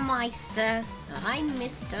 Freezemeister. I'm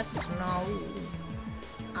Mr. Snow.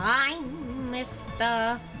 I'm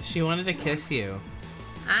Mr. She wanted to kiss you.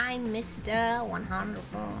 I'm Mr. 100.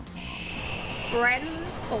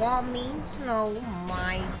 Friends call me Snow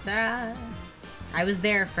Miser. I was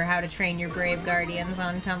there for How to Train Your Brave Guardians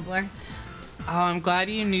on Tumblr. Oh, I'm glad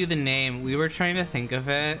you knew the name. We were trying to think of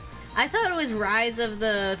it. I thought it was Rise of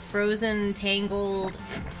the Frozen Tangled.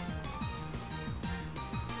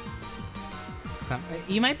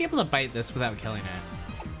 You might be able to bite this without killing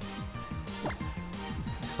it.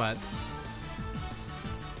 Sweats.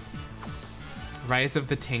 Rise of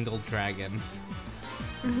the Tangled Dragons.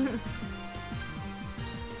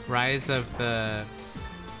 Rise of the...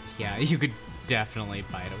 Yeah, you could definitely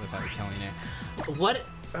bite it without killing it. What?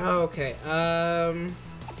 Oh, okay.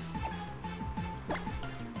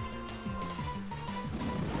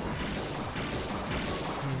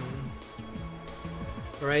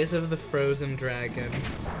 Rise of the Frozen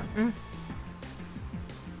Dragons.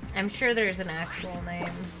 I'm sure there's an actual name.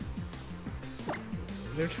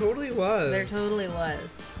 There totally was. There totally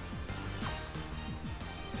was.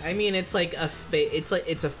 I mean, it's like a it's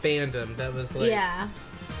a fandom that was like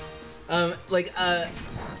like a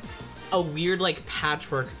weird like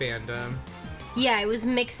patchwork fandom. Yeah, it was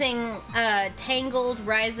mixing Tangled,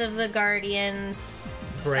 Rise of the Guardians,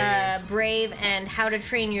 Brave, and How to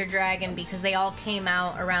Train Your Dragon because they all came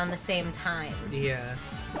out around the same time. Yeah.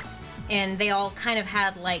 And they all kind of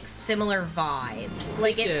had like similar vibes.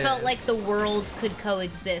 Like it felt like the worlds could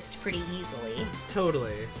coexist pretty easily.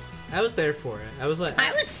 Totally. I was there for it. I was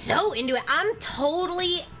so into it. I'm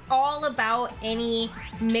totally all about any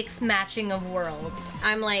mix matching of worlds.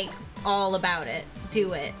 I'm like all about it.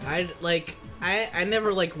 Do it. I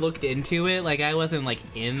never like looked into it. Like I wasn't like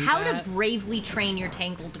in How that. to bravely train your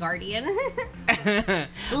Tangled Guardian.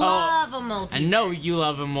 Love a multiverse. I know you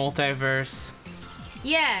love a multiverse.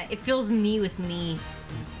 Yeah, it feels me with me.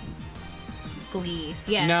 Glee.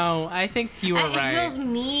 Yes. No, I think you were right. It feels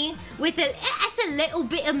me with a. That's a little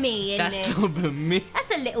bit of me, isn't it? That's a little bit of me.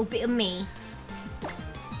 That's a little bit of me.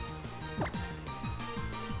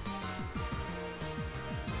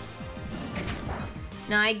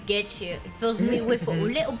 No, I get you. It fills me with a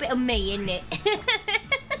little bit of me, isn't it?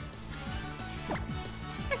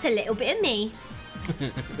 That's a little bit of me.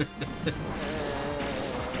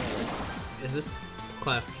 Is this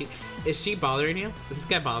Clef? Is she bothering you? Is this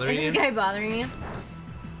guy bothering you? Is this guy bothering you?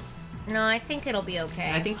 No, I think it'll be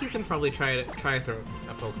okay. I think you can probably try throw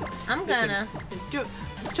a Pokemon. I'm gonna. Do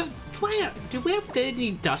we have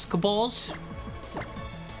any Dusk Balls?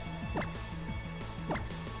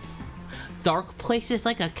 Dark places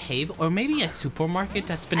like a cave, or maybe a supermarket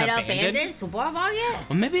that's been abandoned. Abandoned supermarket?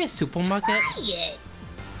 Or maybe a supermarket. Try it.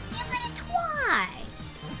 Give it a try.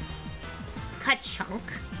 Ka-chunk.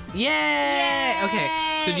 Yay! Yay! Okay,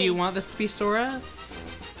 so do you want this to be Sora?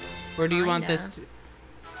 Or do you want this to...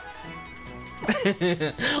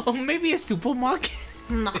 Oh, maybe a supermarket?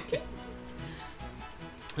 Market?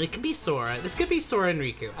 It could be Sora. This could be Sora and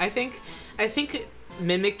Riku. I think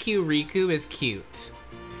Mimikyu Riku is cute.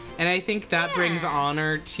 And I think that brings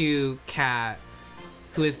honor to Kat,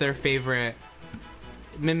 who is their favorite...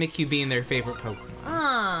 Mimikyu being their favorite Pokemon.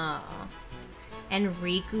 Aww. And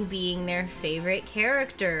Riku being their favorite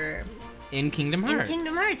character. in Kingdom Hearts. In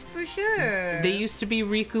Kingdom Hearts, for sure. They used to be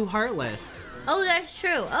Riku Heartless. Oh, that's true.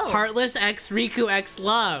 Oh. Heartless X Riku X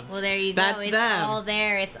Love. Well, there you go. That's It's them. all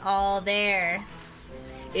there. It's all there.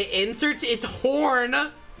 It inserts its horn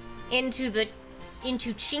Into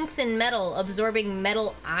chinks in metal, absorbing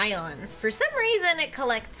metal ions. For some reason, it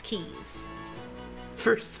collects keys.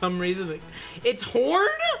 for some reason. Its horn?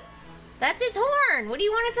 That's its horn. What do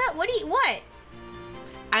you want to tell? What?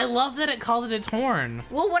 I love that it calls it its horn.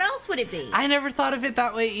 Well, what else would it be? I never thought of it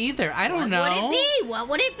that way either. I don't know. What would it be? What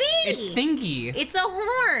would it be? It's thingy. It's a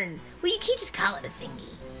horn. Well, you can't just call it a thingy.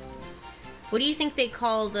 What do you think they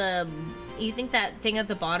call the... You think that thing at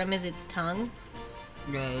the bottom is its tongue?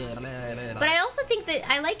 But I also think that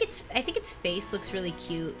I think its face looks really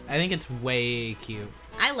cute. I think it's way cute.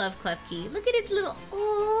 I love Klefki. Look at its little...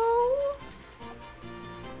 Oh!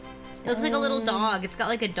 It looks like a little dog. It's got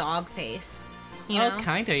like a dog face. You know? Oh,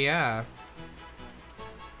 kinda, yeah.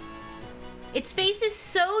 Its face is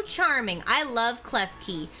so charming. I love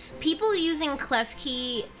Klefki. People using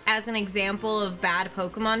Klefki as an example of bad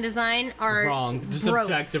Pokemon design are Wrong. Just broke.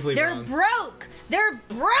 objectively They're wrong. broke. They're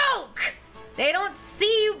broke. They don't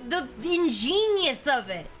see the ingenious of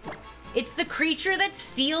it. It's the creature that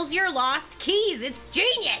steals your lost keys. It's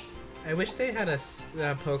genius. I wish they had a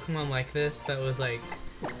Pokemon like this that was like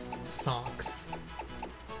socks.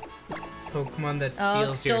 Pokemon that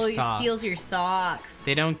steals your socks. Steals your socks.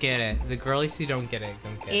 They don't get it. The girlies who don't get it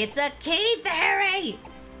don't get it. It's a key fairy.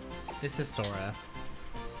 This is Sora.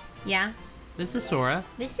 Yeah. This is Sora.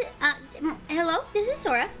 This is hello. This is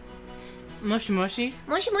Sora. Moshi Moshi.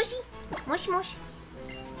 Moshi moshi. Moshi moshi.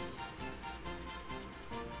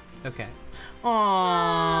 Okay. Aww.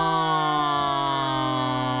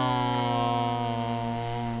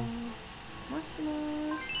 Moshi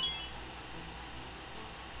moshi.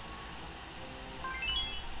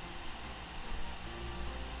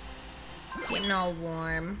 Getting all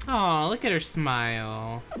warm. Aw, look at her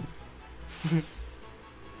smile.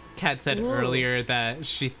 Kat said Ooh. earlier that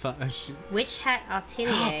she thought she... Witch Hat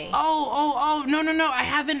Atelier. Oh, no, I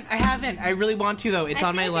haven't. I really want to though. It's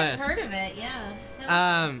on my list. I've heard of it, yeah.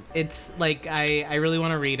 It's like, I really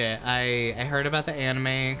want to read it. I heard about the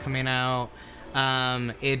anime coming out.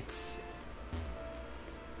 It's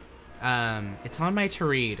on my to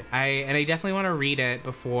read. I definitely want to read it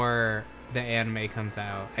before the anime comes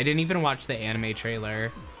out. I didn't even watch the anime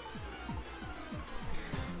trailer.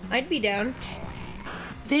 I'd be down.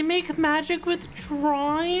 They make magic with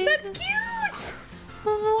drawing? That's cute!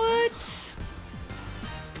 What?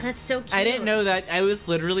 That's so cute. I didn't know that. I was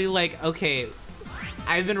literally like, okay,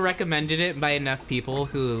 I've been recommended it by enough people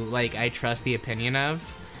who, like, I trust the opinion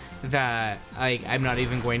of, that, like, I'm not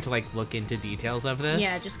even going to, like, look into details of this.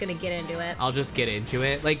 Yeah, just gonna get into it. I'll just get into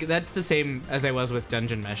it. Like, that's the same as I was with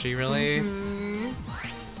Dungeon Meshi, really.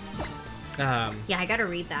 Yeah, I gotta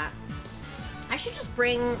read that. I should just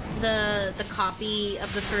bring the copy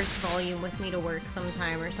of the first volume with me to work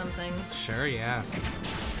sometime or something. Sure, yeah.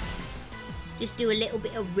 Just do a little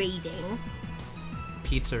bit of reading.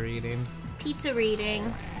 Pizza reading. Pizza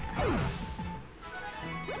reading.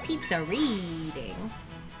 Pizza reading.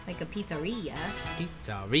 Like a pizzeria.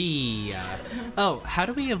 Pizzeria. Oh, how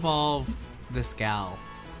do we evolve this gal?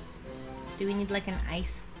 Do we need like an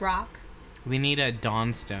ice rock? We need a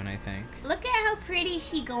Dawnstone, I think. Look at how pretty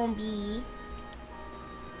she gonna be.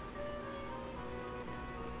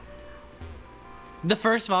 The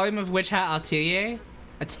first volume of Witch Hat Atelier?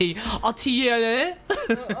 Atelier? Atelier?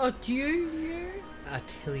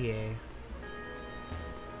 Atelier.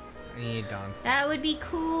 I need Dawnstone. That would be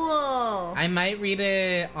cool. I might read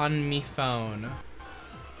it on me phone.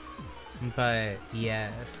 But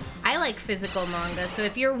yes. I like physical manga, so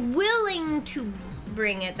if you're willing to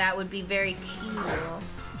bring it, that would be very cool.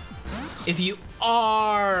 If you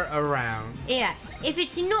are around. Yeah, if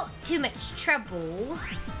it's not too much trouble.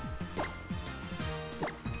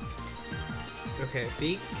 Okay,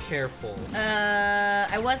 be careful.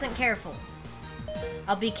 I wasn't careful.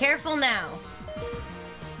 I'll be careful now.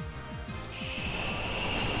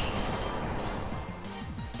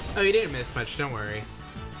 Oh, you didn't miss much, don't worry.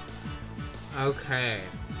 Okay.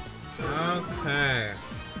 Okay.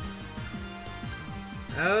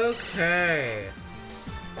 Okay.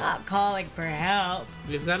 Not calling for help.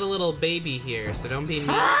 We've got a little baby here, so don't be mean.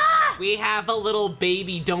 Ah! We have a little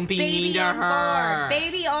baby, don't be mean to on her. board.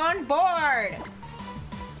 Baby on board.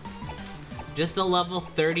 Just a level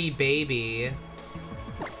 30 baby.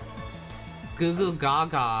 Goo goo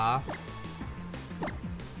gaga.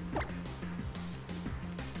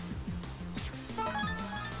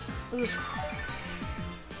 Oof.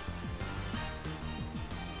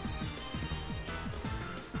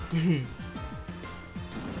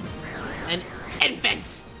 an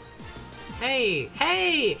infant. Hey,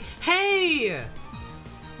 hey, hey!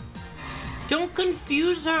 Don't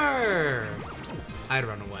confuse her. I'd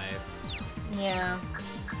run away. Yeah.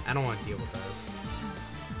 I don't want to deal with this.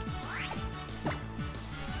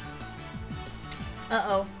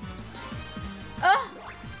 Uh-oh. Oh!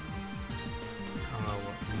 Oh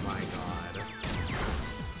my god.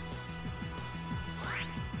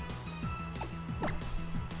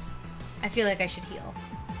 I feel like I should heal.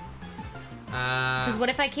 Uh, Because what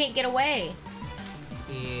if I can't get away?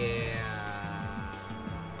 yeah.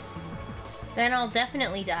 Then I'll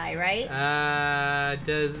definitely die, right?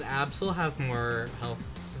 Does Absol have more health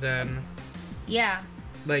than, Yeah.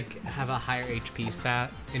 like, have a higher HP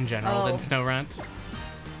stat in general than Oh. Snorunt?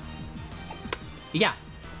 Yeah.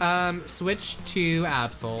 Switch to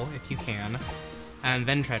Absol if you can, and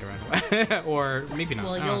then try to run away. Or maybe not.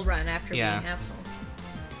 Well, Oh. you'll run after Yeah. being Absol.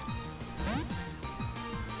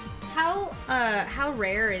 How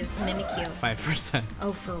rare is Mimikyu? 5%.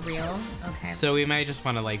 Oh, for real? Okay. So we might just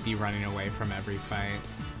want to, like, be running away from every fight.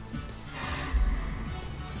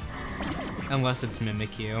 Unless it's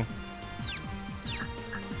Mimikyu.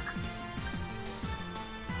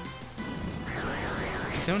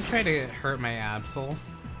 Don't try to hurt my Absol.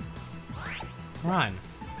 Run.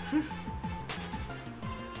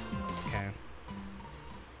 Okay.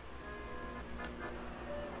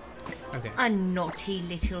 Okay. A naughty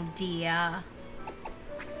little dear.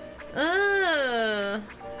 Ugh.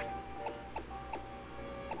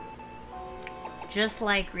 Just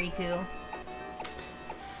like Riku.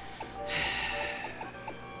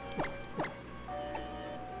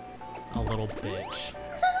 A little bitch.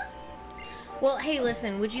 Well, hey,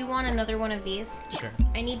 listen, would you want another one of these? Sure.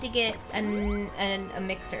 I need to get a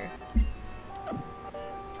mixer.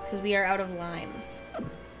 Because we are out of limes.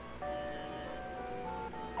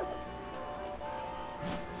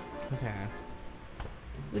 Okay.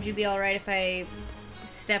 Would you be alright if I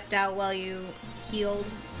stepped out while you healed?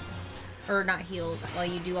 Or not healed, while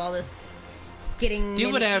you do all this getting Do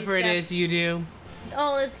Mimikyu whatever it stuff? is you do.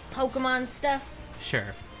 All this Pokemon stuff.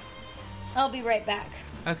 Sure. I'll be right back.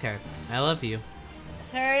 Okay. I love you.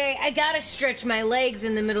 Sorry, I gotta stretch my legs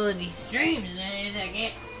in the middle of these streams.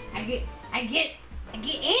 I get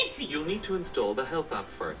antsy. You'll need to install the health app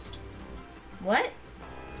first. What?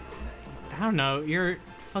 I don't know. Your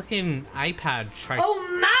fucking iPad tried.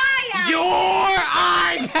 Oh my! Your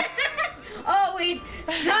iPad! Oh wait!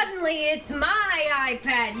 Suddenly it's my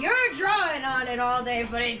iPad. You're drawing on it all day,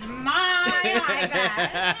 but it's my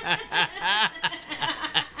iPad.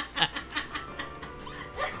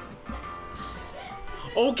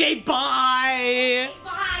 Okay, bye!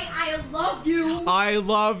 Bye. I love you. I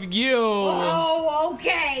love you! Oh,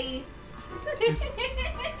 okay.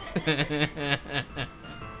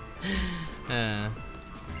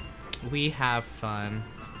 We have fun.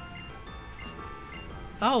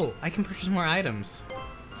 Oh, I can purchase more items.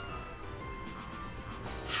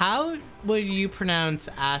 How would you pronounce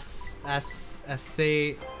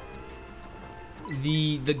say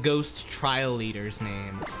the ghost trial leader's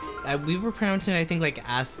name? We were pronouncing it, I think, like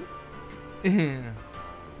Acerola?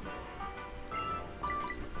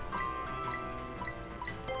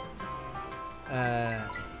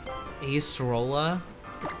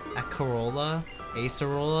 Acerola?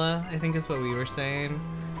 Acerola, I think is what we were saying.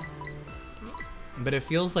 But it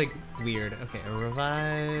feels like weird. Okay, a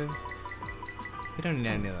revive. We don't need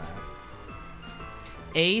any of that.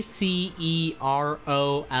 Acerola.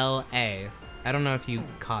 I don't know if you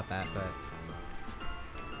caught that, but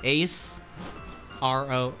Ace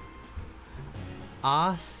R-O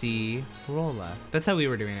Acerola. That's how we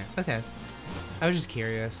were doing it. Okay. I was just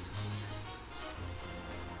curious.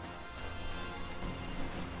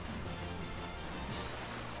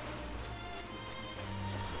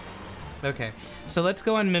 Okay, so let's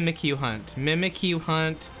go on Mimikyu Hunt. Mimikyu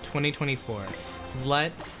Hunt 2024.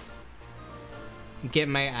 Let's get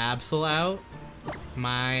my Absol out.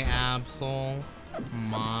 My Absol.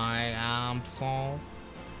 My Absol.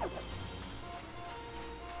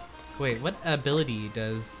 Wait, what ability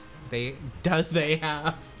does they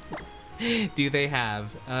have? Do they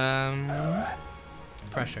have?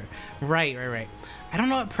 Pressure. Right. I don't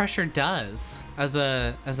know what pressure does as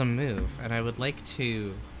a move, and I would like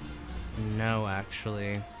to know,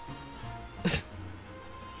 actually.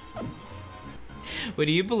 Would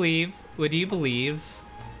you believe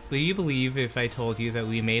if I told you that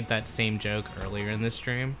we made that same joke earlier in this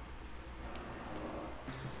stream?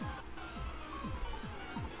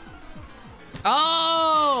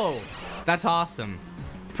 Oh! That's awesome.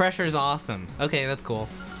 Pressure's awesome. Okay, that's cool.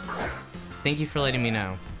 Thank you for letting me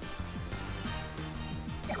know.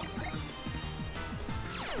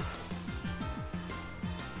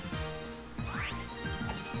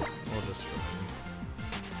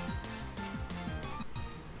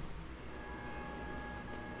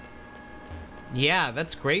 Yeah,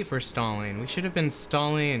 that's great for stalling. We should have been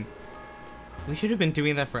stalling. We should have been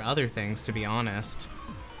doing that for other things, to be honest.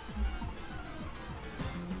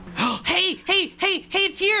 Hey, hey, hey, hey,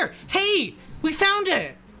 it's here! Hey, we found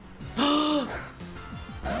it!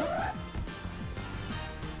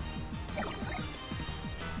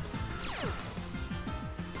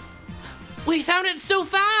 We found it so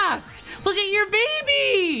fast! Look at your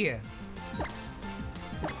baby!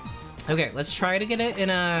 Okay, let's try to get it in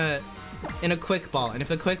a quick ball. And if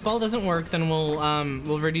the quick ball doesn't work, then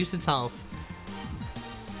we'll reduce its health.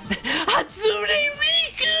 Hatsune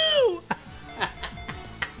Riku!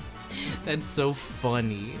 That's so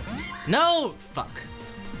funny. No! Fuck.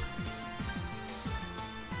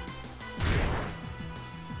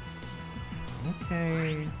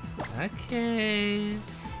 Okay. Okay.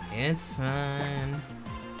 It's fine.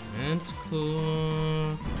 It's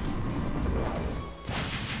cool.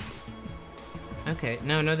 Okay,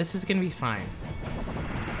 no, this is gonna be fine.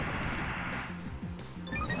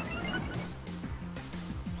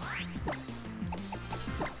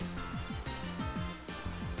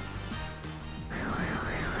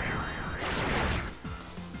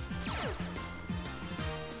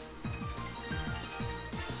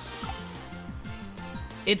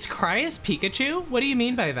 It's Cryus Pikachu? What do you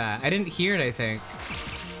mean by that? I didn't hear it, I think.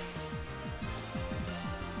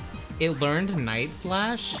 It learned Night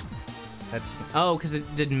Slash? That's... Oh, because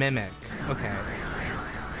it did Mimic. Okay.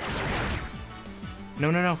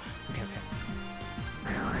 No. Okay.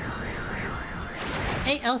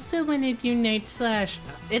 I also want to do Night Slash.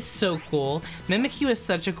 It's so cool. Mimikyu is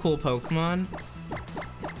such a cool Pokemon.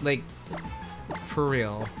 Like, for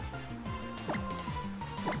real.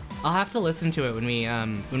 I'll have to listen to it when we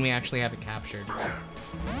actually have it captured.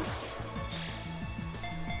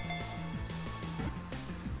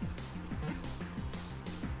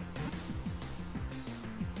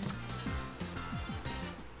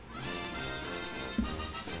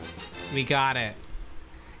 We got it.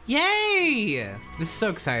 Yay! This is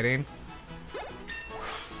so exciting.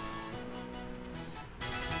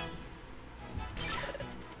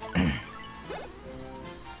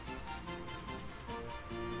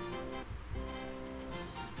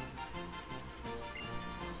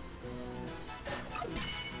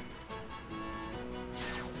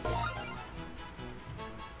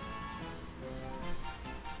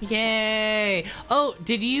 Yay! Oh,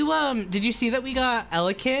 did you see that we got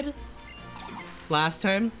Elekid last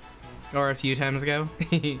time? Or a few times ago?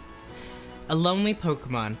 A lonely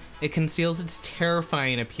Pokemon. It conceals its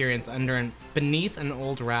terrifying appearance beneath an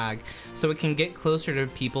old rag, so it can get closer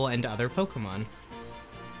to people and other Pokemon.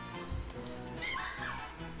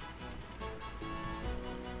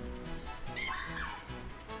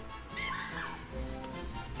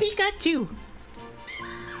 Pikachu!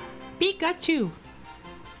 Pikachu!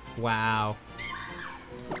 Wow.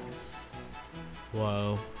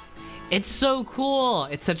 Whoa. It's so cool!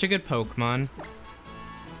 It's such a good Pokemon.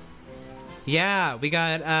 Yeah, we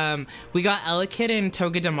got Elekid and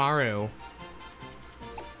Togedemaru.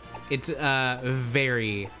 It's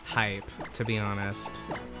very hype, to be honest.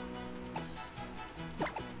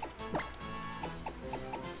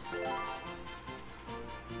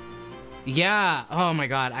 Yeah, oh my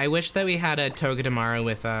god, I wish that we had a Togedemaru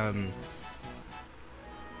with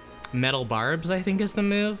Metal Barbs, I think is the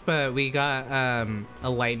move, but we got a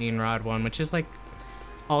Lightning Rod one, which is like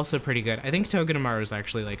also pretty good. I think Togedemaru is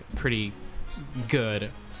actually like pretty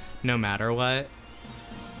good no matter what.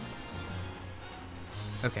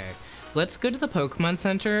 Okay, let's go to the Pokemon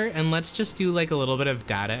Center and let's just do like a little bit of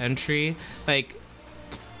data entry, like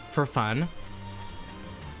for fun,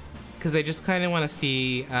 because I just kind of want to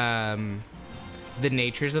see the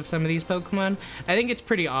natures of some of these Pokemon. I think it's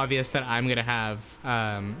pretty obvious that I'm gonna have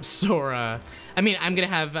Sora. I mean, I'm gonna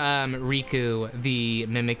have Riku, the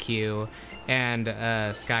Mimikyu,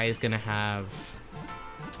 and Sky is gonna have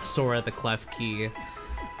Sora, the Klefki,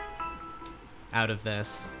 out of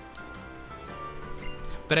this.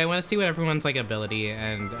 But I want to see what everyone's like ability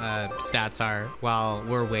and stats are while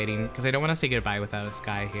we're waiting, because I don't want to say goodbye without a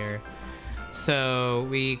Sky here. So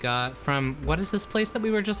we got from, what is this place that we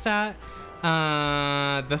were just at?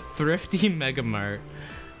 The Thrifty Megamart.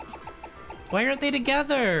 Why aren't they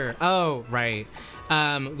together? Oh, right.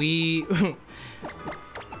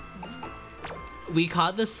 We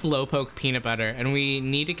caught the Slowpoke Peanut Butter, and we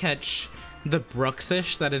need to catch the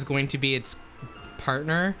Brooksish that is going to be its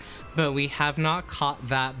partner, but we have not caught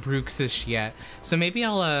that Brooksish yet. So maybe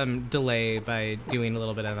I'll delay by doing a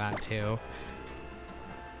little bit of that too.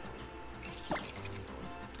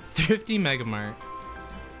 Thrifty Megamart.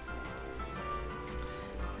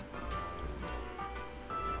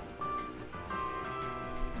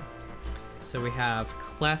 So we have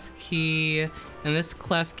Klefki, and this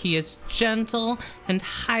Klefki is gentle and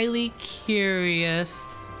highly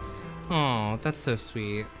curious. Oh, that's so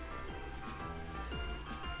sweet.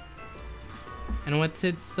 And what's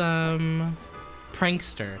its,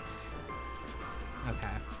 prankster? Okay.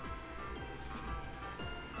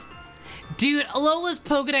 Dude, Alola's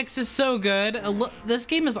Pokedex is so good. This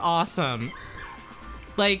game is awesome.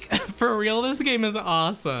 Like, for real, this game is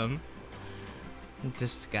awesome.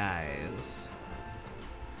 Disguise.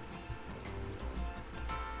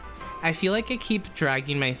 I feel like I keep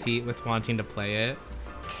dragging my feet with wanting to play it.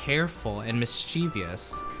 Careful and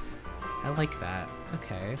mischievous. I like that.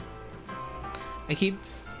 Okay. I keep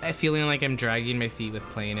feeling like I'm dragging my feet with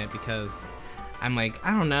playing it because I'm like,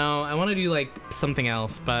 I don't know, I want to do like something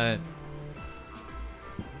else, but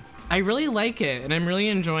I really like it and I'm really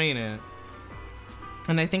enjoying it.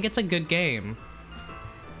 And I think it's a good game.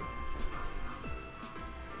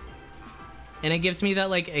 And it gives me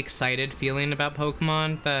that like excited feeling about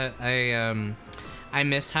Pokemon that I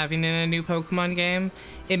miss having in a new Pokemon game.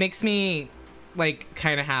 It makes me like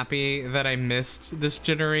kind of happy that I missed this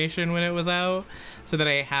generation when it was out, so that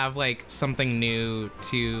I have like something new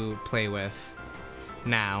to play with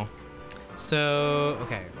now. So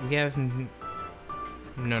okay, we have no,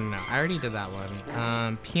 I already did that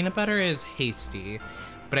one. Peanut butter is hasty,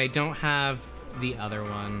 but I don't have the other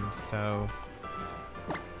one, so.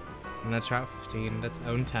 And that's Route 15, that's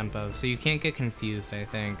own tempo, so you can't get confused, I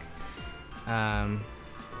think. As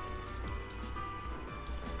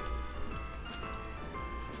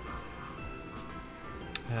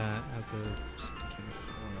of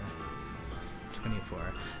 24.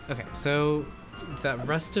 Okay, so the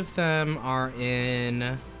rest of them are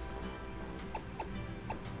in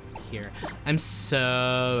here. I'm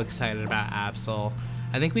so excited about Absol.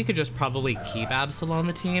 I think we could just probably keep Absol on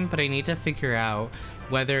the team, but I need to figure out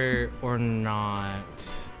whether or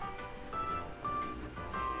not.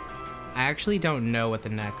 I actually don't know what the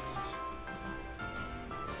next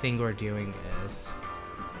thing we're doing is.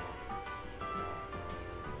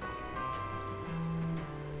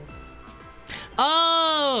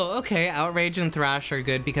 Oh, okay. Outrage and Thrash are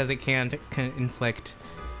good because it can't inflict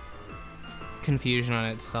confusion on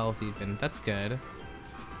itself even. That's good.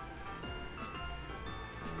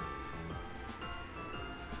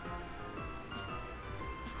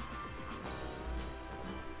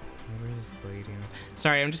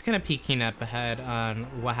 Sorry, I'm just kind of peeking up ahead on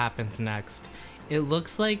what happens next. It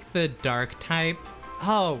looks like the dark type.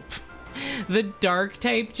 Oh, the dark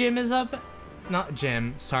type gym is up. Not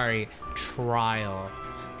gym, sorry, trial.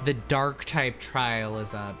 The dark type trial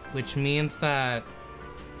is up, which means that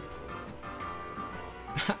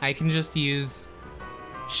I can just use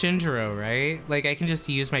Shinjiro, right? Like I can just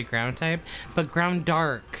use my ground type, but ground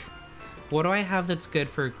dark. What do I have that's good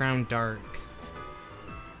for ground dark?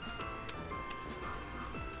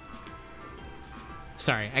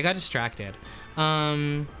 Sorry, I got distracted.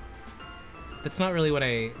 That's not really what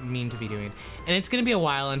I mean to be doing. And it's gonna be a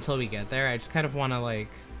while until we get there. I just kind of wanna like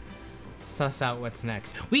suss out what's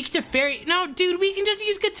next. Weak to fairy. No, dude, we can just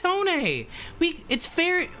use Katone. It's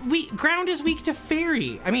fair. Ground is weak to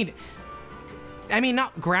fairy. I mean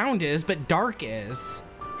not ground is, but dark is.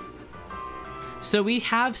 So we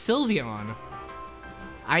have Sylveon.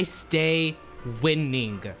 I stay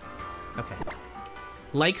winning. Okay.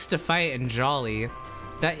 Likes to fight and jolly.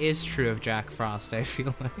 That is true of Jack Frost, I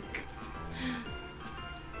feel like.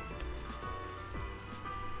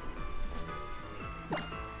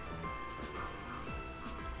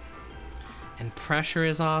 And pressure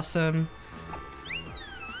is awesome.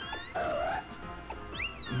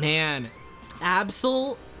 Man,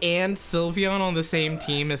 Absol and Sylveon on the same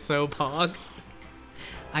team is so pog.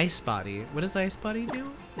 Ice Body. What does Ice Body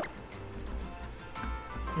do?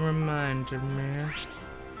 Reminder me.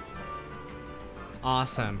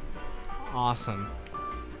 Awesome. Awesome.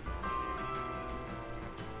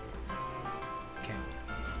 Okay.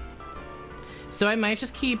 So I might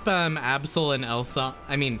just keep Absol and Elsa.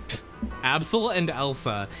 I mean, Absol and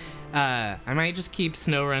Elsa. I might just keep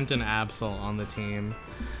Snowrunt and Absol on the team.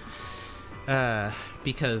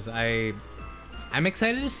 Because I'm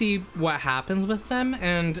excited to see what happens with them,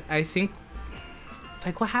 and I think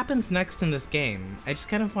like what happens next in this game. I just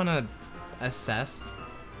kind of want to assess.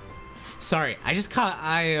 Sorry, I just caught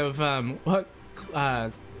eye of what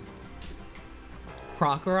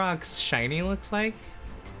Krokorok's shiny looks like.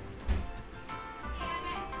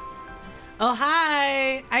 Oh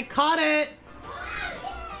hi! I caught it!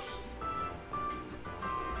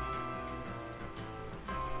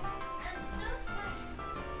 I'm so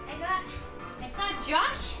excited. I saw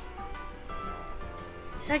Josh.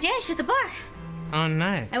 I saw Josh at the bar. Oh,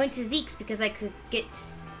 nice. I went to Zeke's because I could get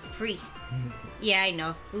free. Yeah, I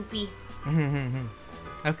know. Whoopee.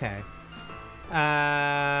 Okay.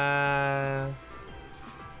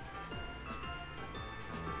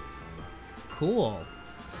 Cool.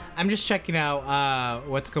 I'm just checking out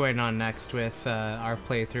what's going on next with our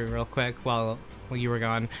playthrough real quick while you were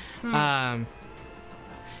gone.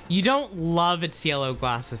 You don't love its yellow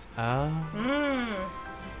glasses. Oh.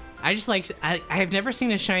 I just like I have never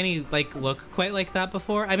seen a shiny like look quite like that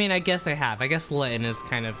before. I mean, I guess I have. I guess Litten is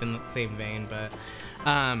kind of in the same vein, but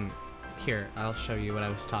here, I'll show you what I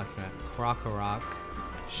was talking about. Crocorock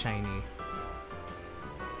shiny.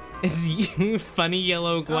 It's funny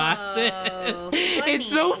yellow glasses. Oh,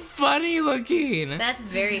 it's so funny looking. That's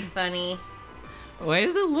very funny. Why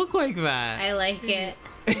does it look like that? I like it.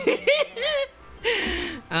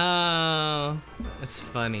 Oh, that's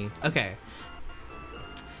funny. Okay.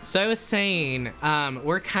 So I was saying,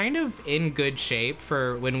 we're kind of in good shape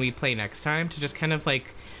for when we play next time to just kind of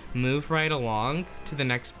like move right along to the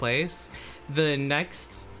next place. The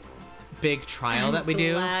next big trial that we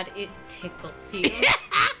do. I'm glad it tickles you.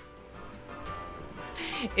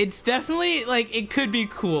 It's definitely like it could be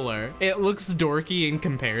cooler. It looks dorky in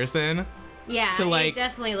comparison. Yeah, to, like, it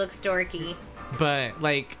definitely looks dorky. But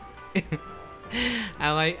like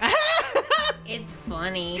I like It's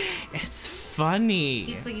funny. It's funny.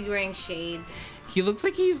 He looks like he's wearing shades. He looks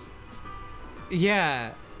like he's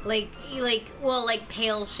like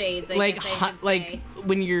pale shades. I like guess I should like say.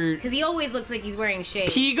 when you're Because he always looks like he's wearing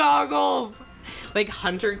shades. pea goggles, like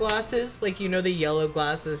hunter glasses, like you know the yellow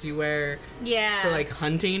glasses you wear Yeah. for like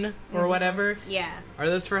hunting or whatever. Yeah. Are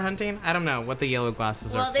those for hunting? I don't know what the yellow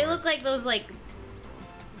glasses are. Well, they for. look like those like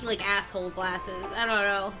asshole glasses. I don't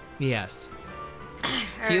know. Yes. All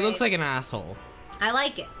He right. looks like an asshole. I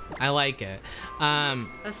like it. I like it.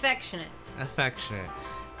 Affectionate. Affectionate.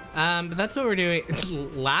 But that's what we're doing.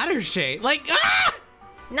 Ladder shade. Like, ah!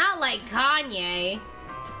 Not like Kanye.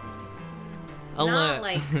 Not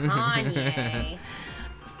like Kanye.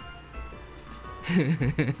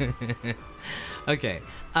 Okay.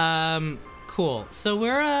 Cool. So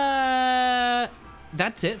we're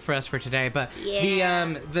that's it for us for today. But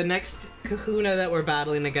Yeah. the next kahuna that we're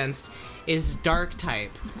battling against is dark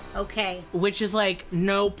type, Okay. which is like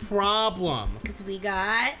no problem. Because we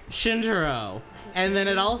got... Shinjiro. And then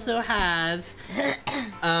it also has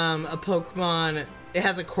a Pokemon. It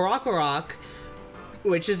has a Crocorock,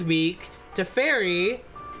 which is weak to Fairy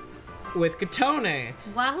with Katone.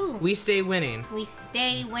 Wahoo. We stay winning. We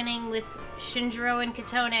stay winning with Shinjiro and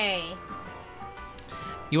Katone.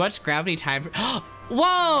 You watched Gravity Time.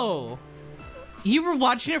 Whoa! You were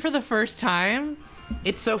watching it for the first time?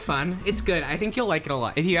 It's so fun. It's good. I think you'll like it a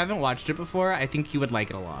lot. If you haven't watched it before, I think you would like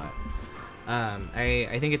it a lot.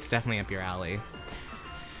 I think it's definitely up your alley.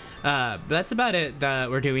 But that's about it that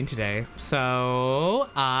we're doing today. So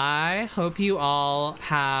I hope you all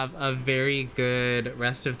have a very good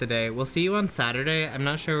rest of the day. We'll see you on Saturday. I'm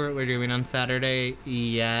not sure what we're doing on Saturday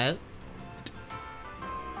yet.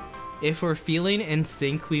 If we're feeling in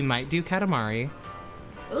sync, we might do Katamari.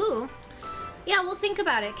 Ooh. Yeah, we'll think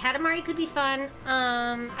about it. Katamari could be fun.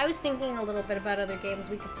 I was thinking a little bit about other games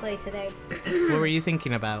we could play today. What were you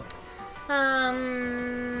thinking about?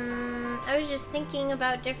 I was just thinking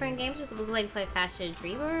about different games. We could like play Faster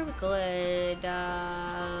Dreamer. We could,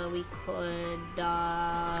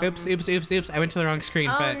 Oops. I went to the wrong screen,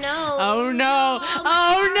 Oh, but... no. Oh, no.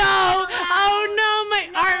 Oh, no. My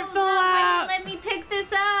art fell out. Let me pick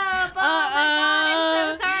this up. Oh, my God.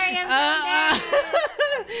 I'm so sorry. I'm so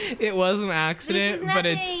embarrassed. It was an This accident, is nothing. but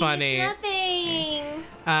it's funny. It's nothing.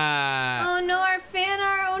 Uh, Oh, no. Our fan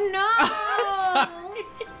art. Oh, no. sorry.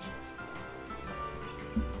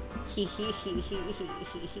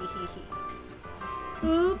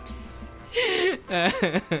 Oops. All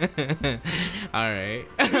right.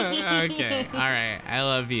 Okay. All right. I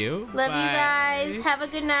love you. Love Bye. you guys. Have a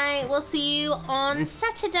good night. We'll see you on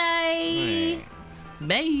Saturday.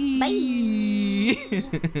 Bye.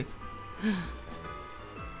 Bye.